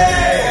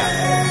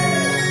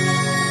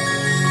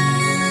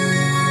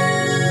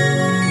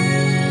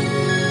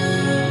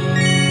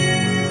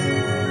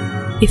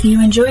 If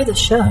you enjoy the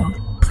show,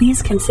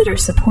 please consider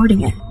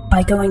supporting it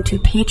by going to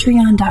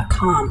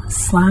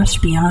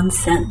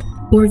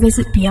patreon.com/BeyondSynth or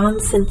visit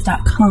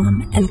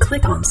BeyondSynth.com and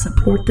click on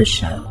Support the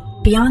Show.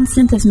 Beyond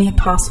Synth is made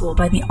possible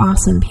by the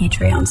awesome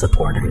Patreon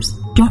supporters.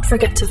 Don't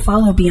forget to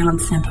follow Beyond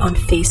Synth on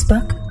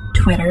Facebook,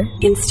 Twitter,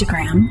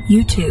 Instagram,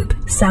 YouTube,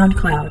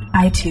 SoundCloud,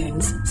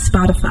 iTunes,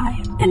 Spotify,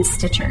 and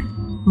Stitcher.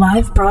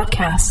 Live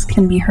broadcasts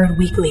can be heard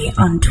weekly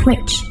on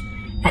Twitch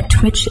at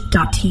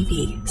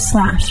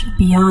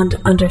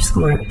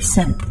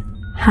twitch.tv/beyond_synth.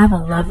 Have a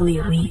lovely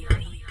week.